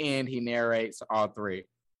beginning, end, he narrates all 3.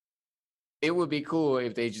 It would be cool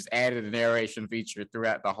if they just added a narration feature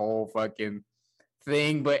throughout the whole fucking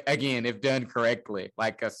thing, but again, if done correctly,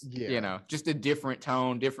 like just a different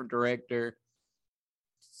tone, different director,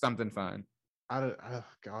 something fun. I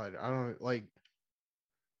don't like.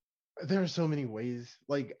 There are so many ways.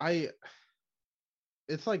 Like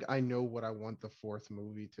it's like I know what I want the 4th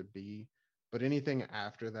movie to be. But anything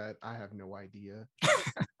after that, I have no idea.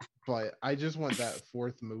 But I just want that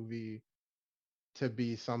 4th movie to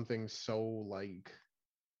be something so like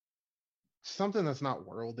something that's not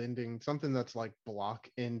world ending, something that's like block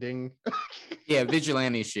ending. Yeah,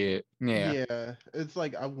 vigilante shit. Yeah. Yeah. It's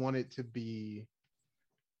like I want it to be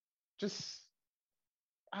just,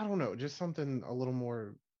 I don't know, just something a little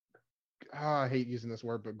more, I hate using this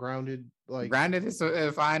word, but grounded. Like, grounded is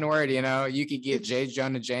a fine word, You could get J.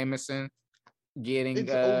 Jonah Jameson. It's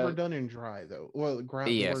overdone and dry though. Well, the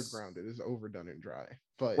word grounded is overdone and dry.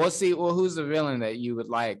 But who's the villain that you would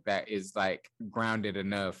like that is like grounded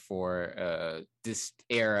enough for this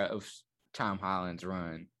era of Tom Holland's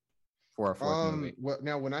run for a 4th movie? Well,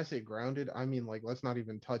 now when I say grounded, I mean like let's not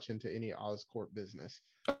even touch into any Oscorp business.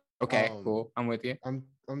 Okay, cool. I'm with you. I'm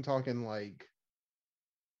talking like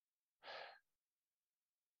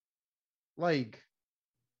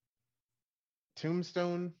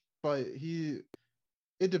Tombstone. But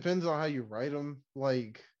it depends on how you write him.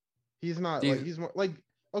 Like, he's not like, he's more like,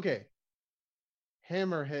 okay,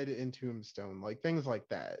 Hammerhead in Tombstone, like things like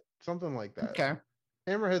that, something like that. Okay,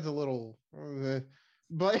 Hammerhead's a little,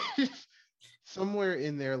 but somewhere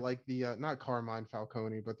in there, like the not Carmine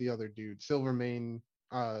Falcone, but the other dude, Silvermane,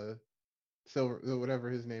 whatever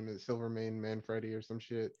his name is, Silvermane Manfredi or some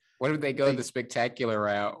shit. What if they go the Spectacular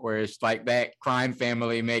route, where it's like that crime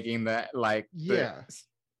family making that like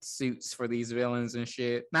suits for these villains and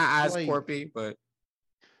shit? Not Oscorp-y, but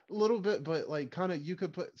a little bit, but like kind of you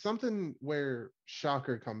could put something where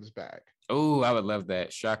Shocker comes back. Oh, I would love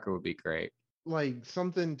that. Shocker would be great. Like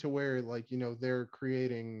something to where like, they're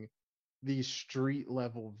creating these street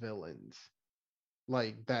level villains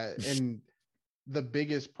like that. And the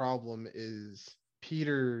biggest problem is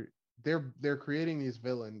Peter, they're creating these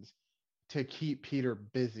villains to keep Peter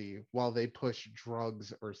busy while they push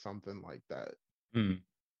drugs or something like that.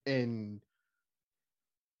 And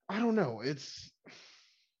I don't know.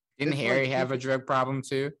 Didn't Harry have a drug problem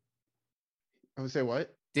too? I would say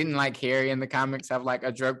what? Didn't like Harry in the comics have like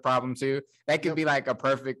a drug problem too? That could be like a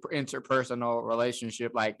perfect interpersonal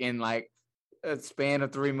relationship, like in like a span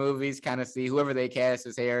of 3 movies, kind of see whoever they cast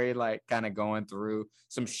as Harry, like kind of going through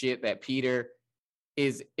some shit that Peter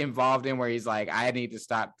is involved in, where he's like, I need to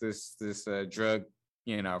stop this drug,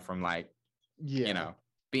 from like,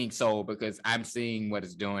 being sold because I'm seeing what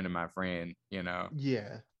it's doing to my friend,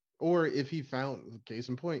 Yeah. Or if he found, case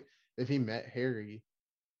in point, if he met Harry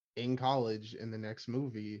in college in the next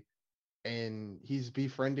movie and he's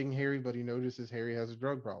befriending Harry, but he notices Harry has a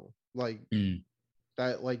drug problem. Like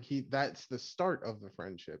that, like that's the start of the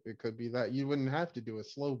friendship. It could be that you wouldn't have to do a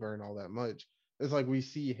slow burn all that much. It's like we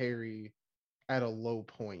see Harry at a low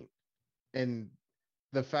point, and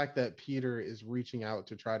the fact that Peter is reaching out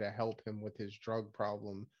to try to help him with his drug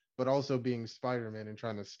problem, but also being Spider-Man and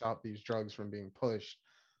trying to stop these drugs from being pushed,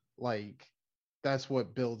 like that's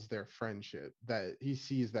what builds their friendship. That he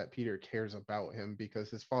sees that Peter cares about him because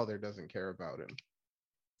his father doesn't care about him.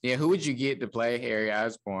 Yeah, who would you get to play Harry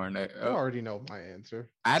Osborn? You already know my answer.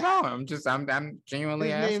 I don't. I'm genuinely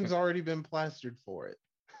His asking. name's already been plastered for it.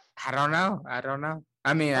 I don't know.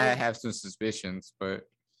 I mean, I have some suspicions, but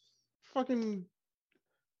fucking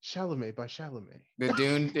Chalamet by Chalamet. The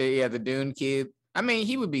Dune kid. I mean,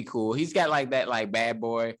 he would be cool. He's got like that like bad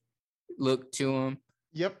boy look to him.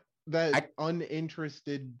 Yep, that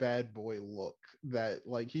uninterested bad boy look. That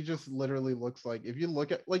like he just literally looks like, if you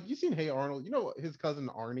look at, like, you seen Hey Arnold, you know his cousin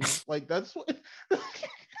Arnie. Like that's what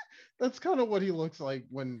that's kind of what he looks like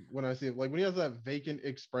when I see it. Like when he has that vacant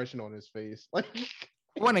expression on his face. Like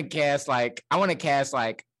I want to cast like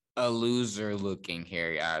a loser looking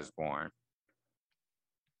Harry Osborn.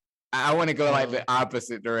 I want to go like the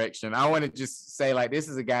opposite direction. I want to just say like, this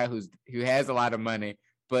is a guy who has a lot of money,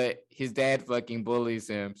 but his dad fucking bullies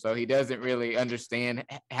him, so he doesn't really understand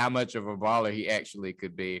how much of a baller he actually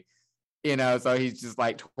could be. So he's just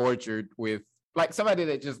like tortured with like somebody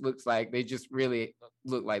that just looks like they just really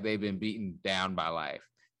look like they've been beaten down by life.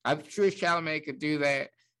 I'm sure Chalamet could do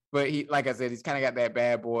that, but he, like I said, he's kind of got that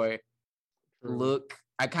bad boy look.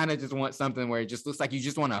 I kind of just want something where it just looks like you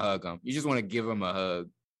just want to hug him. You just want to give him a hug.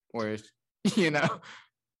 Or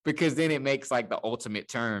because then it makes like the ultimate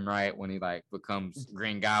turn, right? When he like becomes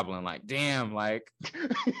Green Goblin, like, damn, like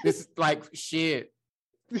this is like shit.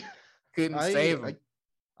 Couldn't save him.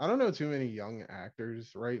 I don't know too many young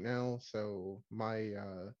actors right now, so my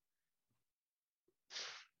I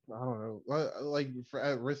don't know, like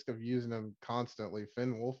at risk of using them constantly,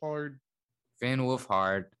 Finn Wolfhard.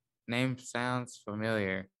 Name sounds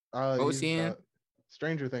familiar. What was he in?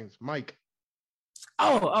 Stranger Things. Mike.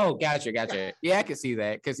 Oh, gotcha. Yeah, I can see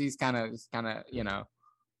that because he's kind of,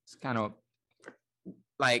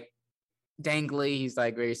 like dangly. He's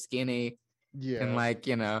like very skinny. Yeah. And like,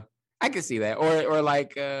 I can see that. Or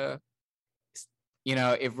like, if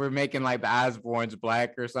we're making like the Osborns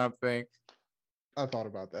black or something. I thought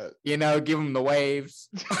about that. Give them the waves.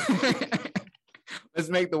 Let's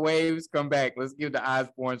make the waves come back. Let's give the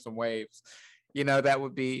Osborn some waves. That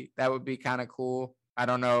would be kind of cool. I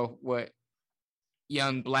don't know what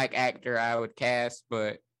young black actor I would cast,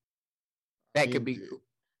 but that could be cool.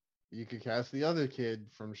 You could cast the other kid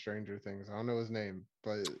from Stranger Things. I don't know his name,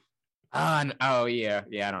 but oh yeah,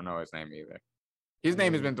 I don't know his name either. His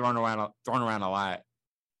name has been thrown around a lot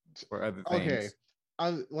for other things.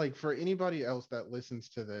 Okay, like for anybody else that listens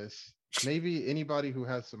to this, maybe anybody who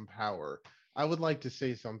has some power, I would like to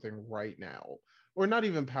say something right now, or not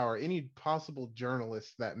even power. Any possible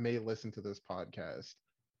journalists that may listen to this podcast.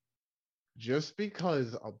 Just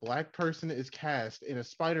because a black person is cast in a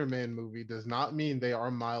Spider-Man movie does not mean they are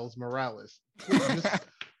Miles Morales.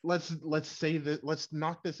 Let's say that. Let's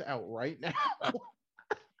knock this out right now.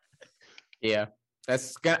 Yeah,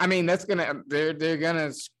 they're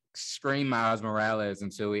gonna scream Miles Morales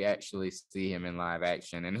until we actually see him in live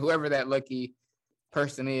action, and whoever that lucky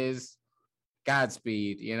person is,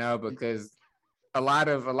 Godspeed. Because a lot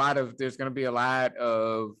of there's gonna be a lot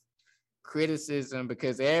of criticism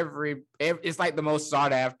because every it's like the most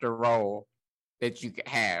sought after role that you could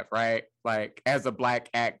have, right? Like as a black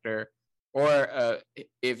actor, or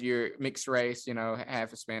if you're mixed race,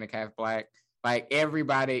 half Hispanic, half black, like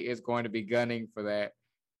everybody is going to be gunning for that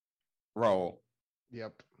role.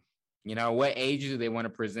 Yep. What age do they want to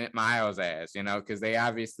present Miles as? Because they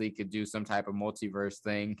obviously could do some type of multiverse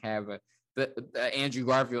thing, have the Andrew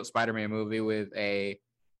Garfield Spider-Man movie with a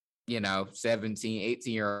 17,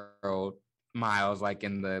 18-year-old Miles, like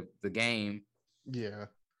in the game. Yeah.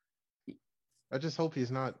 I just hope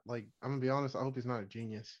he's not, like, I'm gonna be honest, I hope he's not a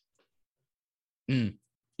genius. You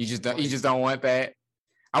just don't want that.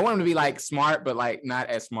 I want him to be like smart, but like not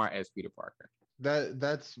as smart as Peter Parker.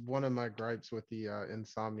 That's one of my gripes with the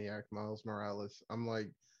Insomniac Miles Morales. I'm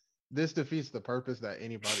like, this defeats the purpose that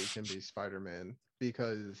anybody can be Spider-Man,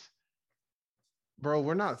 because bro,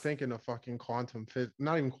 we're not thinking of fucking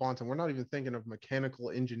not even quantum. We're not even thinking of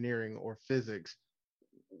mechanical engineering or physics.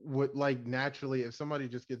 What, like, naturally, if somebody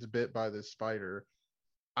just gets bit by this spider,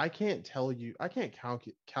 I can't tell you, I can't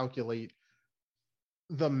calculate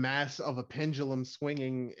the mass of a pendulum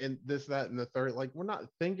swinging and this, that, and the third. Like, we're not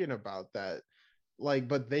thinking about that. Like,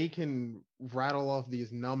 but they can rattle off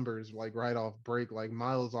these numbers like right off break. Like,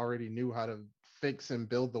 Miles already knew how to fix and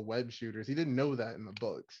build the web shooters. He didn't know that in the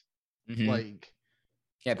books. Mm-hmm. Like,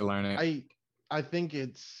 You had to learn it. I think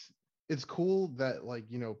it's cool that, like,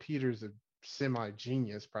 you know, Peter's a semi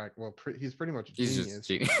genius. Well, he's pretty much a He's genius. just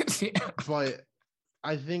genius. Yeah. But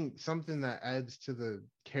I think something that adds to the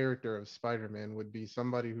character of Spider-Man would be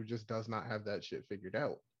somebody who just does not have that shit figured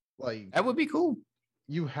out. Like, That would be cool.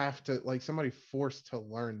 you have to, like, somebody forced to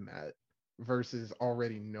learn that versus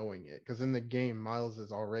already knowing it. Because in the game, Miles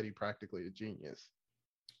is already practically a genius.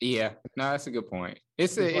 Yeah, no, that's a good point.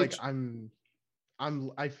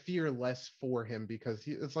 I fear less for him because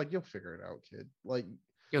it's like, you'll figure it out, kid. Like,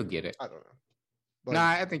 you'll get it. I don't know. Like, nah,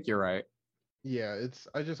 I think you're right. Yeah,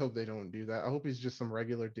 I just hope they don't do that. I hope he's just some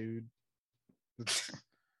regular dude.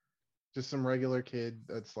 Just some regular kid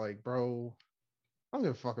that's like, bro, I don't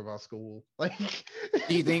give a fuck about school. Like,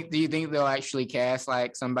 do you think they'll actually cast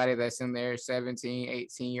like somebody that's in their 17,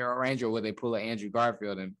 18-year-old range, or will they pull an Andrew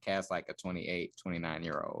Garfield and cast like a 28,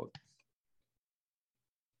 29-year-old?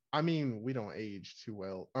 I mean, we don't age too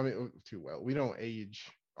well. We don't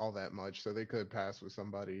age all that much, so they could pass with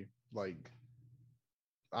somebody like,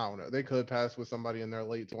 I don't know. They could pass with somebody in their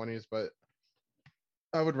late 20s, but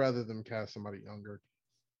I would rather them cast somebody younger.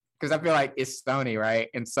 Because I feel like it's Sony, right?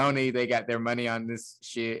 And Sony, they got their money on this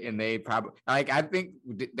shit, and they probably, like, I think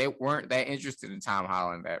they weren't that interested in Tom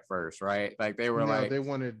Holland at first, right? Like, they were they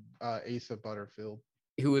wanted Asa Butterfield,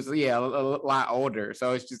 who was a lot older.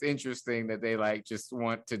 So it's just interesting that they like just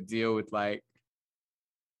want to deal with like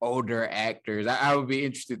older actors. I would be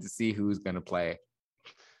interested to see who's gonna play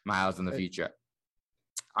Miles in the future.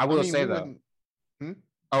 I will say though.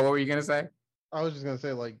 Oh, what were you gonna say? I was just gonna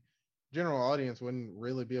say, like, general audience wouldn't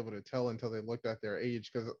really be able to tell until they looked at their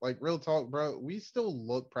age, because, like, real talk, bro, we still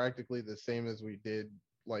look practically the same as we did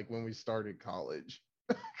like when we started college.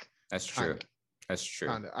 That's true. That's true.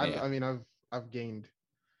 Kinda. I mean, I've gained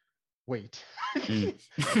weight,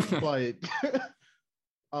 but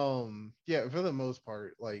yeah, for the most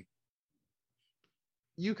part, like,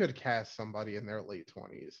 you could cast somebody in their late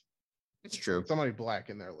 20s. It's true. Somebody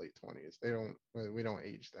black in their late 20s. We don't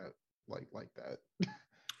age that like that.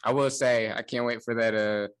 I will say, I can't wait for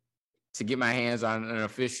that to get my hands on an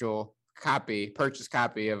official purchase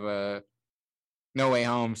copy of No Way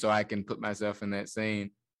Home, so I can put myself in that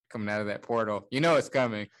scene coming out of that portal. You know it's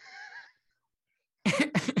coming.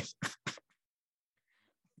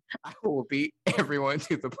 I will beat everyone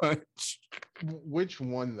to the punch. Which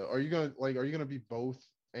one though? Are you gonna be both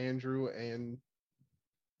Andrew and?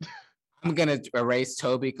 I'm gonna erase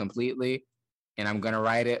Toby completely, and I'm gonna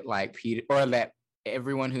write it like Peter, or that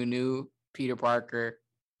everyone who knew Peter Parker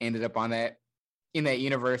ended up in that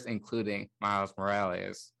universe, including Miles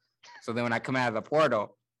Morales. So then when I come out of the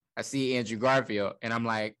portal, I see Andrew Garfield, and I'm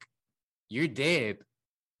like, "You're dead.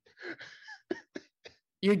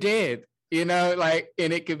 You're dead." You know, like,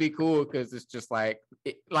 and it could be cool because it's just like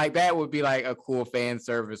that would be like a cool fan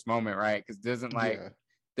service moment, right? Because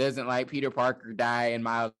doesn't Peter Parker die in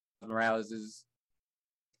Miles Morales's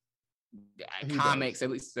comics, does.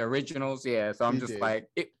 At least the originals? Yeah. So I'm just like,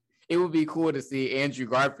 it would be cool to see Andrew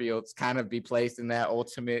Garfield's kind of be placed in that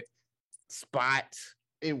ultimate spot.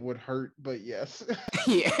 It would hurt, but yes.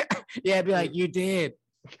 Yeah. It'd be like, you did.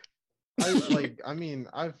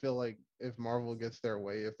 I feel like if Marvel gets their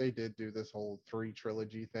way, if they did do this whole 3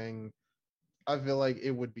 trilogy thing, I feel like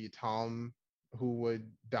it would be Tom who would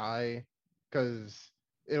die, because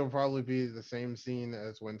it'll probably be the same scene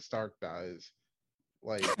as when Stark dies.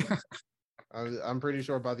 Like, I'm pretty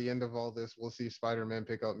sure by the end of all this, we'll see Spider-Man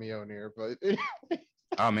pick up Mjolnir. But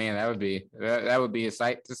oh man, that would be a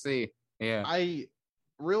sight to see. Yeah.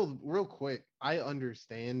 Real quick, I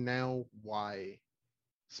understand now why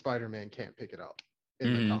Spider-Man can't pick it up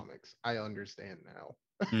in the comics. I understand now.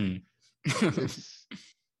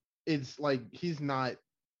 It's like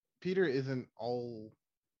Peter isn't all.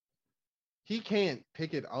 He can't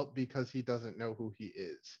pick it up because he doesn't know who he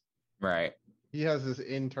is. Right. He has this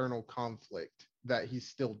internal conflict that he's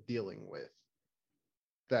still dealing with.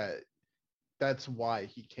 That's why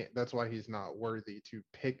he can't. That's why he's not worthy to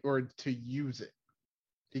pick or to use it.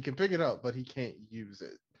 He can pick it up, but he can't use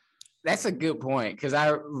it. That's a good point, because I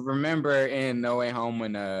remember in No Way Home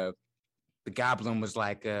when the goblin was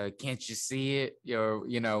like, can't you see it?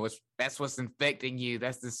 That's what's infecting you.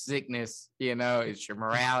 That's the sickness, it's your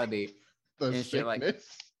morality. The and shit sickness. like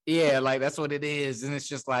yeah, like that's what it is. And it's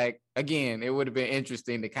just like, again, it would have been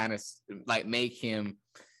interesting to kind of like make him.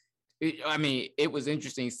 It was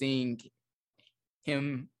interesting seeing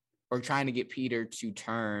him or trying to get Peter to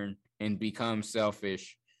turn and become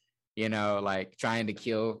selfish, like trying to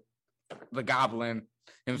kill the goblin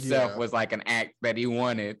himself was like an act that he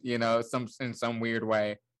wanted, in some weird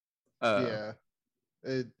way.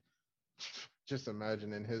 Just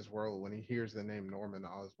imagine in his world when he hears the name Norman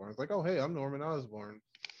Osborn, it's like, oh hey, I'm Norman Osborn.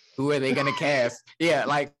 Who are they gonna cast? Yeah,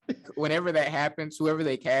 like whenever that happens, whoever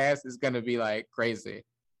they cast is gonna be like crazy.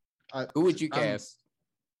 Who would you cast?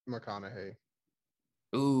 McConaughey.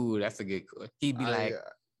 Ooh, that's a good one. He'd be like,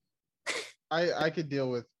 I could deal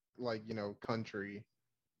with like country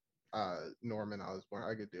Norman Osborn.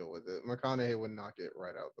 I could deal with it. McConaughey would knock it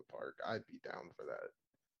right out the park. I'd be down for that.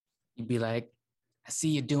 He'd be like, I see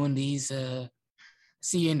you doing these. I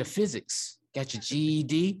see you into physics. Got your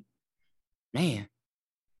GED, man.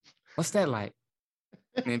 What's that like?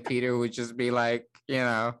 And then Peter would just be like,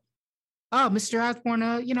 oh, Mr. Osborn,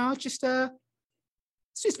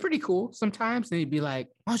 it's just pretty cool sometimes. And he'd be like,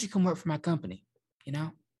 why don't you come work for my company? You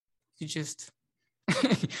just,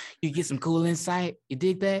 you get some cool insight. You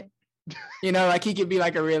dig that? Like he could be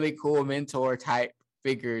like a really cool mentor type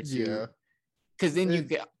figure too. Yeah. Because then you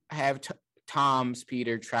could have Tom's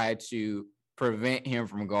Peter try to prevent him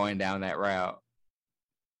from going down that route.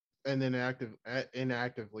 And then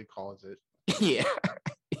inactively cause it. Yeah.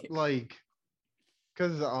 Like,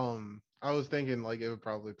 because I was thinking like it would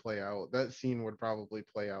probably play out. That scene would probably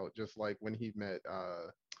play out just like when he met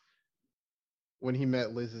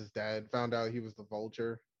Liz's dad, found out he was the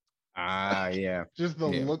Vulture. Yeah. Just the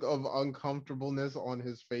look of uncomfortableness on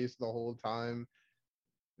his face the whole time.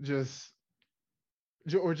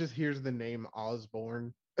 Or just hears the name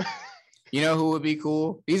Osborn. You know who would be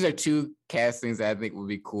cool? These are two castings that I think would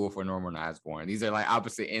be cool for Norman Osborn. These are like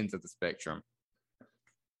opposite ends of the spectrum.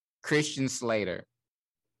 Christian Slater.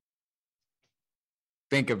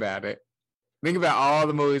 Think about it. Think about all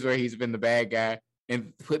the movies where he's been the bad guy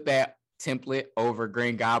and put that template over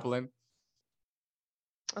Green Goblin.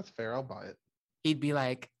 That's fair. I'll buy it. He'd be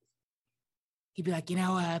like, Peter,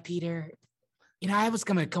 I was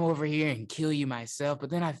going to come over here and kill you myself, but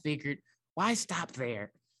then I figured, why stop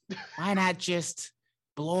there? Why not just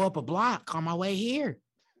blow up a block on my way here?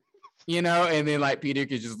 And then like Peter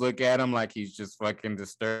could just look at him like he's just fucking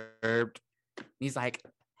disturbed. He's like,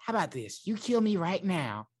 how about this? You kill me right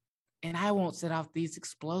now, and I won't set off these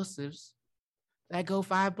explosives that go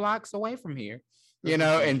 5 blocks away from here.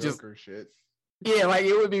 And just shit. Yeah, like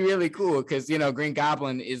it would be really cool because Green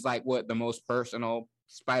Goblin is like what the most personal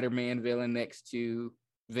Spider-Man villain next to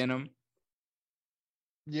Venom.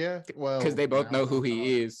 Yeah, well, because they both know who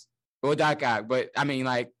he is. Well, Doc Ock, but I mean,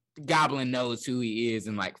 like Goblin knows who he is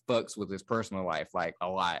and like fucks with his personal life like a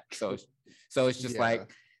lot. So it's just like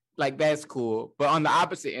that's cool. But on the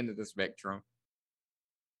opposite end of the spectrum,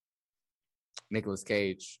 Nicolas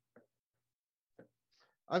Cage.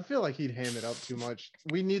 I feel like he'd ham it up too much.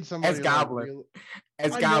 We need somebody as Goblin.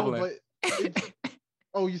 As Goblin.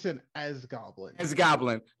 Oh, you said as Goblin. As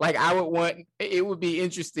Goblin. Like I would want. It would be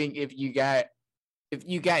interesting if you got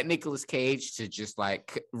Nicolas Cage to just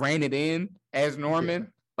like rein it in as Norman. Yeah.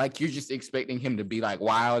 Like you're just expecting him to be like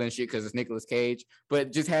wild and shit because it's Nicolas Cage,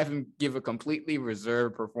 but just have him give a completely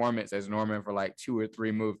reserved performance as Norman for like 2 or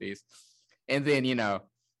 3 movies, and then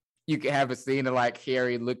you could have a scene of like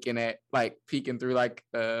Harry looking at like peeking through like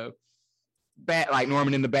like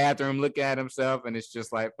Norman in the bathroom looking at himself, and it's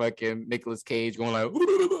just like fucking Nicolas Cage going like.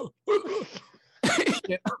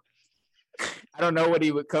 I don't know what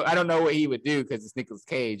he would do because it's Nicolas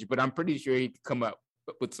Cage, but I'm pretty sure he could come up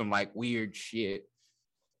with some like weird shit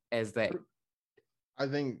as that. I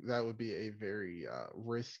think that would be a very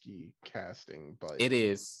risky casting, but it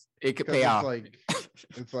is. It could pay off.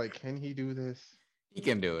 It's like, can he do this? He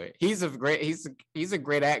can do it. He's a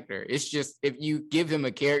great actor. It's just if you give him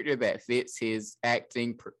a character that fits his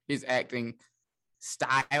acting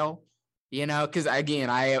style, because again,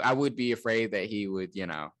 I would be afraid that he would,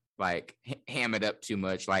 like ham it up too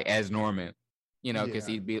much, like as Norman, because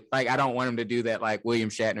he'd be like, I don't want him to do that like William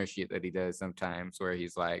Shatner shit that he does sometimes, where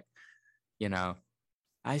he's like,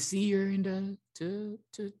 I see you're into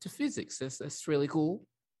to physics. That's really cool.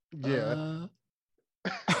 Yeah.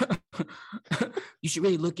 You should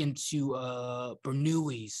really look into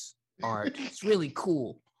Bernoulli's art. It's really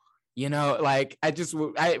cool. Like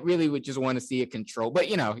I really would just want to see a control. But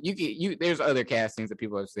there's other castings that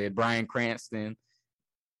people have said. Bryan Cranston.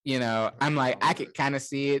 You know, I'm like, I could kind of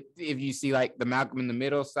see it if you see like the Malcolm in the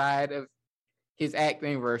Middle side of his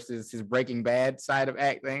acting versus his Breaking Bad side of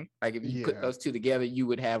acting. Like if you put Yeah. those two together, you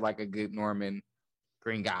would have like a good Norman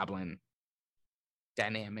Green Goblin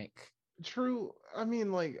dynamic. True. I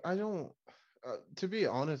mean, like, I don't. To be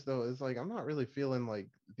honest, though, it's like I'm not really feeling like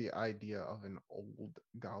the idea of an old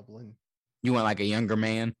goblin. You want like a younger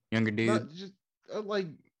man, younger Not dude. just like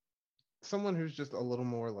someone who's just a little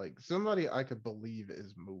more like somebody I could believe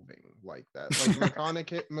is moving like that. Like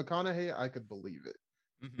McConaughey, I could believe it.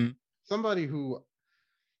 Mm-hmm. Somebody who,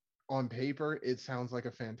 on paper, it sounds like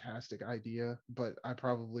a fantastic idea, but I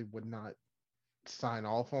probably would not sign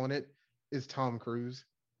off on it. Is Tom Cruise.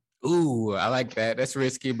 Ooh, I like that. That's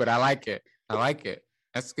risky, but I like it. I like it.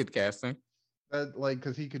 That's good casting. That like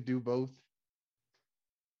because he could do both.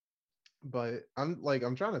 But I'm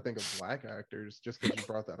trying to think of black actors just because you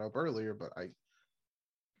brought that up earlier, but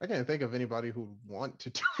I can't think of anybody who'd want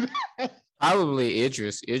to do that. Probably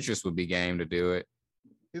Idris. Idris would be game to do it.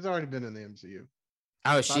 He's already been in the MCU.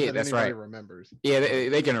 Oh Not shit, that that's anybody right. remembers. Yeah,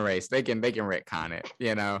 they can erase. They can retcon it.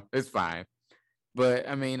 You know, it's fine. But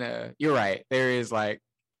I mean, you're right. There is like,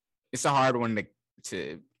 it's a hard one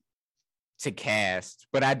to cast.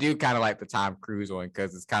 But I do kind of like the Tom Cruise one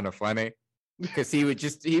because it's kind of funny. Because he would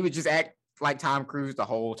just act like Tom Cruise the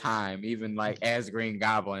whole time, even like as Green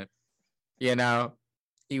Goblin. You know,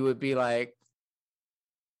 he'd be like,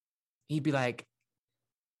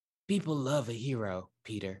 people love a hero,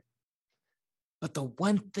 Peter. But the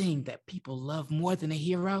one thing that people love more than a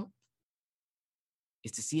hero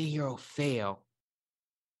is to see a hero fail,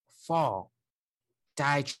 fall,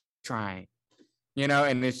 die trying. You know,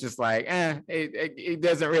 and it's just like, it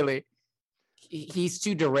doesn't really. He's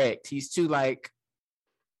too direct. He's too like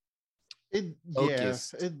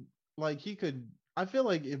focused. It like he could. I feel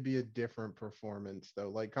like it'd be a different performance though,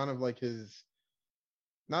 like kind of like his.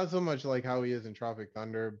 Not so much like how he is in Tropic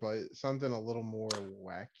Thunder, but something a little more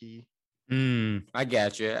wacky. I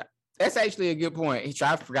got you. That's actually a good point.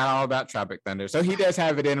 I forgot all about Tropic Thunder. So he does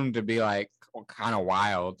have it in him to be like kind of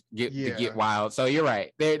wild, to get wild. So you're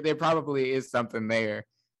right. There probably is something there.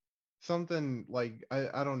 Something like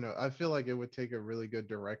I don't know. I feel like it would take a really good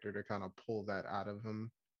director to kind of pull that out of him.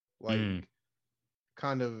 Like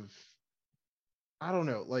kind of I don't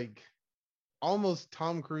know, like almost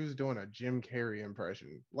Tom Cruise doing a Jim Carrey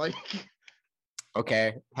impression. Like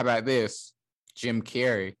okay, how about this? Jim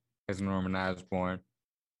Carrey as Norman Osborn.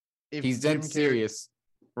 He's done serious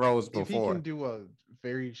roles before. If he can do a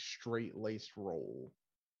very straight-laced role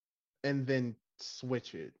and then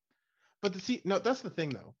switch it. But that's the thing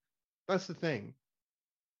though. That's the thing.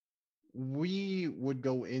 We would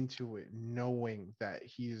go into it knowing that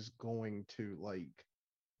he's going to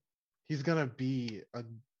he's gonna be a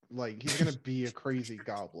crazy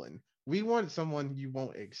goblin. We want someone you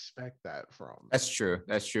won't expect that from. That's true.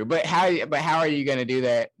 But how are you gonna do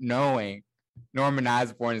that knowing Norman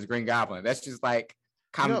Osborn is Green Goblin? That's just like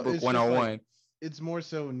comic book 101. It's more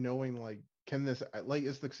so knowing can this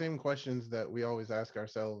it's the same questions that we always ask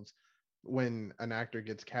ourselves when an actor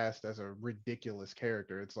gets cast as a ridiculous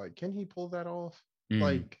character. It's like, can he pull that off?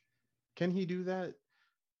 Can he do that?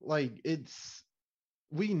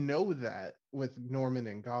 We know that with Norman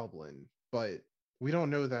and Goblin, but we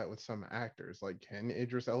don't know that with some actors. Like, can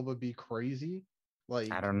Idris Elba be crazy?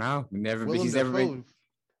 I don't know. Willem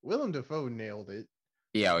Dafoe nailed it.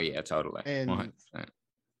 Yeah, totally. And 100%.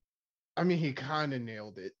 I mean, he kind of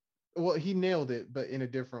nailed it. Well, he nailed it, but in a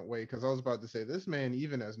different way. Because I was about to say, this man,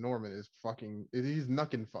 even as Norman, is he's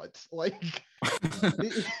knucking futs.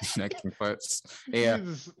 Knucking futs. Yeah.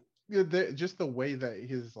 Just the way that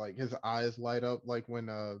his eyes light up, like when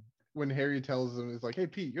Harry tells him, it's like, hey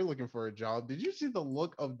Pete, you're looking for a job. Did you see the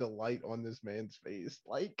look of delight on this man's face?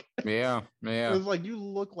 Yeah. It was like, you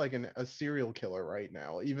look like a serial killer right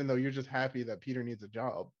now, even though you're just happy that Peter needs a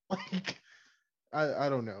job. I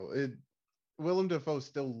don't know. Willem Dafoe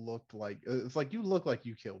still looked like, it's like, you look like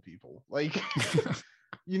you kill people.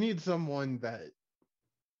 You need someone that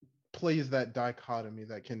plays that dichotomy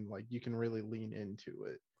that can you can really lean into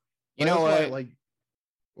it. You know what?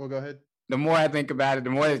 Well, go ahead. The more I think about it,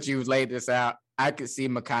 the more that you've laid this out, I could see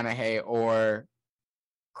McConaughey or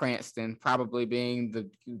Cranston probably being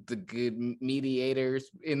the good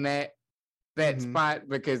mediators in that spot,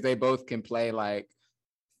 because they both can play like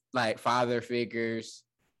father figures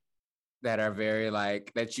that are very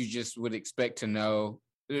that you just would expect to know,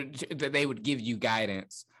 that they would give you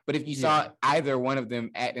guidance. But if you saw either one of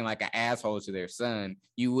them acting like an asshole to their son,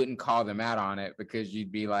 you wouldn't call them out on it, because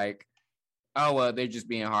you'd be like, oh, well, they're just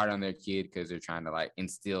being hard on their kid because they're trying to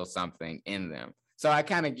instill something in them. So I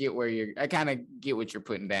kind of get what you're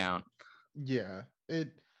putting down. Yeah,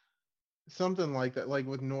 something like that. Like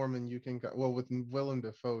with Norman, you can with Willem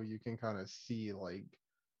Dafoe, you can kind of see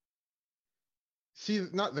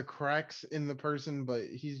not the cracks in the person, but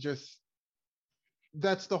he's just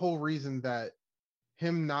that's the whole reason that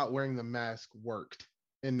him not wearing the mask worked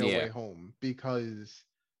in No Way Yeah. Home, because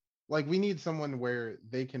like we need someone where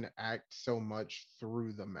they can act so much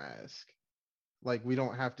through the mask. Like we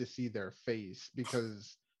don't have to see their face,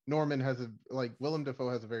 because Norman has Willem Dafoe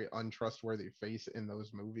has a very untrustworthy face in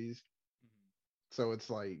those movies. So it's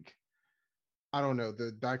like, I don't know,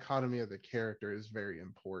 the dichotomy of the character is very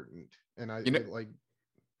important. And You know, like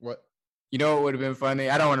what? you know what would have been funny?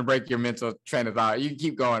 I don't want to break your mental train of thought. You can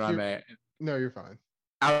keep going on that. No, you're fine.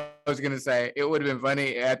 I was gonna say it would have been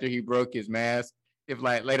funny after he broke his mask if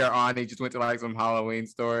like later on he just went to like some Halloween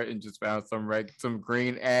store and just found some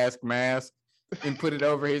green ass mask and put it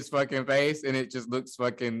over his fucking face, and it just looks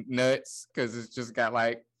fucking nuts because it's just got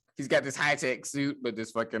like he's got this high tech suit but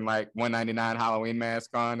this fucking like $1.99 Halloween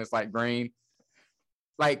mask on. It's like green,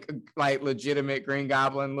 like legitimate Green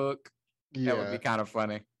Goblin look. Yeah, That would be kind of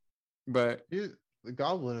funny. But the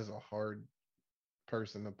Goblin is a hard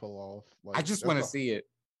person to pull off. Like, I just want to see it.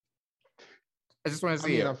 I just want to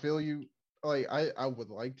see it. I feel you. Like I would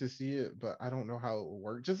like to see it, but I don't know how it would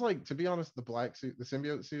work. Just like, to be honest, the black suit, the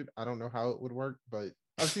symbiote suit, I don't know how it would work, but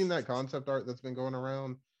I've seen that concept art that's been going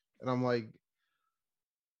around, and I'm like,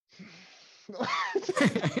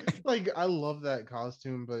 like I love that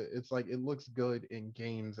costume, but it's like it looks good in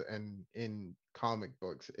games and in comic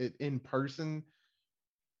books. It in person,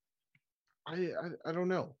 I don't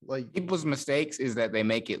know. Like People's mistakes is that they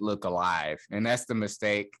make it look alive, and that's the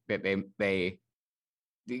mistake that they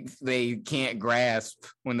can't grasp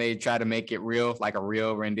when they try to make it real, like a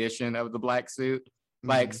real rendition of the black suit.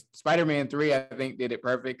 Like Spider-Man 3, I think did it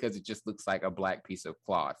perfect because it just looks like a black piece of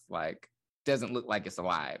cloth. Like doesn't look like it's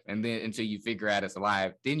alive. And then until you figure out it's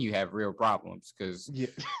alive, then you have real problems because the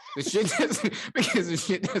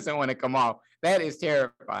shit doesn't want to come off. That is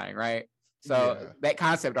terrifying, right? So that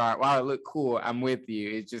concept art, while it looked cool, I'm with you.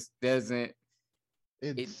 It just doesn't.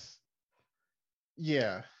 It's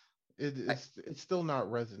still not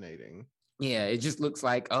resonating. Yeah, it just looks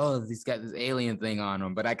like, oh, he's got this alien thing on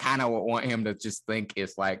him. But I kind of want him to just think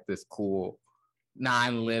it's like this cool,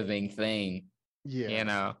 non-living thing. Yeah, you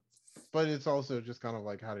know. But it's also just kind of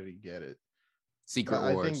like, how did he get it?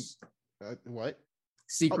 Secret Wars. I think, what?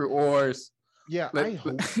 Secret Wars. Yeah,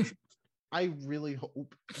 I really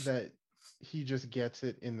hope that he just gets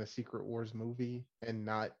it in the Secret Wars movie and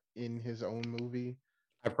not in his own movie.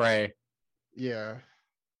 I pray. Yeah.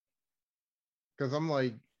 Because I'm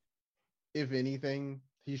like, if anything,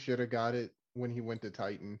 he should have got it when he went to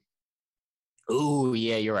Titan. Oh,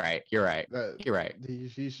 yeah, you're right. You're right.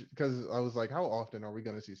 Because I was like, how often are we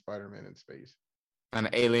going to see Spider-Man in space? On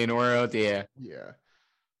an alien world, yeah. Yeah.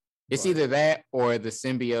 It's either that or the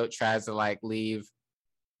symbiote tries to like leave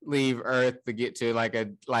Earth to get to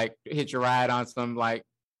like hitch a ride on some like,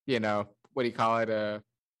 you know, what do you call it? A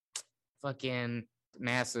fucking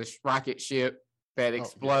NASA rocket ship that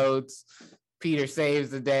explodes. Yeah. Peter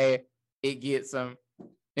saves the day. It gets him.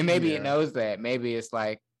 And maybe it knows that. Maybe it's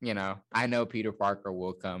like, you know, I know Peter Parker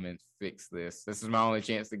will come and fix this. This is my only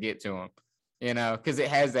chance to get to him, you know, because it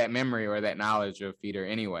has that memory or that knowledge of Peter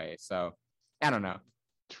anyway. So I don't know.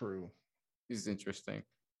 True. It's interesting.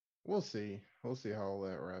 We'll see. We'll see how all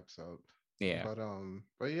that wraps up. Yeah.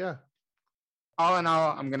 But yeah. All in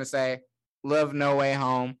all, I'm gonna say, love No Way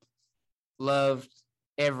Home. Loved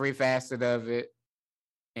every facet of it,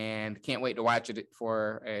 and can't wait to watch it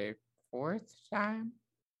for a fourth time.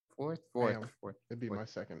 Fourth. It'd be my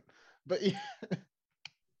second. But yeah.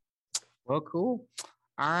 Well, cool.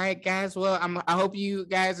 All right, guys. Well, I hope you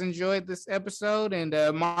guys enjoyed this episode. And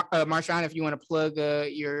Marshawn, if you want to plug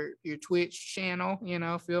your Twitch channel, you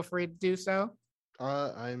know, feel free to do so.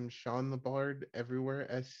 I'm Sean the Bard everywhere.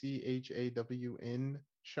 SCHAWN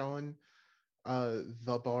Sean.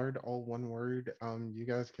 The Bard, all one word. You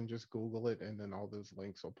guys can just Google it, and then all those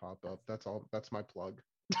links will pop up. That's all. That's my plug.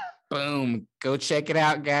 Boom. Go check it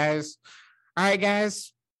out, guys. All right,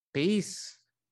 guys. Peace.